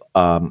with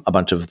a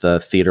bunch of the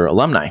theater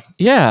alumni.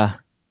 Yeah.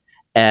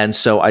 And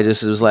so I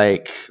just was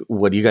like,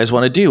 what do you guys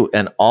want to do?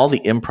 And all the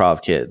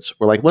improv kids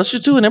were like, let's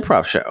just do an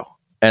improv show.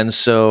 And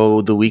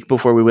so the week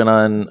before we went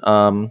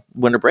on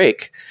winter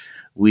break,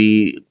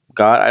 we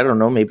got, I don't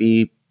know,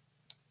 maybe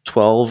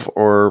 12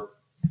 or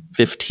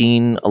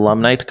 15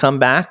 alumni to come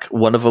back.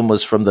 One of them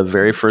was from the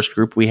very first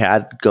group we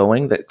had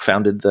going that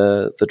founded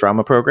the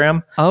drama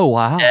program. Oh,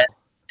 wow.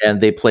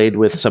 And they played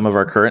with some of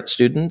our current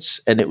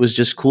students. And it was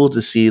just cool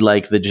to see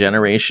like the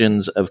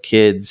generations of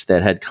kids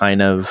that had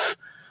kind of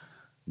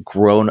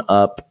grown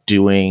up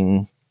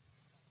doing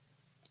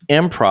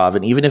improv,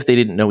 and even if they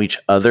didn't know each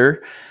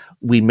other,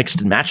 we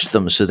mixed and matched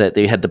them so that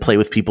they had to play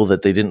with people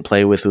that they didn't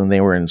play with when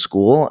they were in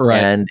school.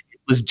 Right. And it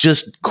was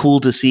just cool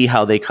to see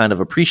how they kind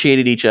of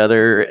appreciated each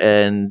other,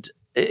 and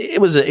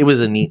it was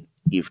a neat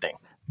evening.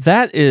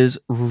 That is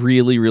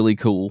really, really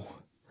cool.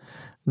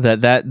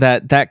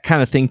 That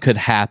kind of thing could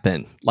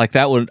happen. Like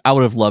I would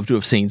have loved to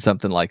have seen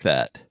something like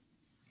that.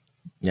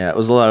 Yeah, it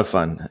was a lot of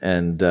fun,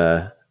 and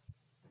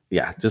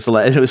just a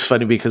lot. It was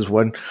funny because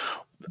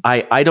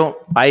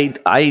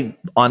I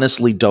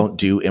honestly don't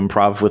do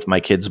improv with my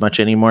kids much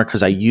anymore,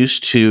 because I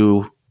used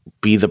to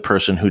be the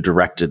person who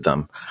directed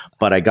them,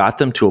 but I got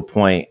them to a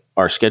point.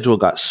 Our schedule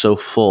got so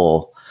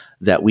full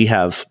that we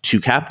have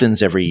 2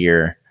 captains every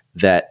year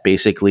that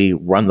basically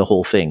run the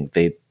whole thing.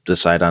 They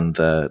decide on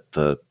the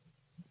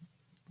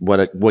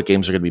what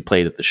games are going to be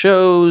played at the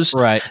shows.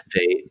 Right.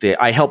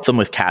 I help them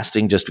with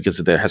casting just because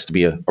there has to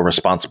be a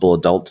responsible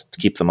adult to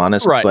keep them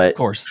honest. Right. But, of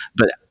course.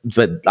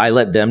 But I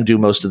let them do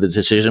most of the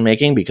decision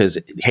making, because,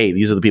 hey,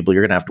 these are the people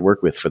you're going to have to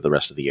work with for the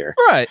rest of the year.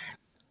 Right.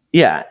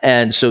 Yeah.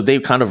 And so they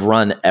kind of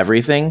run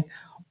everything,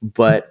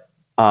 but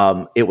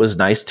it was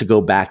nice to go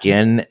back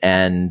in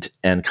and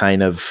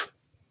kind of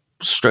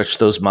stretch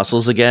those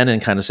muscles again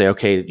and kind of say,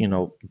 okay,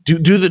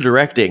 do the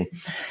directing.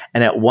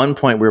 And at one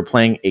point we were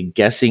playing a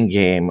guessing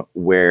game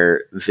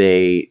where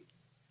the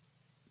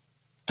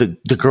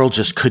girl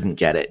just couldn't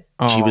get it.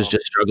 She was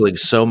just struggling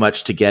so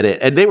much to get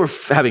it. And they were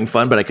having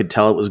fun, but I could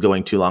tell it was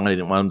going too long. I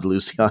didn't want them to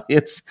lose the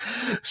audience.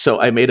 So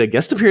I made a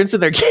guest appearance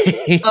in their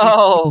game.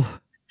 Oh.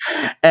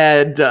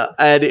 And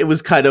it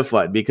was kind of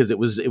fun because it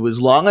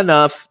was long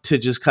enough to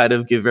just kind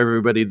of give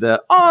everybody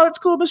that's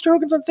cool, Mr.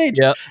 Hogan's on stage.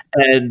 Yep.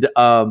 And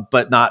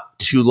but not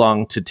too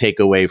long to take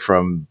away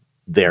from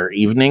their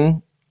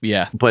evening.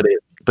 Yeah. But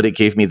it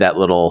gave me that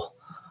little,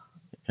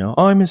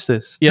 I miss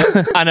this. Yeah,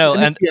 I know.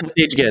 And on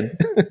stage again.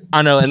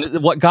 I know.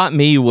 And what got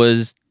me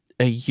was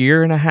a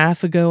year and a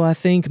half ago, I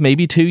think,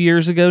 maybe 2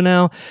 years ago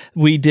now,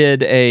 we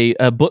did a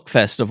book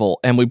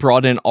festival and we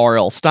brought in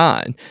R.L.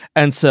 Stine.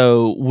 And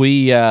so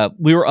we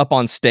were up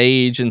on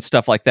stage and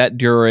stuff like that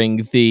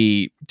during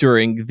the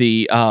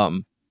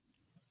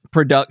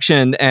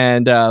production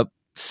and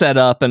set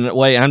up and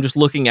way. And I'm just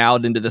looking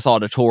out into this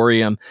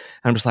auditorium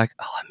and I'm just like,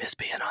 oh, I miss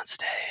being on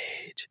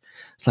stage.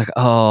 It's like,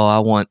 oh, I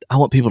want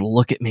people to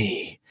look at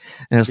me.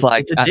 And it's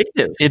like, it's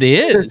addictive. It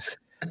is.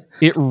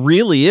 It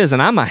really is.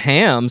 And I'm a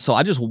ham, so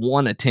I just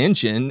want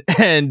attention.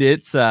 And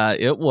it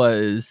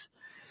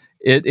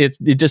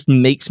just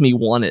makes me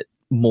want it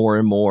more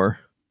and more.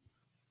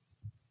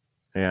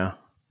 Yeah.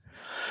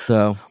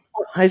 So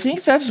I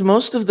think that's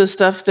most of the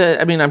stuff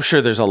I'm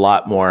sure there's a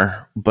lot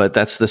more, but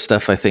that's the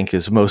stuff I think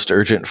is most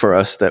urgent for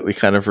us that we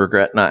kind of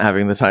regret not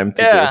having the time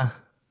to do.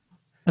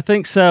 I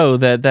think so.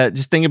 That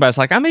just thinking about it's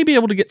like I may be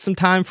able to get some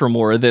time for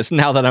more of this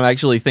now that I'm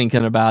actually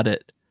thinking about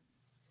it.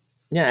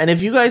 Yeah, and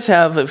if you guys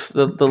if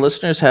the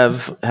listeners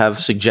have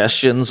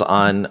suggestions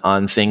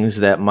on things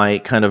that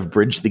might kind of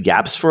bridge the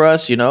gaps for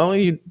us,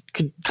 you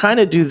could kind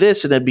of do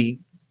this and it'd be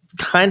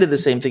kind of the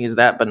same thing as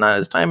that, but not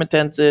as time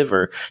intensive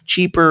or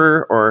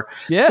cheaper. Or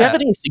if you have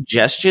any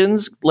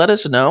suggestions, let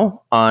us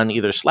know on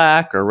either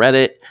Slack or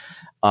Reddit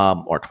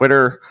or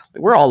Twitter.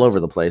 We're all over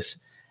the place.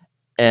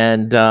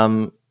 And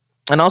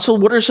also,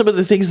 what are some of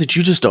the things that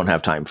you just don't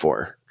have time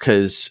for?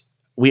 Because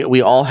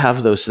we all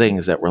have those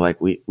things that we're like,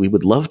 we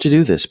would love to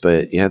do this,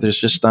 but there's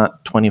just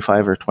not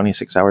 25 or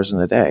 26 hours in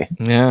a day.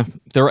 Yeah.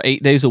 If there were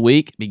 8 days a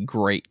week, it'd be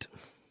great.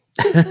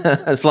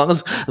 as long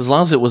as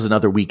it was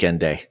another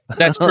weekend day.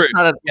 That's true.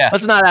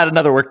 Let's not add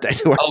another work day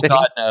to our thing.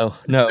 God,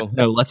 no,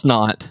 let's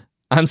not.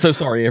 I'm so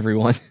sorry,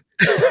 everyone.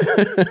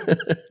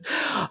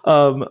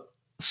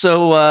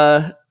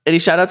 So any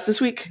shout outs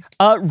this week?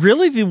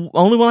 Really, the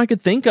only one I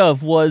could think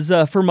of was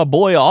for my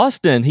boy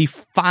Austin. He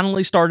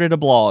finally started a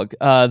blog.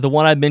 The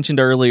one I mentioned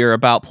earlier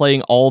about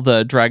playing all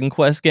the Dragon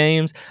Quest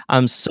games.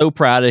 I'm so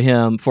proud of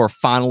him for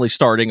finally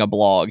starting a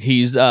blog.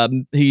 He's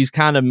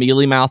kind of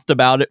mealy-mouthed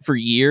about it for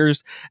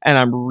years, and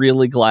I'm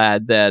really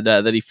glad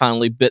that he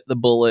finally bit the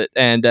bullet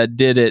and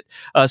did it,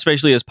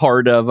 especially as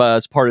part of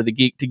the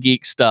Geek to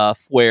Geek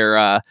stuff,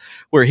 where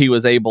he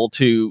was able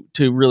to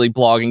really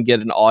blog and get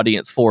an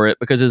audience for it,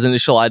 because his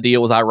initial idea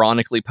was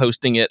ironically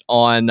posting it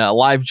on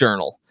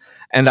LiveJournal.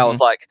 And I was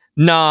like,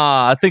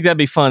 nah, I think that'd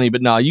be funny,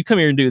 but nah, you come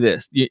here and do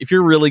this. If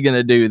you're really going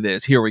to do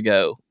this, here we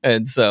go.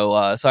 And so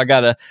I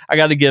gotta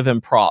give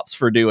him props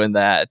for doing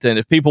that. And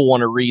if people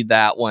want to read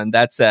that one,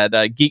 that's at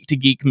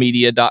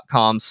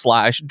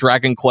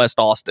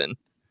geektogeekmedia.com/DragonQuestAustin.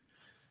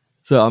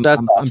 So I'm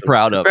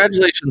proud of it.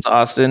 Congratulations,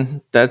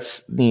 Austin.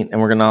 That's neat.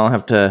 And we're going to all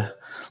have to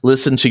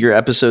listen to your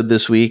episode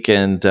this week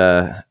and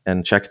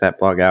check that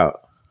blog out.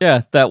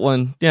 Yeah, that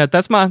one. Yeah,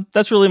 that's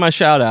really my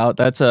shout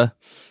out.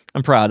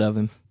 I'm proud of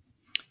him.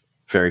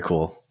 Very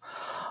cool.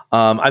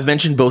 I've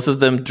mentioned both of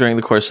them during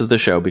the course of the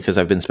show because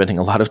I've been spending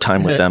a lot of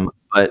time with them.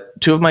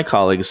 But two of my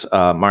colleagues,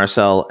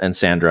 Marcel and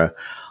Sandra,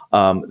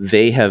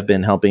 they have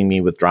been helping me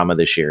with drama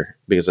this year,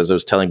 because as I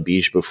was telling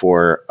Beej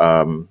before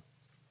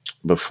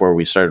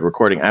we started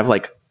recording, I have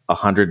like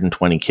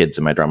 120 kids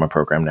in my drama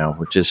program now,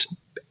 which is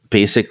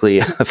basically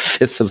a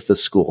fifth of the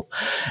school.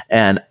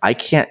 And I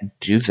can't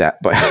do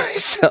that by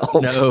myself.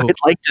 No. I'd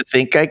like to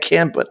think I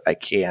can, but I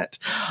can't.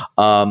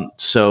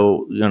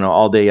 So,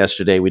 all day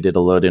yesterday we did a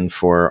load in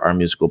for our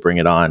musical Bring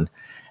It On.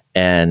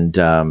 And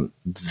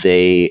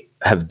they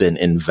have been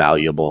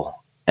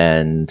invaluable.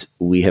 And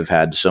we have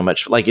had so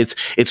much, like,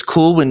 it's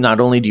cool when not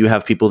only do you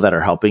have people that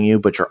are helping you,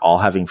 but you're all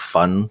having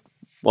fun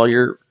while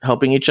you're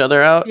helping each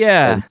other out.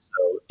 Yeah. And so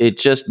it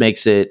just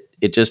makes it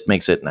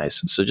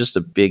nice. So just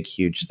a big,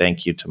 huge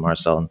thank you to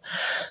Marcel and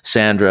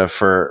Sandra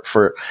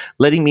for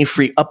letting me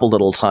free up a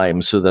little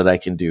time so that I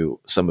can do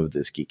some of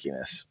this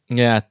geekiness.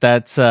 Yeah,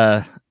 that's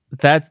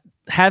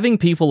having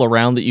people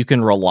around that you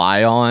can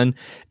rely on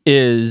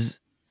is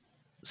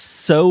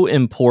so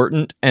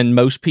important. And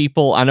most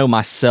people, I know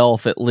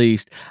myself at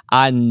least,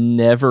 I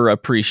never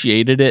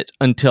appreciated it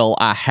until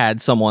I had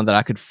someone that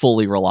I could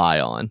fully rely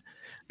on.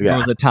 There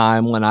was a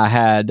time when I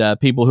had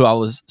people who I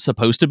was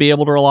supposed to be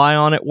able to rely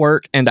on at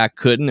work, and I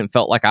couldn't, and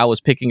felt like I was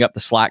picking up the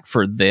slack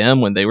for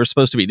them when they were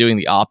supposed to be doing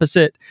the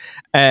opposite.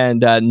 And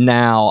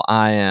now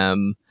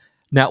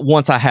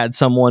once I had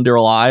someone to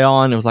rely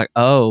on, it was like,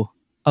 oh,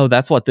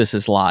 that's what this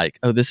is like.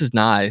 Oh, this is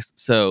nice.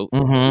 So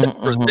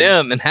for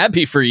them, and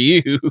happy for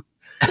you.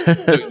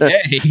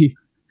 Yay.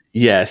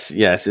 Yes.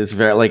 It's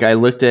very, like, I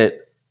looked at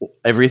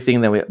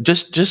everything that we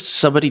just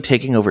somebody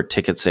taking over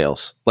ticket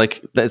sales.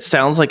 Like, that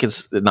sounds like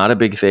it's not a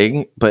big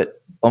thing,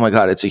 but oh my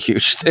God, it's a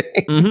huge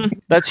thing. Mm-hmm.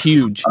 That's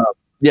huge.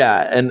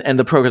 Yeah, and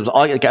the programs,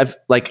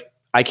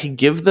 I can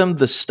give them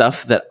the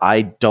stuff that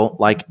I don't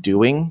like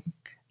doing,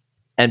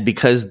 and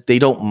because they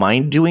don't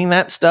mind doing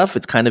that stuff,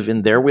 it's kind of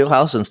in their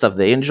wheelhouse and stuff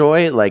they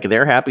enjoy. Like,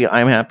 they're happy,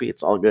 I'm happy,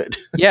 it's all good.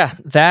 Yeah,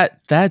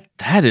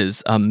 that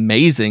is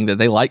amazing that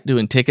they like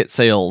doing ticket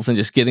sales and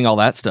just getting all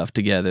that stuff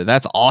together.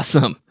 That's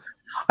awesome.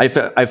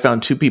 I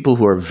found two people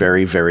who are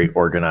very, very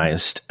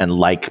organized and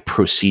like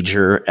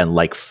procedure and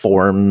like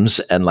forms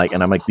and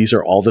I'm like, these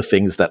are all the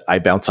things that I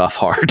bounce off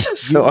hard.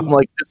 So I'm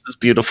like, this is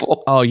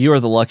beautiful. Oh, you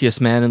are the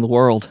luckiest man in the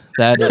world.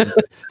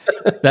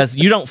 That's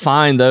you don't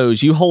find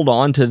those. You hold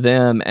on to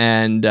them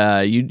and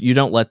you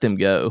don't let them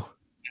go.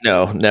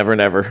 No, never.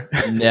 Never.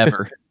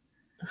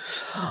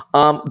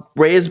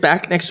 Ray is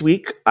back next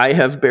week. I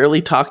have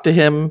barely talked to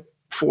him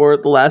for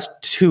the last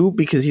 2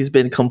 because he's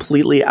been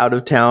completely out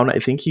of town. I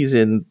think he's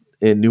in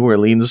New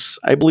Orleans,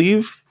 I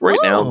believe, right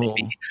now.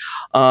 Maybe.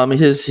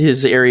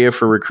 His area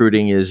for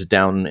recruiting is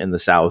down in the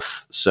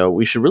South, so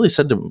we should really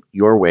send him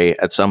your way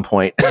at some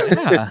point.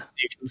 Yeah.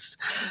 You can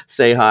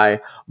say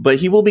hi, but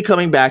he will be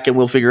coming back, and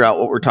we'll figure out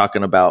what we're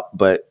talking about.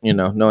 But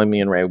knowing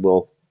me and Ray,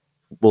 we'll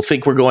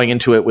think we're going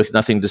into it with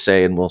nothing to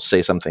say, and we'll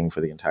say something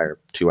for the entire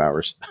 2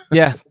 hours.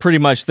 Yeah, pretty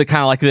much. The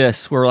kind of like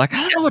this, where we're like,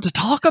 I don't know what to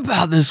talk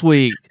about this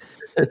week.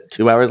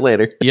 2 hours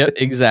later. Yep,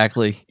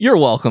 exactly. You're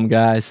welcome,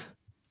 guys.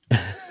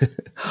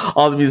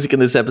 All the music in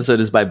this episode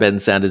is by Ben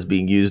Sound, is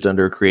being used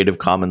under a Creative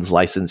Commons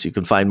license. You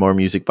can find more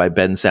music by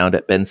Ben Sound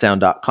at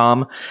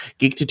bensound.com.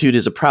 Geektitude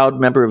is a proud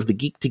member of the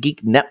Geek to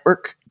Geek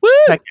network. Woo!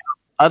 Check out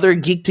other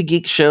Geek to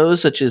Geek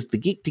shows, such as the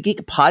Geek to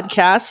Geek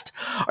podcast.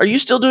 Are you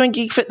still doing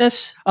Geek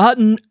Fitness?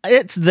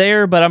 It's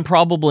there, but I'm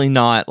probably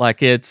not.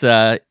 Like, it's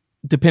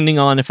depending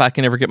on if I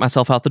can ever get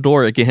myself out the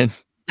door again.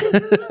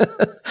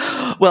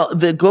 Well,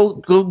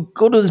 go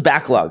to this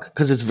backlog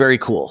because it's very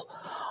cool.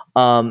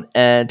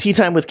 And Tea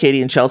Time with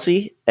Katie and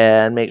Chelsea,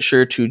 and make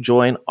sure to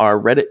join our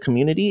Reddit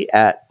community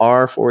at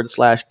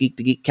r/Geek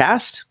to Geek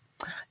cast.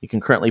 You can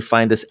currently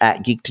find us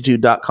at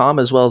geektitude.com,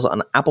 as well as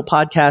on Apple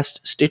Podcast,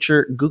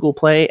 Stitcher, Google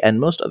Play,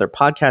 and most other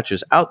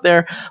podcatchers out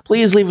there.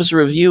 Please leave us a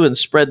review and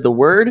spread the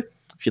word.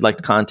 If you'd like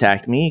to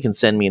contact me, you can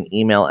send me an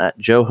email at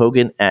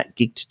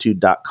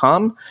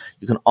joehogan@geektitude.com.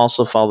 You can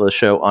also follow the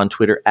show on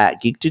Twitter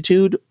at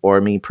Geektitude,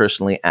 or me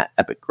personally at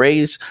Epic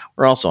Grays.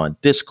 We're also on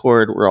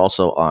Discord. We're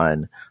also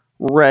on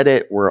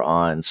Reddit, we're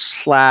on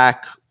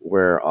Slack,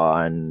 we're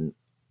on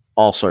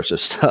all sorts of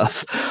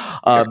stuff.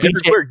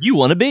 Where you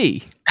want to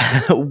be.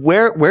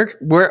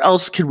 Where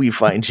else can we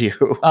find you?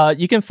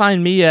 You can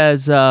find me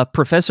as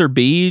Professor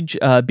Beej,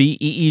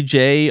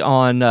 Beej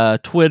on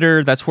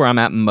Twitter. That's where I'm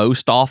at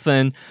most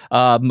often.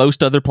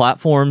 Most other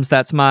platforms,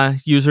 that's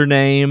my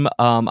username.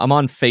 I'm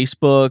on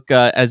Facebook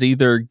as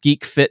either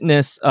Geek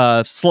Fitness,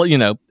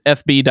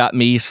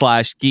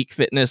 fb.me/Geek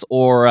Fitness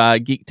or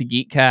Geek to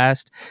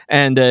Geekcast.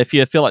 And if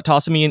you feel like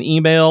tossing me an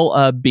email,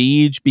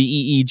 Beej,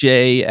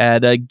 Beej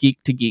at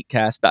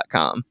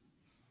geektogeekcast.com.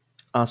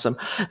 Awesome.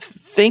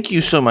 Thank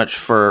you so much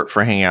for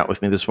hanging out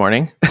with me this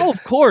morning. Oh,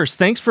 of course.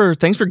 Thanks for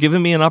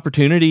giving me an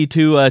opportunity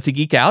to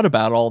geek out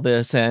about all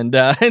this and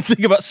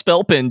think about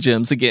spell pen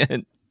gems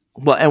again.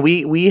 Well, and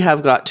we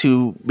have got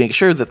to make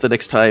sure that the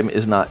next time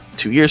is not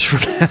 2 years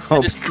from now.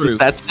 That is true.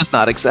 That's just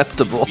not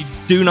acceptable. We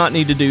do not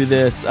need to do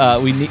this.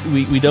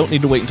 We don't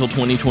need to wait until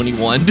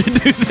 2021 to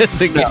do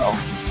this again.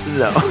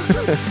 No.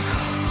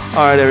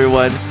 All right,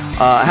 everyone.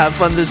 Have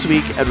fun this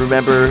week, and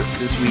remember,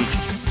 this week,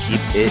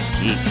 keep it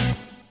geek.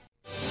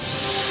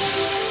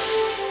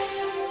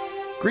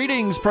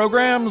 Greetings,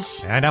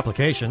 programs and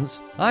applications.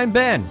 I'm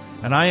Ben.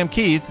 And I am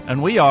Keith,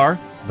 and we are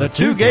The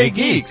Two Gay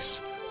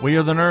Geeks. We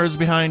are the nerds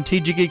behind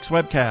TG Geeks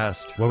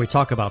webcast, where we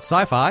talk about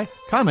sci-fi,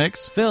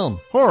 comics, film,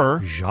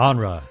 horror,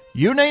 genre.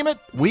 You name it,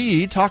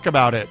 we talk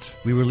about it.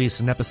 We release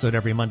an episode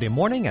every Monday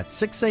morning at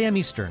 6 a.m.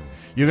 Eastern.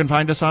 You can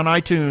find us on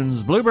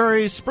iTunes,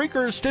 Blueberry,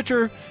 Spreaker,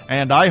 Stitcher,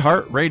 and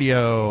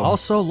iHeartRadio.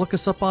 Also, look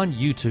us up on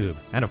YouTube.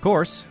 And of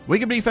course, we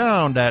can be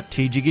found at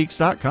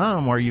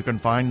tggeeks.com, where you can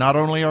find not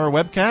only our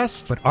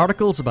webcast, but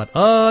articles about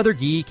other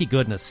geeky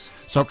goodness.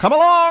 So come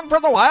along for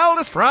the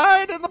wildest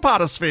ride in the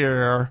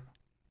potosphere.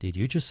 Did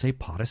you just say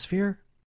potosphere?